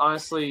 And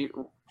honestly,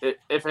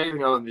 if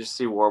anything other than just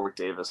see Warwick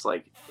Davis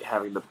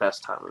having the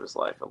best time of his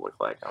life, it looked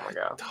like, oh my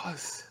god. it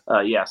does.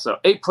 Yeah, so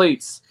 8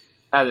 plates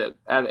out of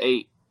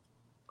 8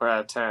 or out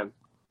of 10,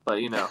 but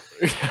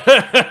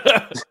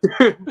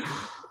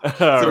It's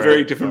a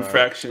very different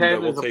fraction, 10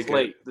 but we'll is a take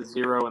plate. it. The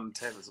 0 and the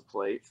 10 is a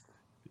plate.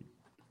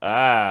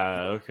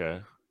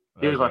 Okay.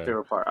 He was my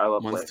favorite part. I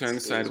love One's plates.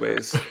 turned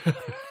sideways.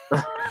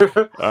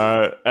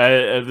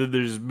 And then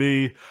there's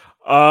me.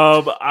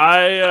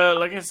 I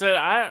like I said,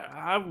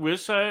 I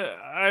wish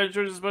I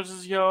enjoyed it as much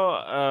as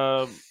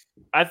y'all.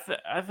 I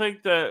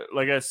think that,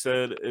 like I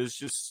said,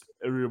 it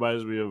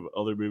reminds me of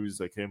other movies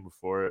that came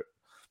before it.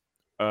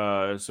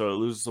 So it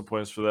loses some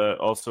points for that.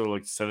 Also,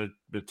 like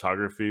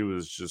cinematography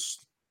was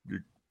just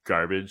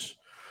garbage.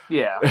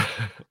 Yeah.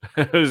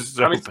 It was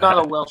so It's not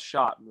a bad. well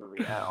shot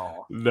movie at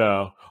all.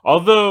 No,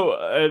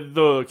 although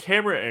the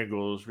camera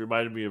angles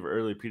reminded me of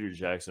early Peter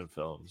Jackson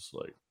films.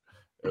 Like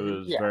it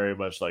was Yeah. very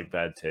much like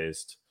Bad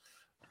Taste.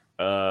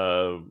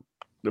 But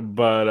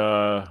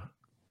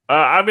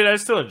I mean, I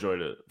still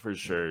enjoyed it for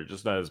sure,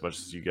 just not as much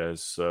as you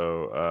guys.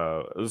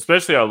 So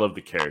especially, I love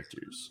the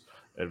characters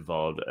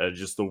involved and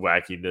just the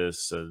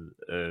wackiness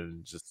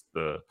and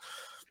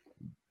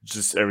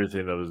just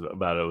everything that was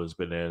about it was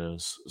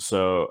bananas.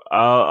 So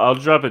I'll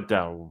drop it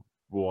down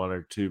 1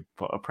 or 2,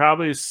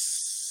 probably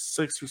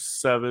 6 or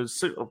 7,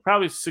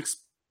 probably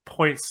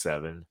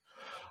 6.7.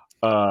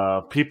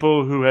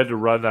 People who had to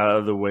run out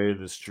of the way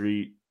in the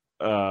street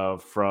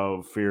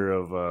from fear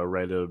of a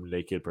random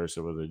naked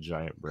person with a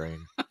giant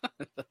brain.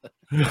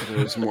 There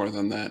was more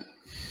than that.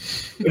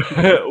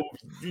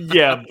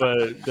 Yeah,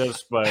 but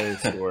that's my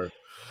score.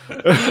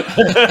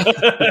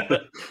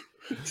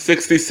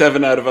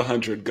 67 out of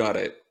 100. Got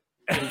it.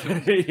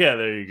 Yeah,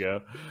 there you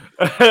go.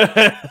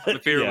 The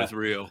fear was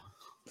real.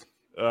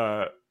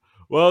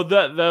 Well,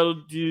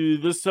 that'll do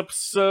this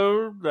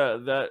episode.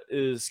 That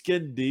is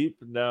Skin Deep.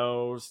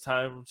 Now it's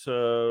time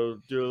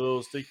to do a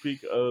little sneak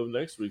peek of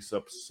next week's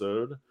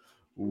episode,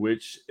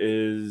 which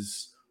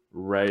is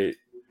right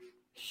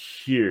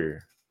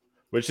here,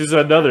 which is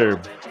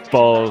another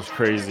balls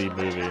crazy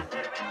movie.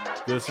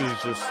 This is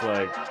just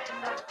like,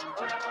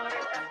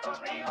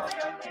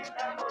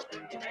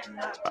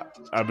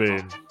 I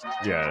mean,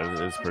 yeah,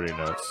 it's pretty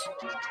nuts.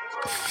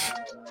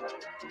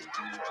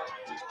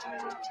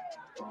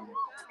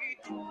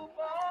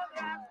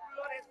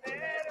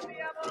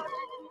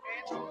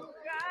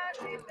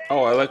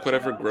 Oh, I like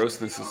whatever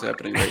grossness is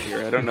happening right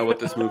here. I don't know what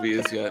this movie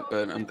is yet,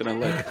 but I'm gonna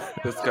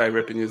like this guy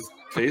ripping his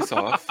face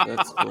off.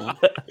 That's cool.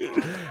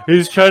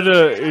 He's trying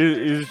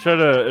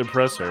to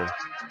impress her.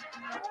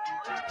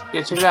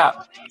 Yeah, check it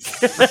out.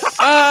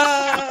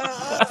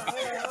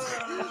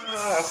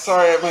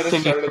 Sorry, I might have Can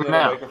you started hear in me the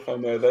now?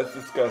 microphone there. That's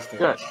disgusting.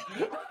 Good.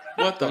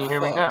 What the Can you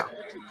hear me fuck? now?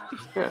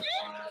 Good.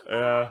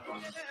 Yeah.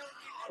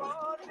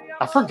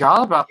 I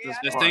forgot about this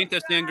This part. ain't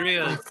the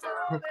sangria.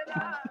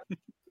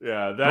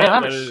 Yeah, Man, I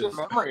have a that is. shit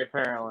memory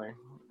apparently.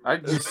 I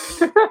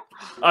just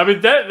I mean,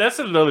 that's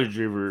another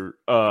dreamer.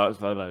 It's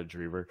not a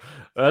dreamer.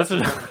 That's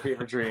another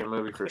fever dream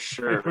movie for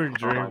sure. dream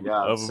Oh my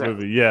god. of a sick.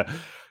 movie. Yeah,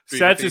 Dream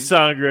Satya theme.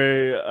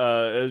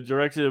 Sangre,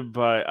 directed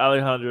by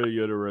Alejandro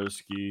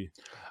Jodorowsky,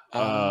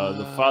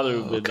 the father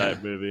of Midnight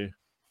Okay. movie.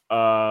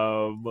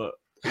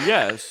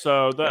 Yeah,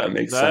 so That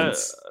makes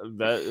sense.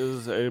 That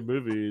is a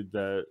movie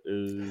that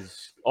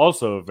is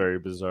also very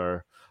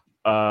bizarre.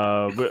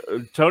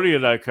 But Tony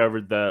and I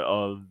covered that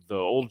on the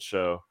old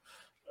show,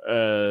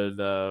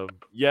 and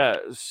yeah.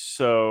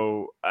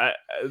 So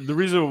the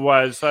reason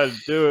why I decided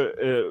to do it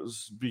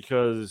is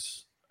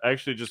because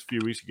actually just a few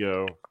weeks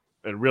ago,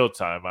 in real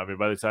time. I mean,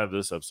 by the time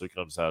this episode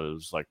comes out, it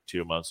was like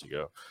 2 months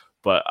ago.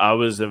 But I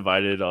was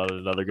invited on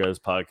another guy's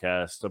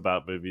podcast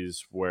about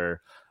movies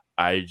where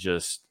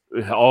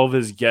all of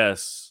his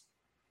guests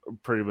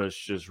pretty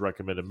much just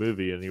recommend a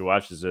movie and he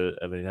watches it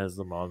and he has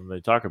them on and they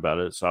talk about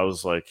it. So I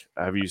was like,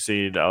 have you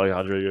seen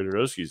Alejandro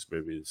Jodorowsky's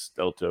movies,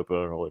 El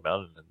Topo and Holy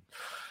Mountain and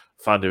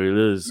Fondo y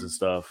Liz and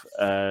stuff?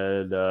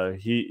 And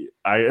he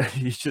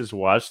just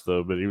watched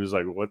them and he was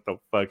like, what the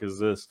fuck is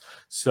this?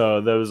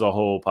 So there was a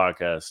whole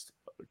podcast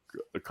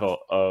called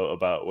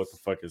about what the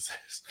fuck is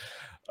this.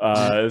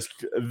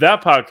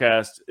 That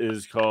podcast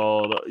is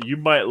called You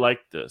Might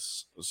Like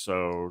This,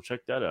 so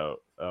check that out.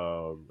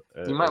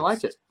 You might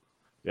like it.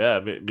 Yeah,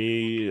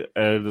 me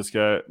and this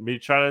guy, me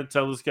trying to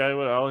tell this guy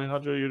what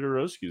Alejandro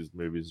Jodorowsky's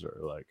movies are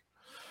like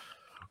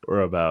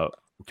or about,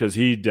 because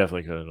he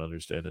definitely couldn't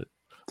understand it.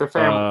 They're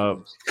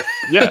family.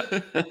 Yeah,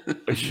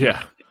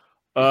 yeah.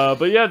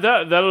 But yeah,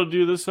 that'll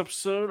do this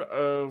episode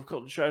of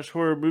Cult and Trash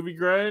Horror Movie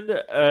Grind,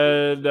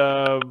 and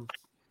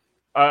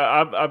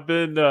I've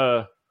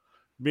been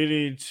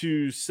meaning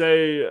to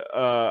say,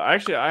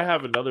 actually, I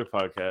have another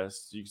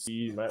podcast. You can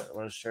see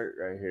my shirt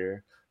right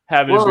here.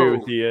 Having a beer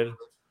with Ian.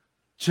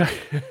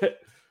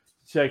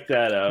 Check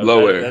that out.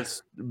 Lower.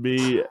 That's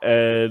me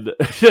and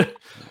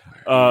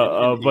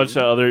a bunch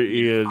of other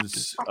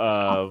Ians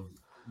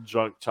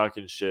drunk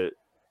talking shit.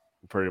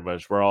 Pretty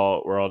much, we're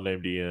all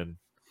named Ian.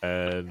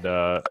 And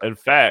in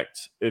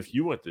fact, if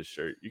you want this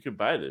shirt, you can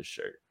buy this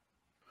shirt.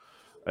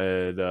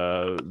 And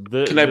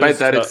can I buy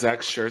that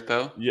exact shirt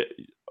though? Yeah,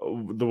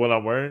 the one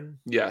I'm wearing.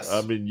 Yes.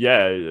 I mean,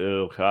 yeah,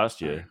 it'll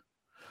cost you.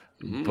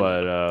 Mm.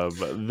 But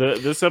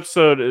this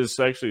episode is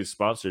actually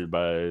sponsored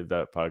by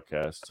that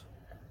podcast.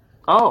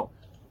 Oh.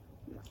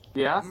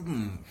 Yeah?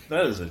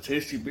 That is a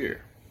tasty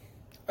beer.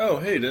 Oh,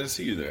 hey, didn't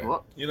see you there.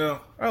 What? You know,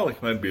 I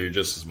like my beer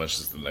just as much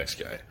as the next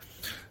guy.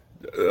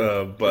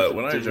 But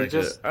when I drink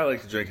it, I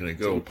like to drink in a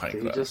gold pint Did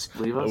you glass. just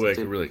leave us? That way I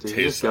can really Did you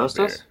taste just that ghost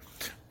beer. us?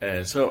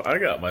 And so I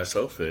got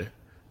myself a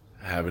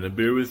having a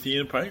beer with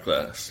Ian pint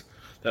glass.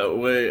 That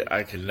way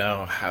I can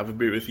now have a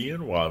beer with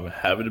Ian while I'm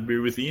having a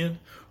beer with Ian,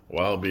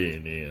 while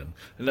being Ian.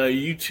 And now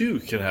you too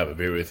can have a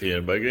beer with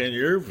Ian by getting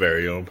your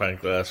very own pint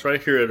glass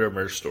right here at our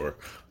merch store.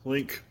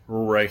 Link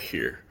right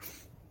here.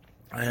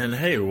 And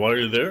hey, while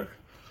you're there,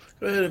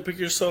 go ahead and pick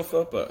yourself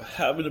up a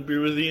Having a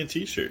Beer with Ian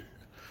t-shirt.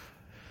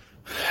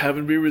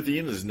 Having a beer with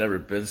Ian has never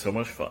been so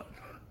much fun.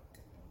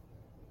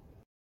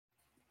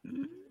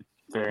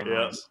 Very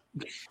nice.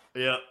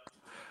 Yeah.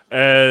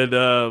 And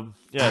so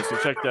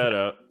check that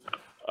out.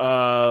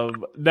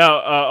 Now,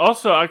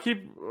 also, I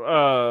keep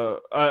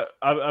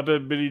I've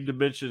been meaning to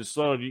mention,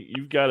 Sloan.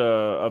 You've got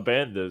a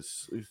band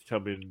that's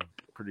becoming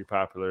pretty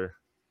popular.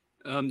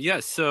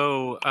 Yes.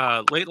 So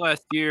late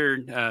last year,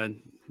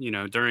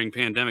 during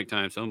pandemic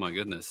times, oh my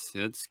goodness,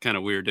 it's kind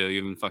of weird to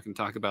even fucking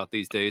talk about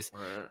these days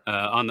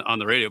on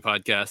the radio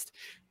podcast.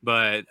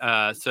 But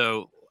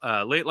so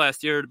late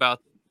last year,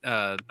 about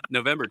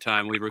November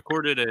time, we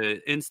recorded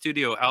an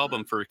in-studio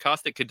album for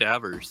Caustic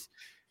Cadavers,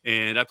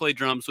 and I played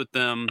drums with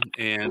them,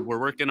 and we're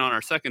working on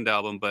our second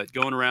album, but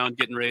going around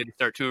getting ready to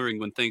start touring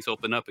when things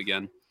open up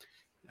again.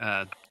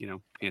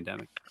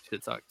 Pandemic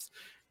shit sucks.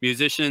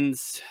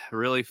 Musicians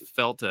really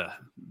felt a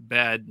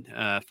bad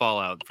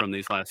fallout from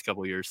these last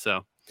couple of years.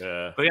 So,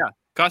 but yeah,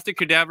 Caustic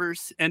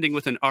Cadavers ending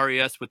with an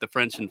RES with the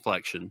French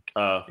inflection.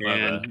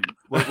 And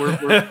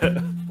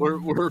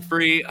we're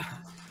free.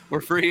 We're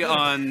free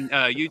on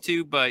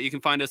YouTube, but you can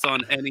find us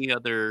on any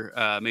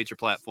other major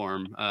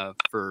platform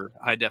for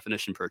high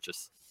definition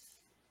purchase.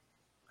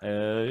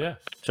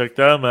 Check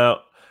them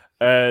out.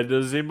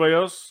 Does anybody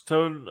else,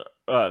 Tony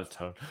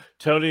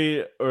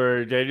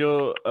or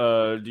Daniel,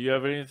 do you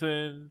have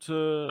anything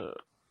to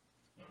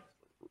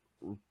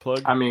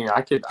plug? I mean,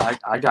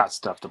 I got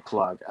stuff to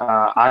plug.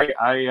 I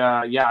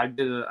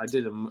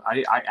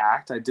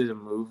did a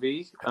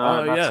movie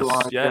not too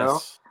long ago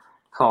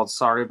called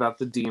Sorry About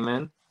the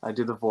Demon. I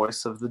do the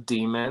voice of the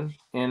demon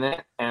in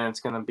it, and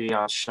it's going to be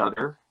on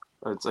Shudder.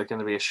 It's going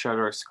to be a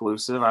Shudder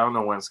exclusive. I don't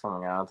know when it's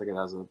coming out. I don't think it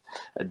has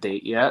a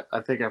date yet.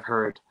 I think I've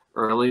heard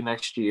early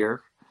next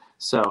year.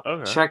 So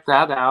check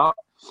that out.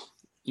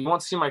 You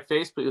won't see my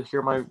face, but you'll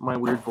hear my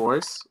weird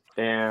voice.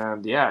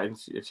 And yeah,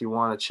 if you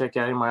want to check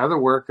out any of my other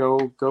work,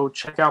 go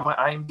check out my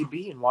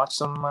IMDb and watch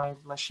some of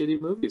my shitty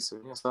movies.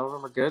 So, some of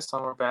them are good,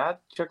 some are bad.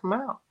 Check them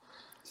out.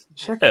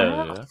 Some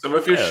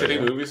of your shitty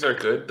movies are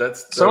good.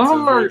 Some of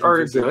them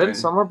are good,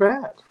 some are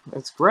bad.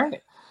 It's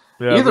great.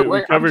 Yeah, either way,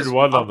 we covered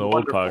one on the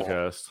old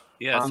podcast.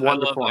 Yes, I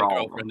love My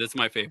Girlfriend. That's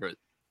my favorite.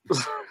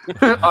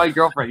 Oh, Your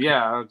Girlfriend.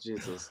 Yeah. Oh,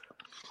 Jesus.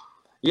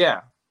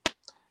 Yeah.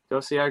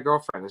 Go see Our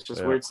Girlfriend. It's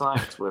just weird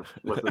science with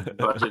a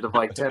budget of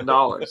like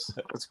 $10.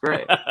 It's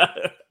great.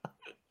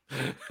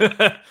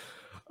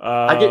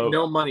 I get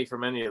no money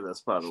from any of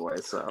this, by the way.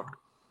 So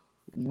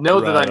know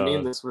that I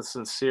mean this with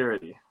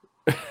sincerity.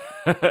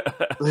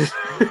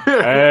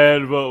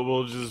 And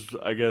we'll just,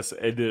 I guess,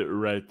 end it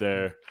right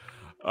there.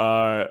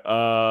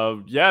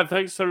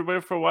 Thanks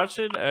everybody for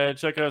watching, and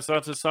check out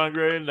Santa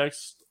Sangre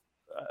next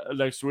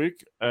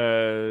week.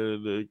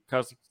 The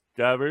Caustic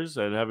Cadavers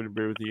and Having a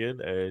Beer with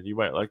Ian, and you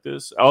might like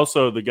this.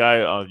 Also, the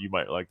guy on You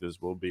Might Like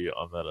This will be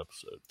on that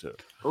episode too.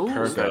 Ooh,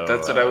 perfect.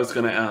 That's what I was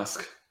going to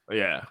ask.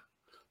 Yeah.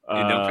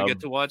 And don't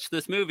forget to watch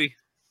this movie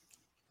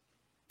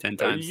 10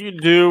 times. You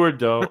do or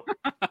don't.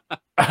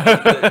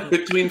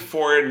 Between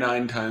 4 and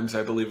 9 times,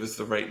 I believe, is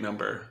the right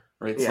number.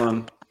 Right,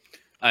 son?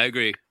 I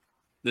agree.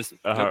 This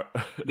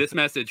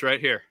message right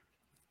here.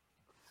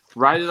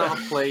 Write it on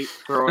a plate,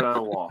 throw it on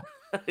a wall.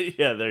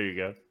 Yeah, there you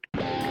go.